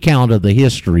recount of the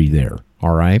history there,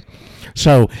 all right?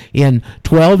 So in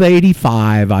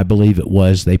 1285, I believe it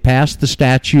was, they passed the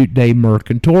Statute de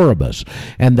Mercantoribus,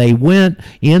 and they went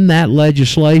in that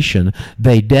legislation,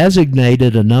 they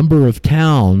designated a number of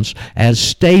towns as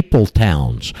staple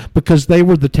towns because they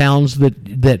were the towns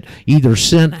that either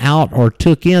sent out or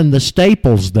took in the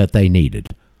staples that they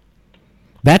needed.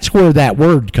 That's where that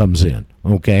word comes in,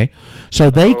 okay? So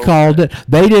they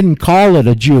didn't call it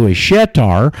a Jewish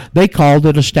shetar, they called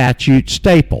it a statute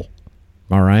staple,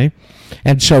 all right?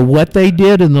 And so what they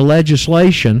did in the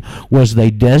legislation was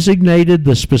they designated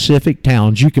the specific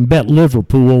towns. You can bet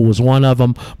Liverpool was one of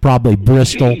them, probably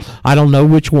Bristol. I don't know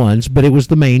which ones, but it was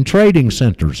the main trading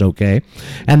centers, okay?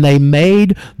 And they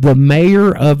made the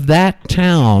mayor of that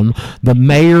town the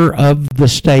mayor of the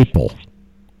staple.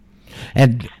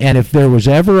 And if there was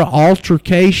ever an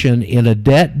altercation in a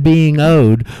debt being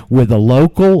owed with a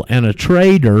local and a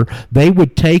trader, they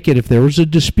would take it, if there was a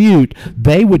dispute,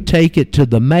 they would take it to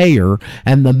the mayor,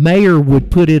 and the mayor would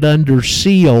put it under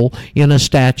seal in a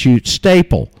statute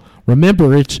staple.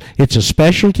 Remember, it's a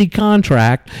specialty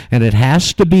contract, and it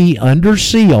has to be under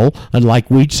seal, and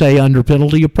like we'd say under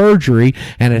penalty of perjury,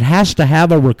 and it has to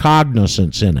have a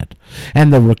recognizance in it.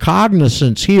 And the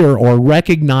recognizance here, or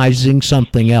recognizing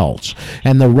something else,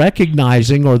 and the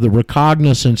recognizing or the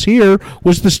recognizance here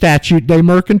was the Statute de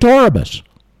Mercantoribus.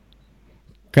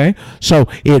 Okay, so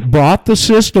it brought the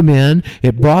system in,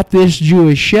 it brought this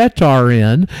Jewish shetar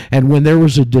in, and when there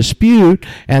was a dispute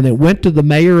and it went to the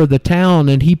mayor of the town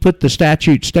and he put the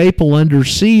Statute Staple under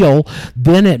seal,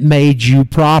 then it made you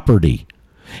property.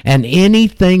 And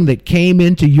anything that came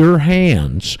into your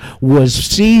hands was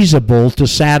seizable to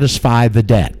satisfy the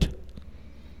debt.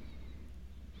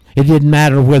 It didn't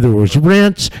matter whether it was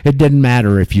rents. It didn't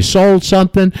matter if you sold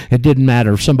something. It didn't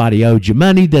matter if somebody owed you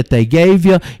money that they gave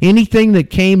you. Anything that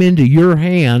came into your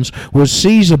hands was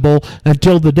seizable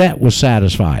until the debt was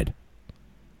satisfied.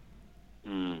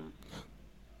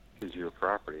 Because you're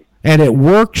property. And it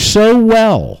worked so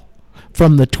well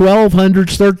from the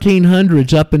 1200s,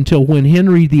 1300s up until when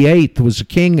Henry VIII was the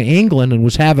king of England and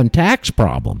was having tax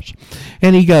problems.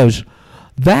 And he goes,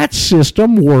 that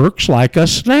system works like a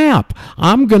snap.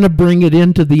 I'm going to bring it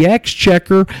into the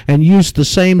exchequer and use the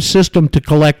same system to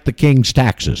collect the king's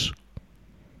taxes.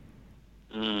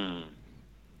 And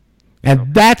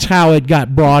that's how it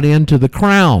got brought into the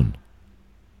crown.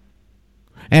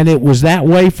 And it was that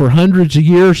way for hundreds of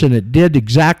years, and it did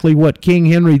exactly what King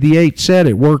Henry VIII said.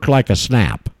 It worked like a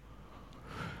snap.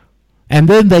 And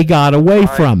then they got away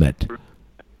from it.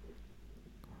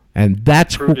 And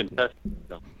that's...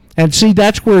 And see,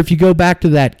 that's where if you go back to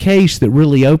that case that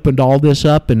really opened all this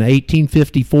up in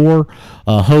 1854,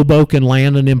 Hoboken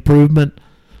Land and Improvement,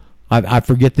 I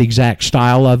forget the exact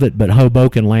style of it, but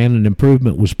Hoboken Land and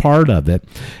Improvement was part of it.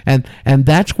 And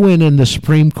that's when in the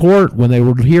Supreme Court, when they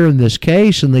were hearing this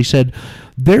case, and they said,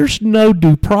 there's no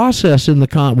due process in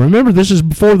the remember, this is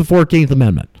before the 14th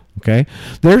Amendment. Okay,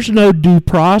 there's no due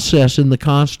process in the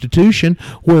Constitution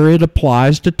where it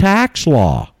applies to tax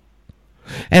law.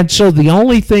 And so the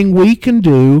only thing we can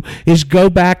do is go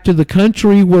back to the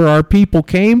country where our people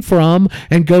came from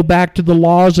and go back to the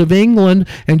laws of England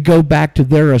and go back to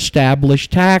their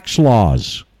established tax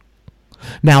laws.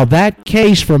 Now, that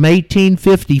case from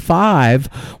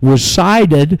 1855 was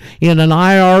cited in an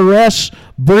IRS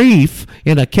brief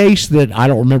in a case that I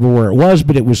don't remember where it was,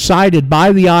 but it was cited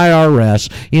by the IRS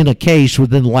in a case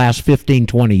within the last 15,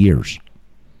 20 years.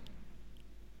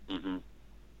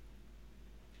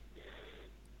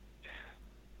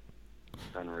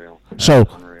 So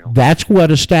that's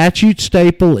what a statute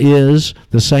staple is,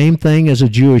 the same thing as a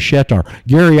Jewish shetar.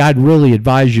 Gary, I'd really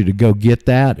advise you to go get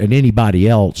that, and anybody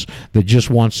else that just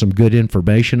wants some good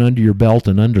information under your belt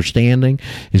and understanding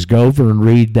is go over and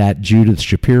read that Judith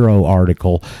Shapiro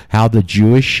article, How the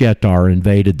Jewish Shetar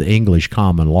Invaded the English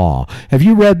Common Law. Have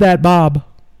you read that, Bob?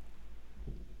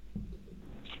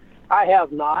 I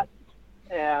have not,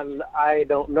 and I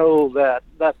don't know that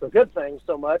that's a good thing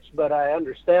so much, but I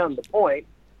understand the point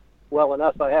well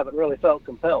enough. I haven't really felt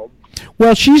compelled.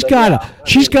 Well, she's got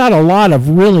a lot of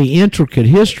really intricate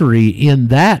history in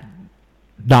that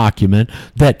document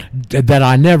that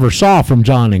I never saw from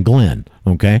John and Glenn.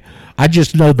 Okay, I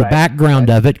just know the background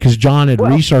of it because John had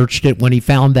researched it when he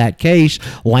found that case,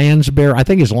 Lansbury. I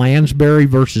think it's Lansbury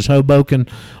versus Hoboken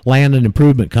Land and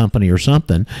Improvement Company or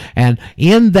something. And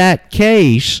in that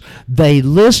case, they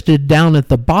listed down at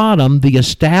the bottom the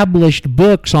established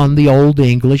books on the Old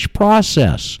English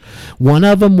process. One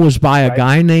of them was by a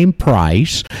guy named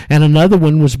Price, and another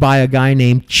one was by a guy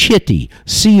named Chitty,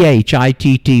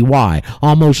 Chitty,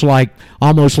 almost like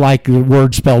the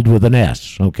word spelled with an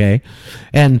S. Okay.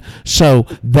 And so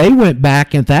they went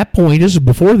back at that point, this is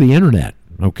before the internet,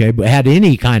 okay, but had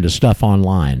any kind of stuff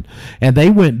online. And they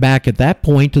went back at that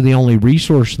point to the only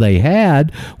resource they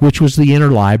had, which was the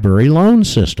interlibrary loan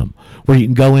system, where you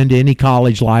can go into any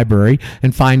college library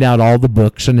and find out all the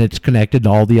books, and it's connected to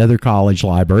all the other college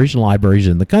libraries and libraries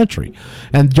in the country.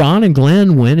 And John and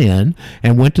Glenn went in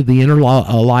and went to the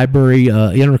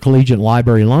intercollegiate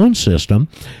library loan system,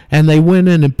 and they went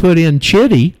in and put in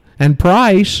Chitty and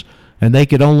Price, and they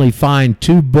could only find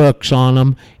 2 books on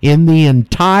them in the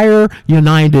entire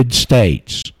United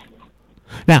States.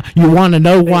 Now, you want to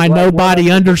know why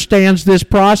nobody understands this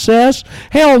process?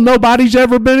 Hell, nobody's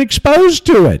ever been exposed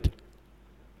to it.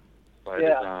 By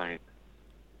design.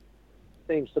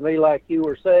 Seems to me like you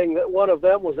were saying that one of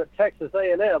them was at Texas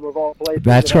A&M of all places.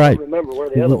 That's right. I don't remember where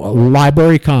the other one was.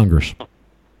 Library of Congress.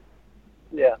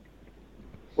 Yeah.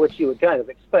 Which you would kind of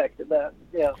expect at that,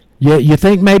 yeah. You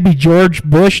think maybe George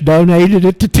Bush donated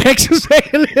it to Texas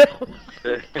A&M?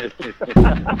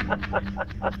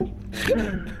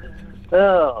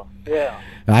 Oh, yeah.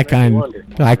 I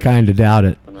kind of doubt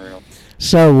it. Unreal.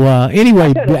 So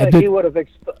anyway,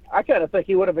 I kind of think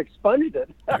he would have expunged it.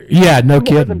 Yeah, no More than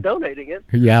kidding. donating it.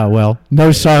 Yeah, well,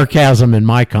 no sarcasm in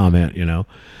my comment, you know.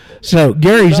 So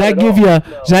Gary, does that give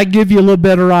you a little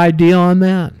better idea on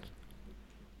that?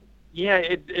 Yeah,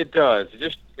 it does.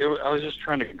 I was just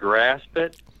trying to grasp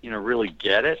it, really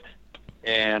get it,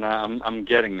 and I'm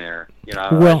getting there.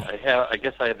 Well, I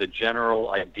guess I have the general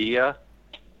idea,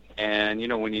 and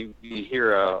when you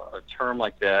hear a term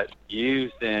like that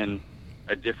used in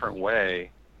a different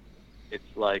way, it's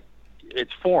like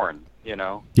it's foreign,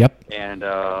 Yep. And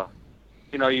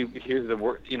you hear the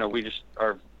word, we just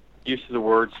are used to the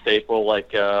word staple,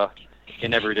 like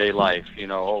in everyday life,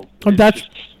 And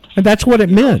that's what it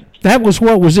meant. That was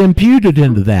what was imputed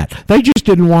into that. They just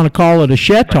didn't want to call it a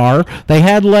shetar. They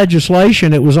had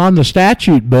legislation. It was on the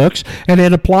statute books, and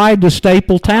it applied to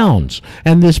staple towns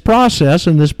and this process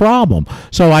and this problem.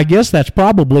 So I guess that's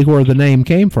probably where the name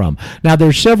came from. Now,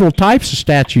 there's several types of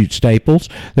statute staples.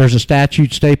 There's a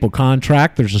statute staple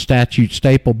contract. There's a statute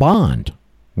staple bond.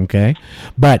 Okay?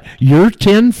 But your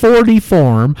 1040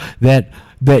 form that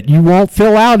you won't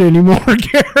fill out anymore,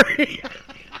 Gary.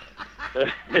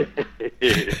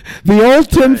 The old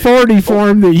 1040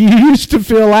 form that you used to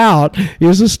fill out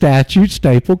is a statute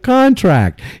staple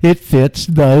contract. It fits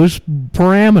those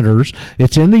parameters.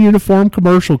 It's in the Uniform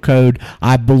Commercial Code,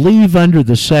 I believe, under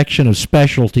the section of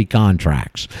specialty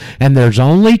contracts. And there's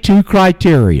only two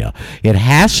criteria. It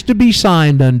has to be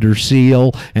signed under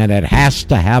seal, and it has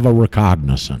to have a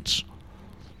recognizance.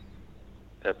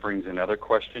 That brings another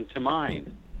question to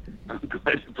mind. I'm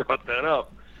glad you brought that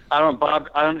up. Bob,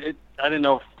 I didn't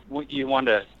know if you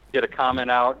wanted to get a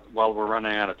comment out while we're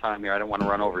running out of time here. I didn't want to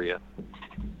run over you.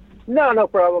 No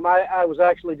problem. I was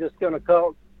actually just going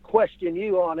to question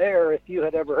you on air if you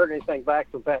had ever heard anything back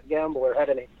from Pat Gamble or had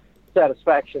any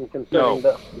satisfaction concerning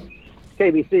the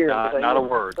KBC or anything. Not a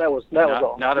word. That was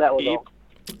all. Not a peep.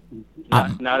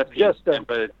 Not a peep.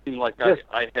 But it seemed like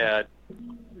I had.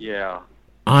 Yeah.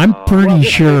 I'm pretty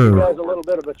sure. You guys a little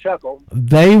bit of a chuckle.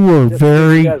 They were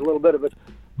very. You guys a little bit of a.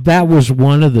 That was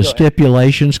one of the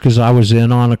stipulations, because I was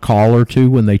in on a call or two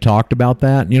when they talked about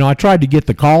that. I tried to get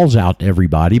the calls out to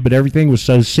everybody, but everything was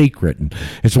so secret. And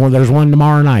there's one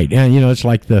tomorrow night, and it's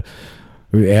like the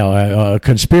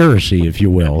conspiracy, if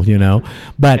you will,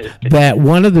 But that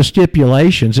one of the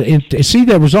stipulations, and see,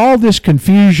 there was all this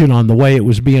confusion on the way it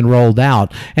was being rolled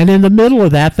out, and in the middle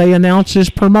of that, they announced this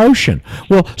promotion.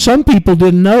 Well, some people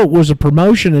didn't know it was a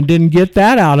promotion and didn't get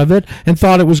that out of it and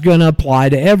thought it was going to apply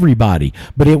to everybody.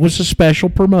 But it was a special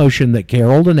promotion that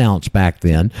Carol announced back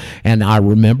then, and I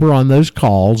remember on those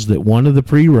calls that one of the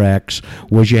prereqs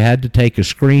was you had to take a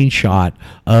screenshot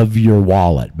of your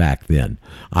wallet back then.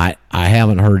 I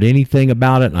haven't heard anything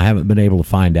about it, and I haven't been able to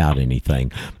find out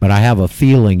anything, but I have a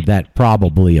feeling that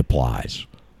probably applies.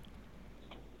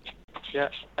 Yeah,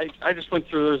 I just went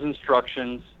through those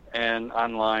instructions and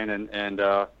online, and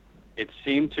it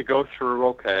seemed to go through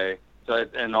okay. So,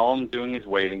 and all I'm doing is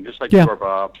waiting, just like you are,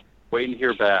 Bob, waiting to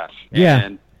hear back. Yeah.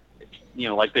 And,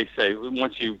 like they say,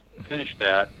 once you finish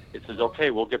that, it says,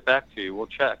 okay, we'll get back to you. We'll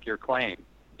check your claim,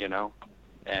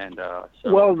 And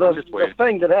so the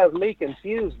thing that has me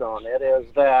confused on it is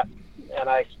that, and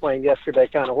I explained yesterday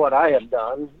kind of what I had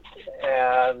done,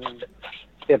 and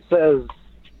it says,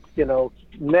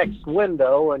 next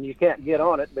window, and you can't get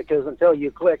on it because until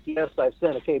you click, yes, I've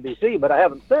sent a KBC, but I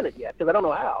haven't sent it yet because I don't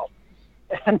know how.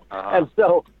 And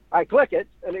so I click it,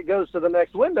 and it goes to the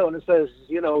next window, and it says,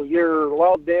 you're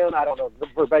logged in. I don't know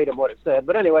verbatim what it said,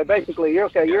 but anyway, basically, you're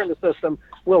okay. You're in the system.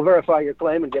 We'll verify your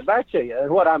claim and get back to you.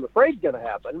 And what I'm afraid is going to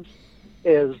happen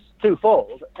is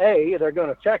twofold. A, they're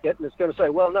going to check it, and it's going to say,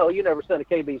 well, no, you never sent a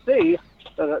KBC.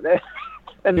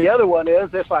 And the other one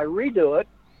is, if I redo it,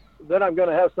 then I'm going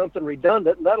to have something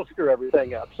redundant, and that'll screw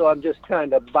everything up. So I'm just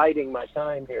kind of biding my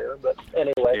time here. But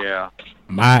anyway. Yeah.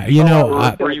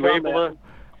 Were you able to?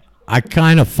 I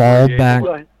kind of fall back.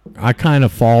 I kind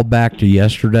of fall back to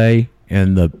yesterday,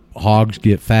 and the hogs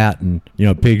get fat, and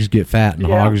pigs get fat, and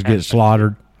hogs get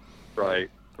slaughtered. Right.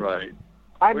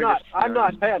 I'm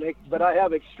not panicked, but I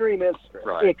have extreme interest.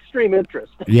 Right. Extreme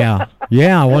interest. Yeah.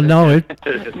 Well, no,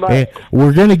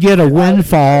 we're going to get a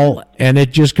windfall, and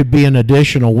it just could be an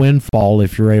additional windfall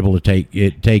if you're able to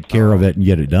take care of it and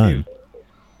get it done.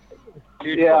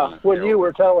 Yeah. When you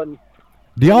were telling.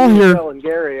 Do y'all hear? Telling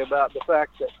Gary about the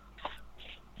fact that.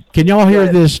 Can y'all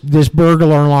hear this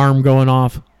burglar alarm going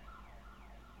off? A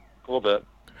little bit.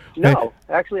 No,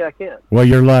 actually I can't. Well,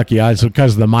 you're lucky. It's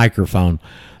because of the microphone.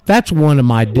 That's one of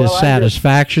my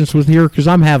dissatisfactions with here, because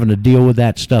I'm having to deal with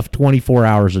that stuff 24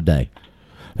 hours a day.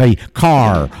 Hey,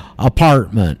 car,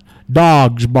 apartment,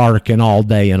 dogs barking all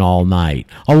day and all night,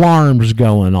 alarms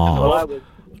going off.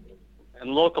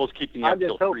 And locals keeping up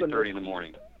till 3:30 in the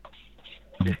morning.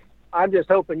 I'm just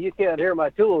hoping you can't hear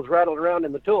my tools rattling around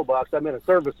in the toolbox. I'm in a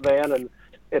service van, and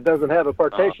it doesn't have a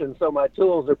partition, so my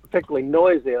tools are particularly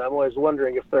noisy, and I'm always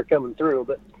wondering if they're coming through.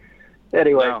 But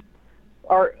anyway, No.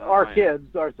 our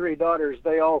kids, our 3 daughters,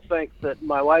 they all think that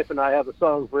my wife and I have a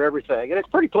song for everything, and it's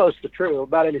pretty close to true.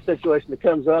 About any situation that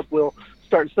comes up, we'll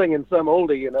start singing some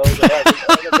oldie,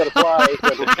 that applies.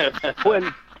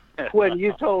 And when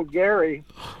you told Gary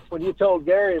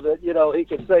that, he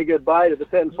could say goodbye to the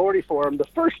 1040 for him, the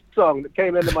first song that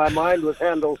came into my mind was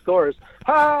Handel's chorus,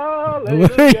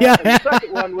 Hallelujah. Yeah. And the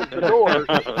second one was The Doors.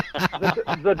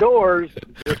 The Doors,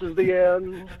 this is the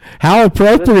end. How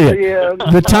appropriate.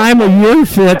 The time of year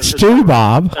fits too,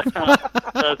 Bob.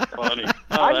 That's funny.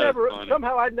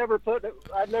 Somehow I'd never put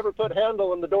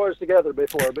Handel and the Doors together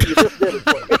before, but you just did it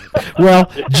for me.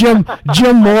 Well, Jim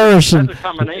Morrison. That's a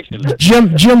combination.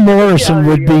 Jim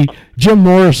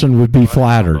Morrison would be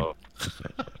flattered.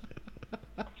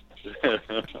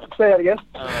 Say that again.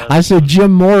 I said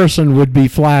Jim Morrison would be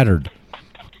flattered.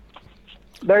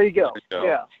 There you go. There you go.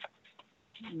 Yeah.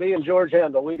 Me and George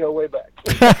Handel, we go way back.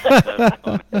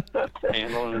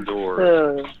 Handle and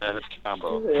Doors. That is a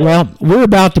combo. Well, we're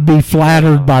about to be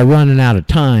flattered by running out of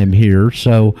time here.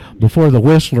 So before the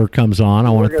Whistler comes on,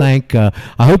 I want to thank. I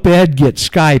hope Ed gets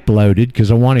Skype loaded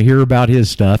because I want to hear about his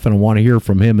stuff and I want to hear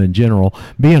from him in general.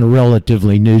 Being a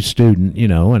relatively new student,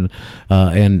 and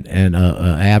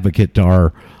advocate to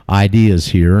our ideas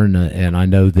here, and I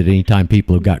know that anytime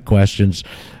people have got questions.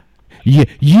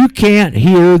 You can't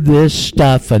hear this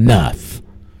stuff enough.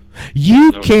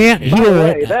 You can't hear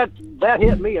it. That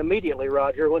hit me immediately,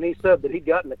 Roger, when he said that he'd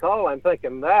gotten the call. I'm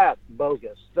thinking, that's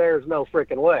bogus. There's no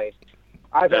freaking way.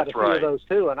 I've had a few of those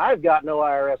too, and I've got no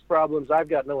IRS problems. I've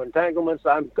got no entanglements.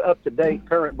 I'm up to date,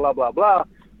 current, blah, blah, blah.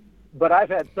 But I've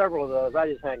had several of those. I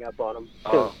just hang up on them.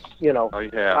 Oh,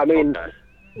 yeah. I mean, okay.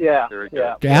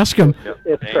 Yeah. Ask him.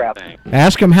 It's crap.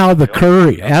 Ask him how the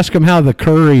curry. Ask him how the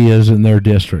curry is in their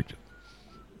district.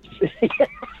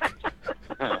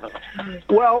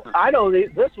 Well, I know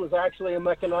this was actually a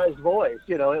mechanized voice.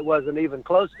 It wasn't even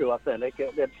close to authentic.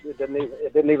 It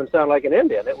didn't even sound like an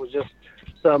Indian. It was just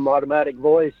some automatic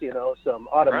voice, some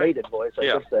automated voice, I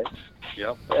should say.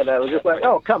 Yep. And I was just like,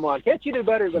 oh, come on, can't you do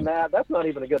better than that? That's not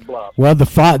even a good bluff. Well,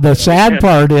 the sad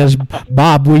part is,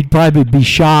 Bob, we'd probably be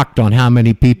shocked on how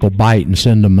many people bite and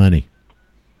send them money.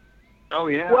 Oh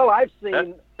yeah. Well, I've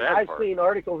seen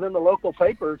articles in the local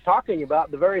paper talking about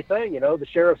the very thing. The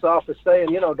sheriff's office saying,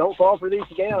 don't fall for these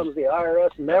scams. The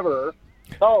IRS never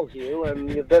calls you, and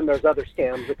then there's other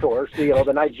scams, of course.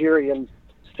 The Nigerian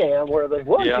scam where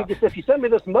if you send me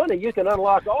this money, you can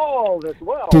unlock all this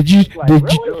wealth. Did you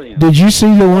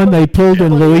see the one they pulled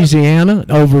in Louisiana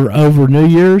over New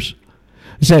Year's?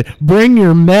 It said, bring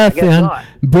your meth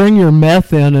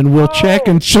in, and we'll check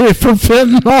and see it for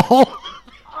fentanyl.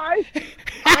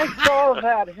 I saw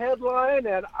that headline,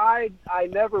 and I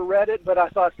never read it, but I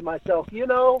thought to myself,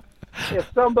 if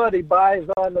somebody buys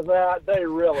onto that, they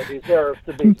really deserve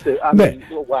to be sued. I mean,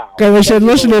 wow. Okay, they said,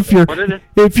 listen, if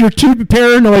you're too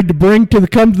paranoid to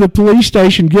come to the police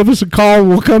station, give us a call.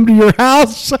 We'll come to your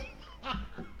house.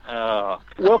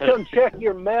 We'll come check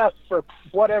your meth for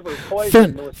whatever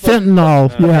poison. Fentanyl,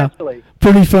 yeah.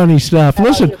 Pretty funny stuff. And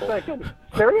listen. I was thinking,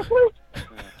 seriously?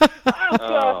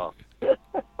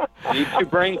 Need 2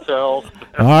 brain cells.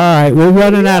 All right, we're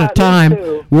running out of time.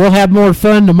 We'll have more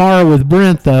fun tomorrow with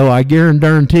Brent, though. I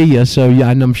guarantee you. So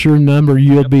I'm sure a number of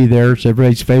you'll be there. It's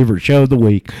everybody's favorite show of the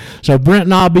week. So Brent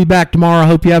and I'll be back tomorrow. I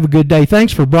hope you have a good day.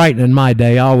 Thanks for brightening my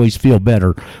day. I always feel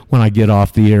better when I get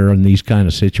off the air in these kind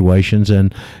of situations.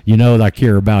 And you know that I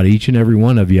care about each and every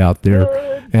one of you out there.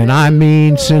 And I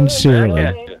mean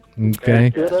sincerely.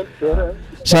 Okay.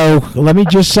 So let me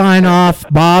just sign off,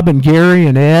 Bob and Gary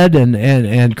and Ed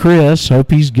and Chris.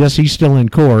 Guess he's still in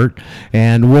court.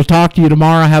 And we'll talk to you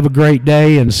tomorrow. Have a great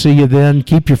day and see you then.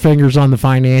 Keep your fingers on the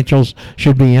financials.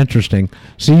 Should be interesting.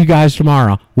 See you guys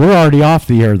tomorrow. We're already off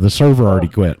the air. The server already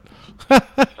quit.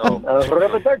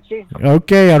 Arrivederci.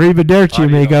 Okay, arrivederci,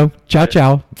 amigo. Ciao,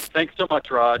 ciao. Thanks so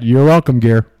much, Rod. You're welcome,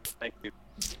 Gary. Thank you.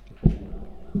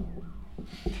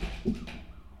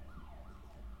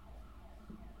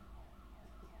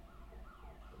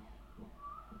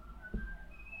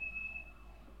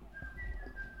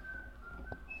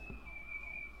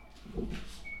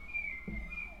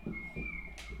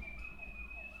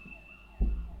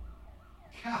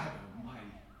 God almighty.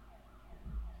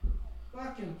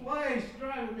 Fucking place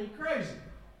driving me crazy.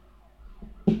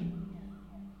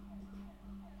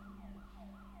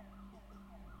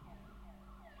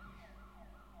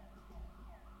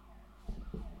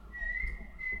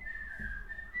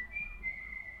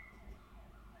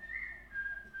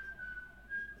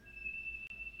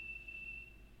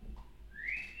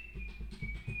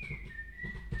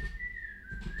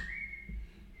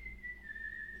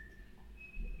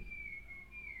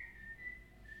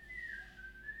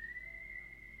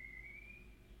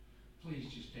 please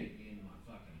just take me into my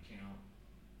fucking account?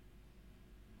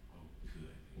 Oh,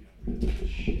 good. We got rid of that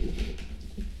shit.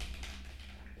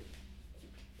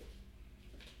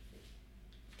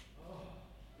 Oh,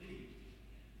 leave.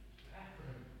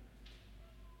 Bathroom.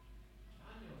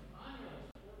 Baños,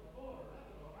 por favor,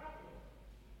 rápido, rápido.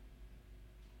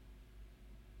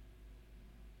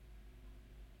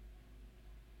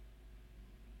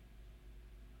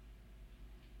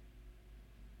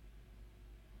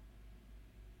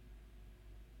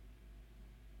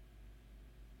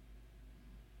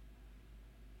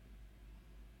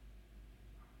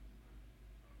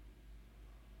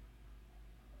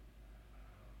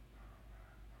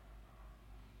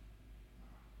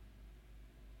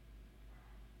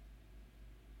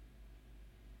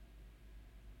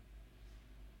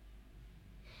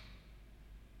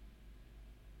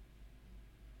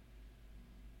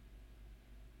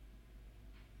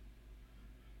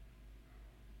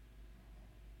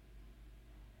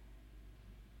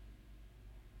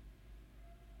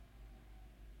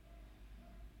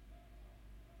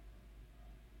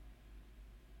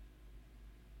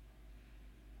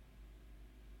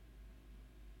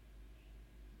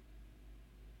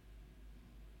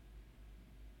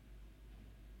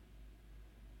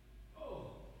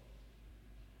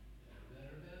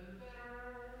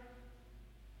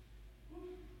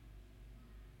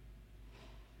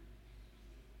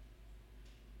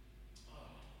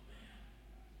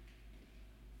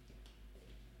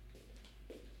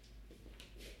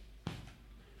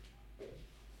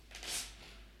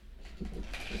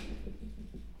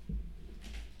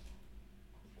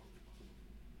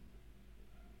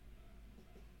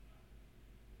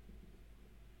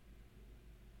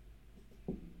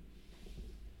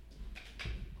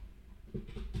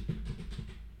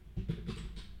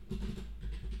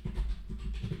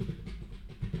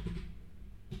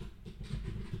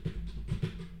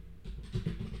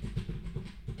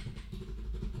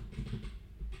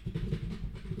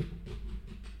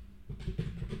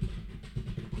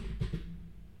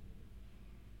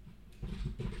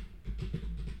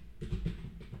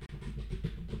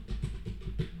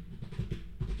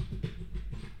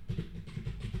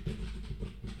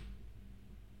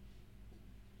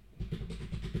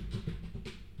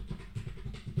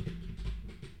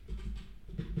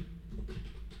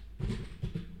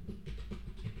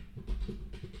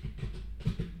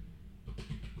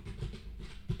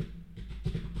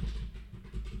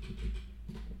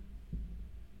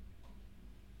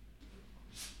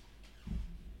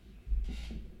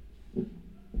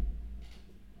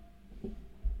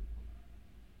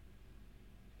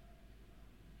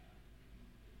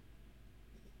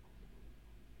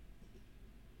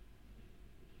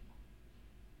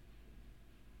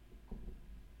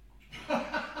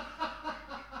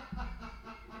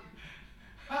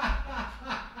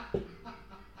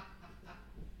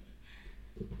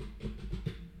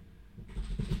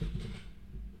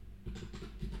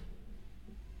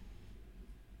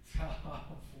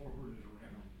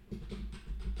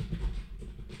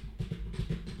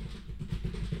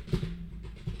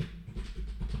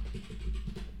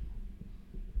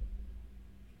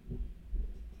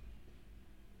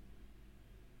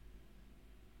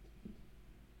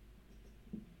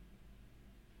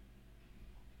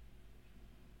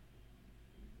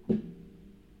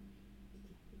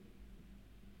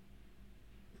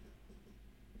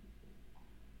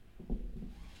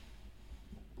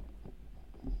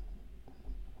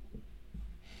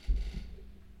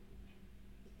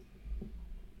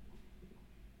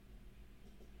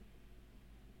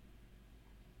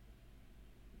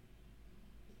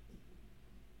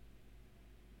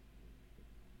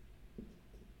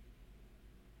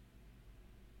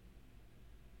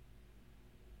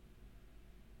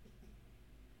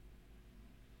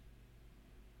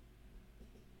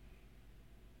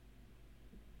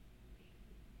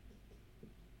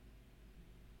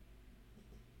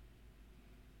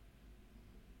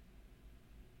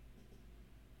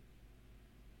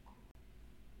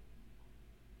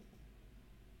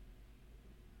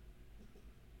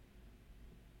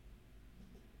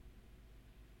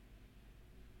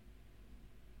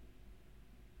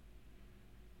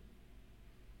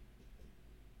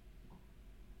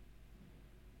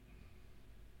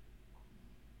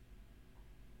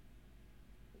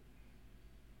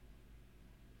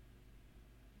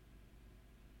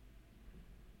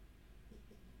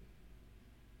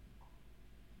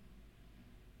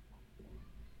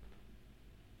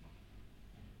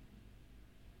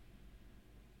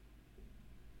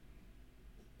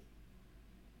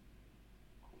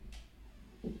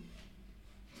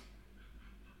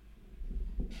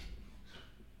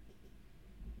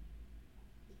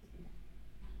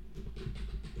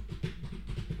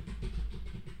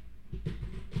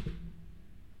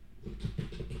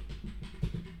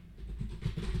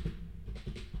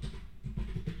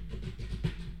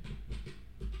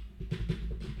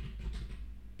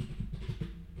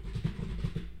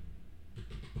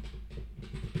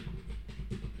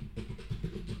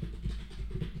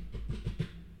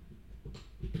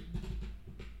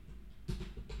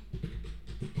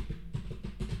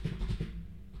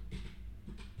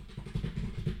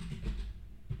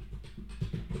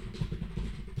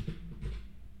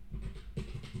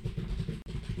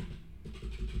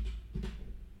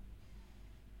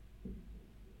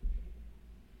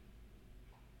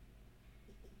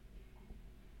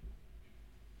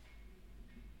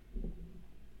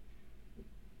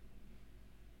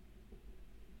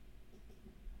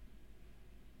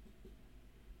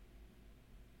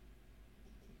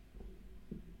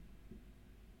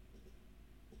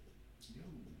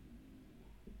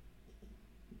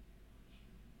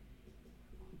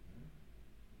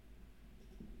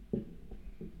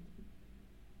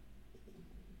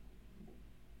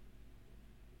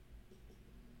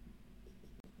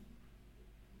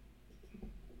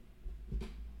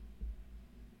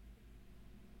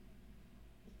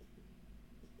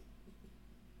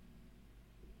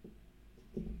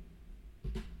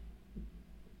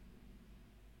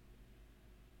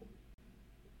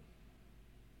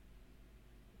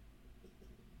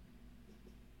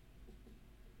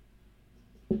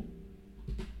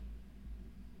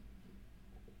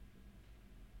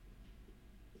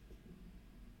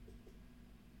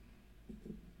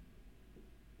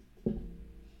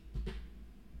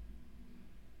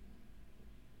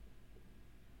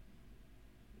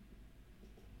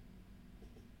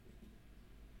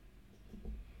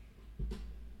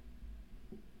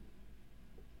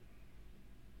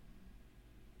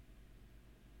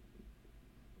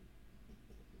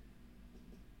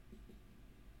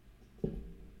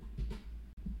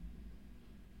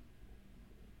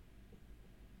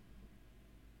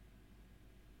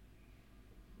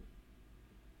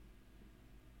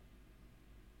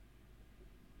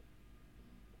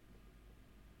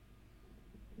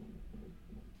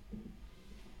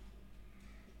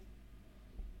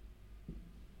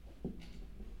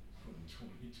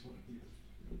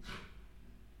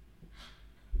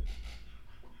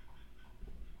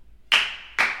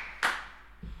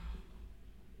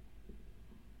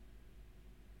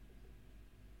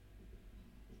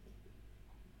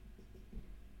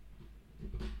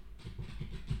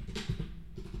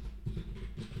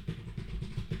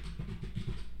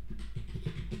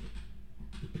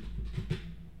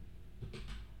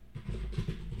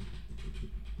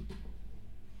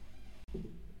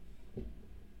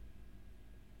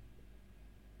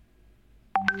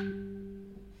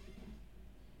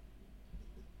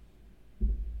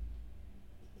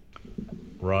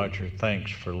 Roger,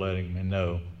 thanks for letting me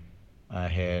know. I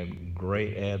had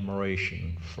great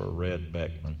admiration for Red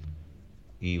Beckman,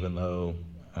 even though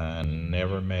I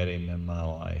never met him in my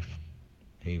life.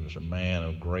 He was a man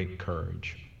of great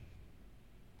courage.